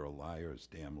 There are liars,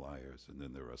 damn liars, and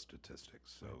then there are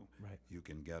statistics. So Right. you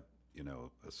can get,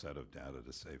 a set of data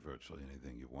to say virtually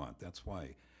anything you want. That's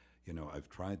why, I've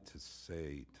tried to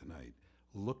say tonight,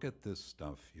 look at this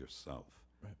stuff yourself.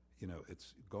 Right.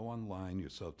 It's go online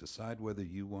yourself, decide whether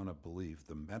you want to believe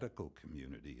the medical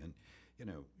community. And,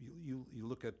 you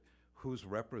look at who's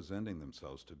representing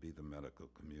themselves to be the medical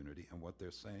community and what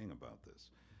they're saying about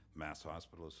this. Mass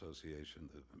Hospital Association,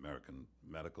 the American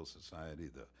Medical Society,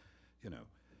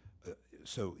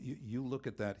 so you look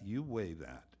at that, you weigh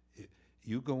that.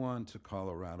 You go on to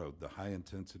Colorado, the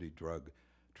high-intensity drug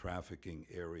trafficking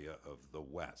area of the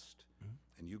West,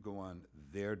 and you go on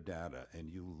their data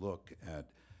and you look at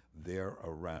their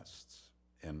arrests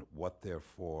and what they're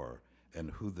for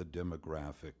and who the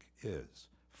demographic is,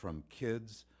 from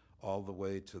kids all the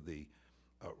way to the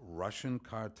Russian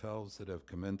cartels that have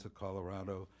come into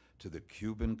Colorado, to the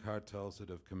Cuban cartels that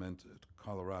have come into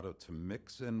Colorado, to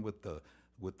mix in with the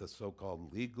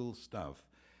so-called legal stuff.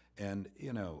 And,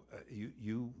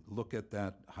 you look at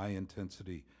that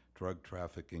high-intensity drug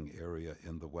trafficking area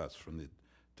in the West from the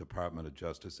Department of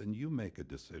Justice, and you make a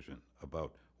decision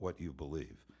about what you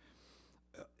believe.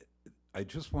 I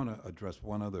just want to address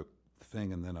one other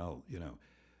thing, and then I'll,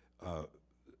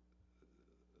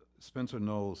 Spencer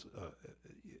Knowles,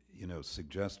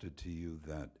 suggested to you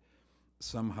that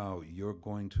somehow you're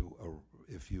going to,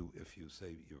 if you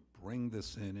say you bring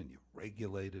this in and you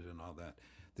regulate it and all that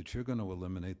you're going to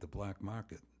eliminate the black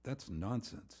market. That's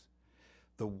nonsense.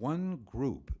 The one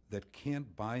group that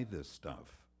can't buy this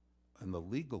stuff in the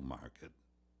legal market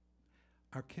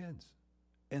are kids.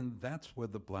 And that's where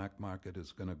the black market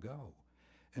is going to go.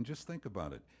 And just think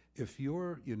about it. If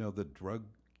you're, the drug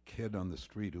kid on the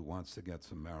street who wants to get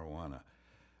some marijuana,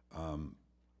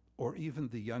 or even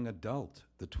the young adult,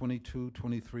 the 22,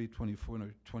 23,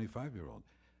 24, 25-year-old,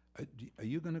 are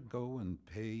you going to go and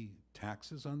pay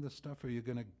taxes on this stuff, or are you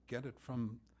going to get it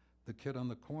from the kid on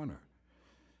the corner?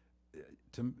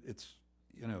 It's,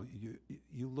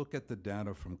 you look at the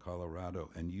data from Colorado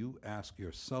and you ask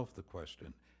yourself the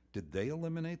question, did they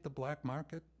eliminate the black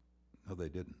market? No, they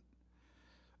didn't.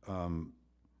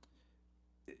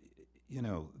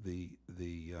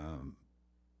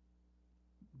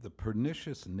 The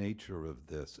pernicious nature of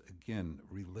this, again,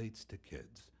 relates to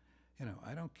kids.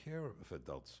 I don't care if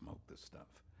adults smoke this stuff,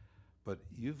 but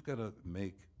you've got to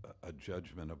make a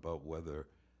judgment about whether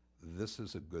this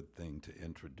is a good thing to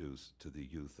introduce to the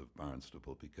youth of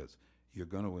Barnstable, because you're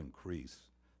going to increase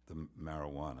the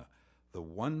marijuana. The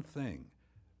one thing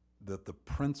that the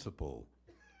principal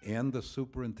and the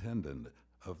superintendent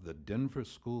of the Denver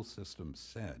school system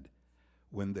said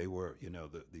when they were,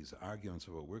 these arguments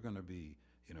about we're going to be,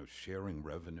 sharing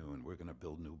revenue and we're going to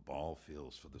build new ball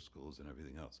fields for the schools and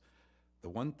everything else. The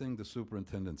one thing the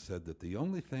superintendent said, that the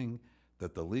only thing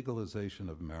that the legalization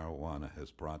of marijuana has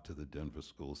brought to the Denver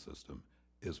school system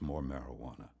is more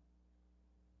marijuana.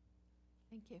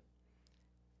 Thank you.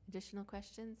 Additional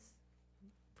questions?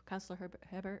 For Councilor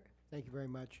Hebert? Thank you very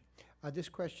much. This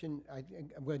question,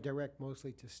 I'm going to direct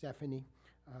mostly to Stephanie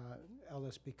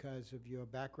Ellis, because of your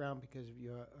background, because of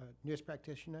your nurse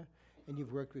practitioner, and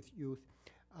you've worked with youth.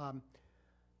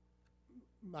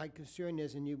 My concern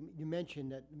is, and you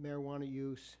mentioned that marijuana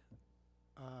use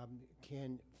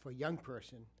can, for a young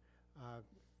person,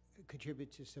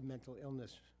 contribute to some mental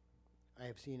illness. I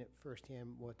have seen it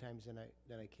firsthand more times than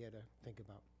I care to think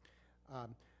about.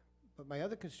 But my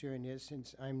other concern is,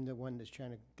 since I'm the one that's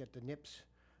trying to get the NIPS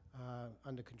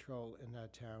under control in our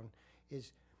town,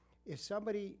 is if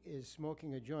somebody is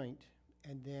smoking a joint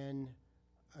and then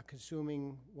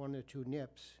consuming 1 or 2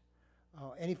 NIPS,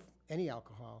 any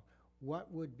alcohol,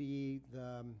 what would be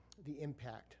the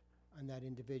impact on that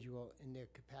individual in their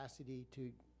capacity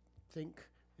to think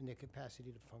and their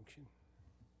capacity to function,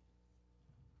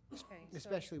 Okay,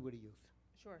 especially with a youth?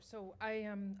 Sure. So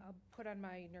I'll put on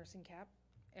my nursing cap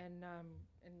and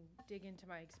dig into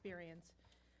my experience.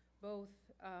 Both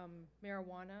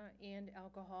marijuana and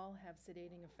alcohol have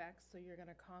sedating effects, so you're going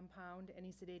to compound any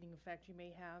sedating effect you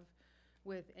may have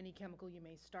with any chemical you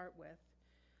may start with.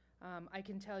 I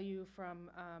can tell you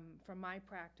from my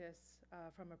practice,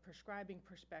 from a prescribing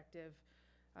perspective,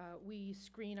 we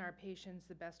screen our patients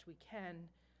the best we can.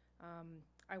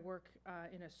 I work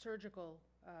in a surgical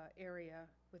area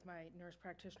with my nurse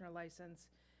practitioner license,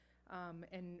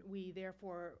 and we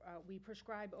therefore we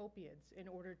prescribe opiates in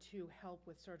order to help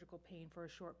with surgical pain for a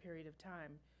short period of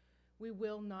time. We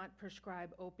will not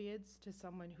prescribe opiates to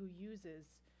someone who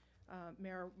uses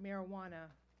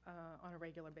marijuana on a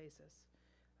regular basis.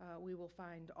 We will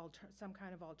find some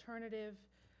kind of alternative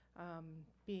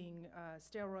being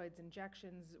steroids,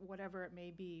 injections, whatever it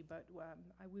may be, but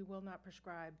we will not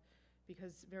prescribe,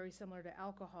 because very similar to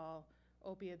alcohol,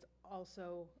 opiates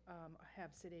also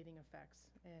have sedating effects,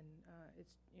 and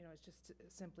it's just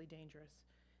simply dangerous.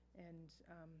 And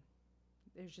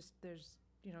there's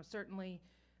certainly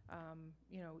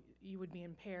you would be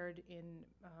impaired in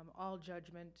all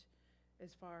judgment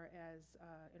as far as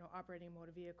operating a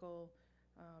motor vehicle,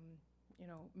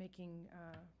 making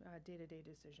day-to-day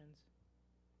decisions.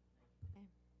 Okay.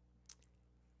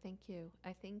 Thank you.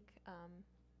 I think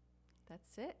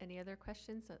that's it. Any other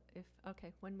questions?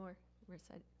 Okay, one more.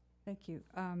 Thank you.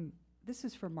 This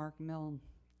is for Mark Milne.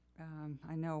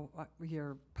 I know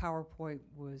your PowerPoint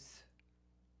was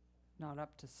not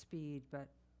up to speed, but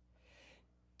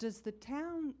does the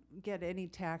town get any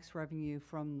tax revenue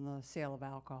from the sale of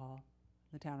alcohol,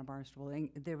 the town of Barnstable? And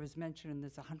there was mention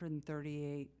there's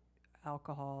 138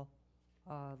 alcohol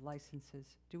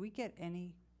licenses. Do we get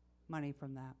any money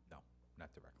from that? No,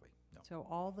 not directly, no. So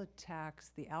all the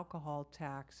tax, the alcohol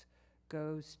tax,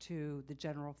 goes to the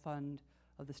general fund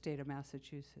of the state of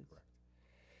Massachusetts? Correct.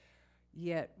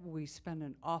 Yet we spend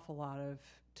an awful lot of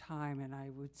time, and I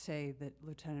would say that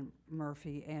Lieutenant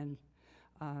Murphy and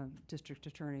District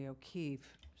Attorney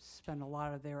O'Keefe spend a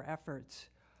lot of their efforts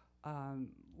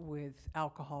with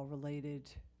alcohol-related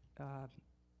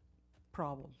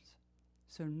problems.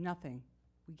 So nothing,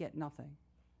 we get nothing.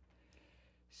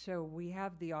 So we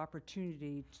have the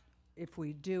opportunity, if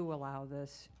we do allow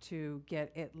this, to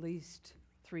get at least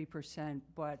 3%,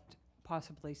 but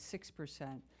possibly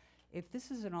 6%. If this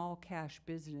is an all-cash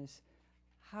business,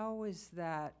 how is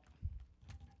that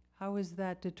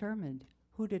determined?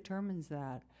 Who determines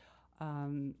that?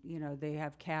 They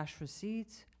have cash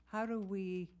receipts. How do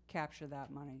we capture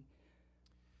that money?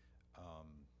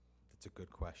 That's a good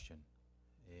question.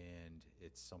 And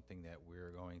it's something that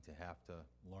we're going to have to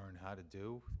learn how to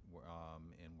do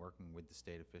in working with the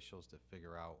state officials to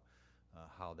figure out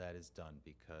how that is done,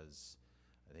 because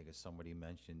I think as somebody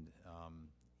mentioned,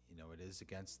 it is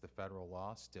against the federal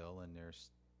law still, and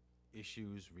there's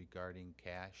issues regarding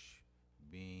cash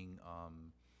being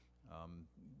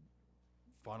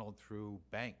funneled through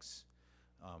banks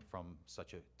from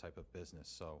such a type of business.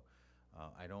 So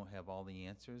I don't have all the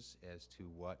answers as to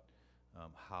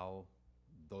how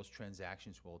those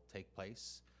transactions will take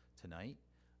place tonight,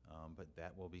 but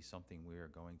that will be something we are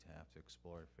going to have to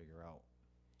explore to figure out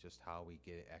just how we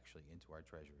get it actually into our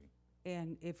treasury.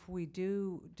 And if we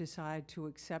do decide to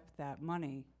accept that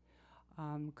money,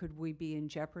 could we be in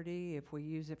jeopardy if we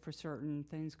use it for certain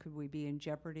things? Could we be in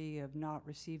jeopardy of not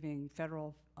receiving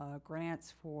federal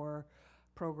grants for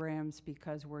programs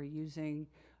because we're using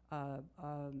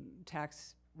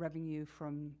tax revenue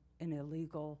from an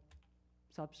illegal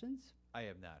substance? I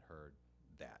have not heard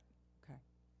that. Okay.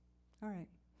 All right.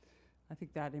 I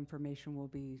think that information will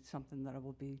be something that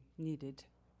will be needed.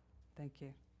 Thank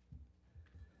you.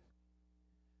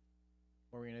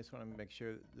 Maureen, I just want to make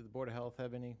sure, does the Board of Health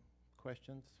have any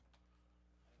questions?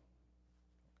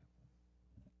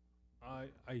 I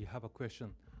have a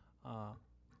question.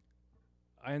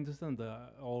 I understand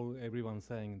that everyone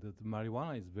saying that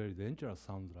marijuana is very dangerous,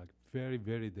 sounds like very,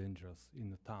 very dangerous in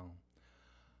the town.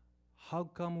 How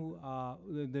come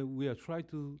we are trying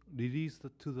to release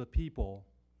to the people?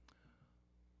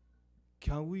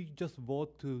 Can we just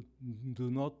vote to do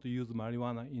not use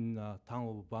marijuana in the town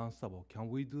of Barnstable? Can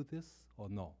we do this or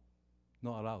no?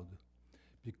 Not allowed.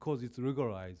 Because it's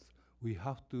regularized, we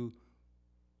have to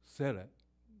sell it.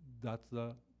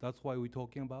 That's why we're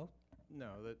talking about?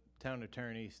 No, the town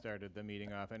attorney started the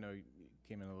meeting off. I know you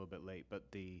came in a little bit late, but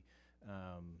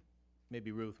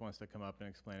maybe Ruth wants to come up and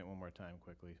explain it one more time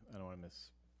quickly. I don't want to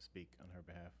misspeak on her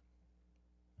behalf.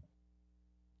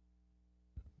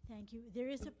 Thank you. There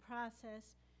is a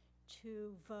process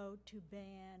to vote to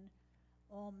ban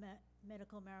all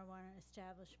medical marijuana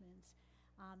establishments.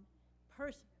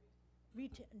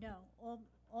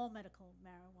 All medical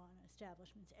marijuana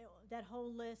establishments. That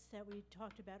whole list that we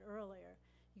talked about earlier,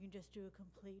 you can just do a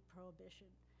complete prohibition.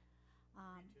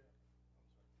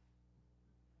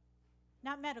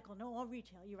 Not medical, no, all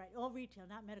retail, you're right, all retail,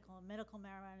 not medical. Medical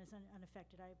marijuana is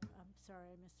unaffected. I'm sorry,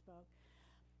 I misspoke.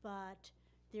 But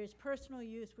there's personal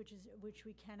use, which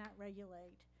we cannot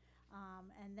regulate,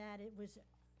 and that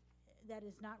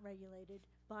is not regulated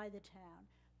by the town.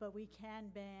 But we can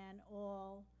ban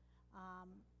all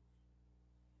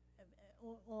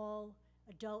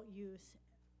adult use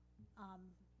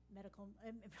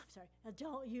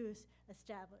adult use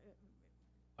establishment.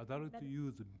 Adult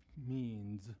use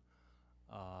means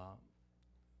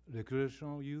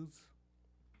recreational use?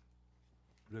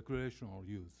 Recreational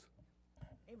use.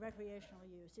 recreational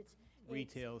use. It's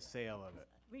Retail sale of it.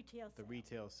 Retail The sale.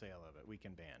 retail sale of it, we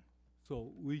can ban.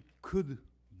 So we could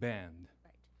ban.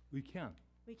 Right. We can.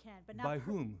 We can, but not. By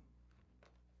whom?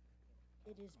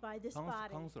 It is by this Council-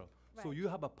 body. Council. So Right. you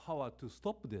have a power to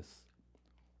stop this.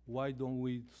 Why don't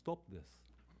we stop this?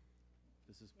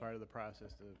 This is part of the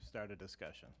process to start a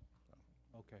discussion.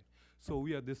 Okay. So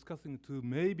we are discussing to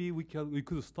maybe we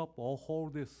could stop or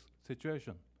hold this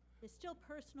situation. There's still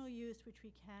personal use, which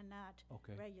we cannot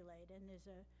Okay. regulate, and there's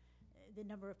the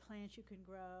number of plants you can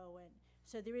grow, and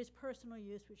so there is personal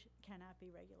use which cannot be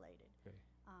regulated. Okay.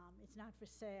 It's not for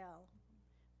sale,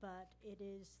 but it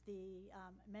is the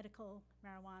medical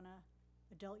marijuana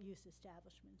adult use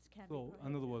establishments can be So prohibited.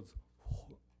 in other words,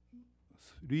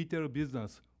 retail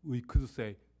business, we could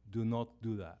say, do not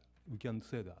do that. We can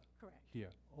say that. Correct.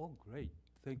 Here. Oh, great.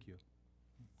 Thank you.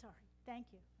 Sorry,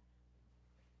 thank you.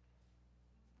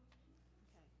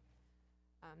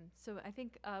 So I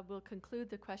think we'll conclude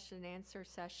the question and answer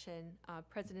session.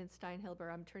 President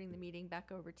Steinhilber, I'm turning the meeting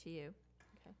back over to you.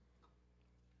 Okay.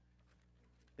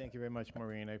 Thank you very much,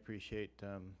 Maureen. I appreciate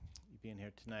you being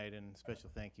here tonight, and special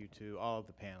thank you to all of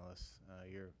the panelists.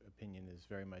 Your opinion is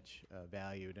very much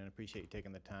valued, and appreciate you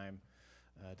taking the time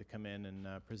to come in and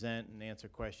present and answer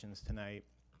questions tonight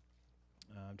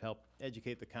to help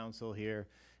educate the council here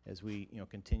as we,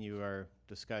 continue our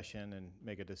discussion and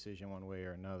make a decision one way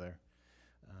or another.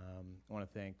 I want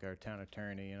to thank our town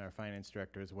attorney and our finance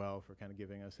director as well for kind of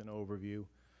giving us an overview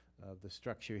of the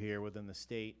structure here within the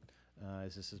state,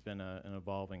 as this has been an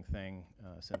evolving thing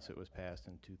since it was passed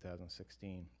in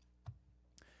 2016.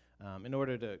 In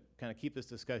order to kind of keep this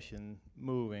discussion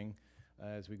moving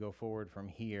as we go forward from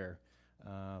here,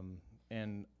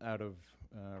 and out of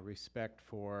respect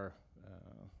for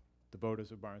the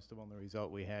voters of Barnstable and the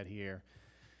result we had here,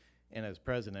 and as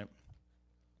president,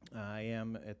 I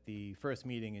am at the first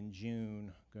meeting in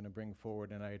June going to bring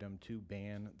forward an item to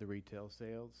ban the retail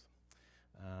sales.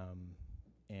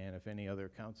 And if any other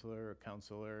counselor or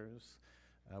counselors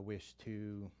wish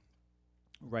to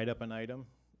write up an item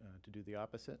to do the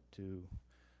opposite, to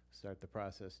start the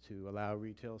process to allow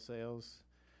retail sales,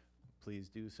 please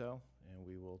do so, and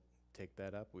we will take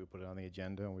that up. We'll put it on the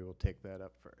agenda, and we will take that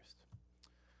up first.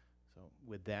 So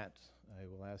with that, I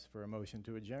will ask for a motion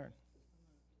to adjourn.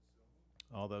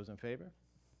 All those in favor?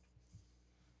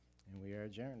 And we are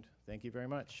adjourned. Thank you very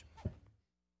much.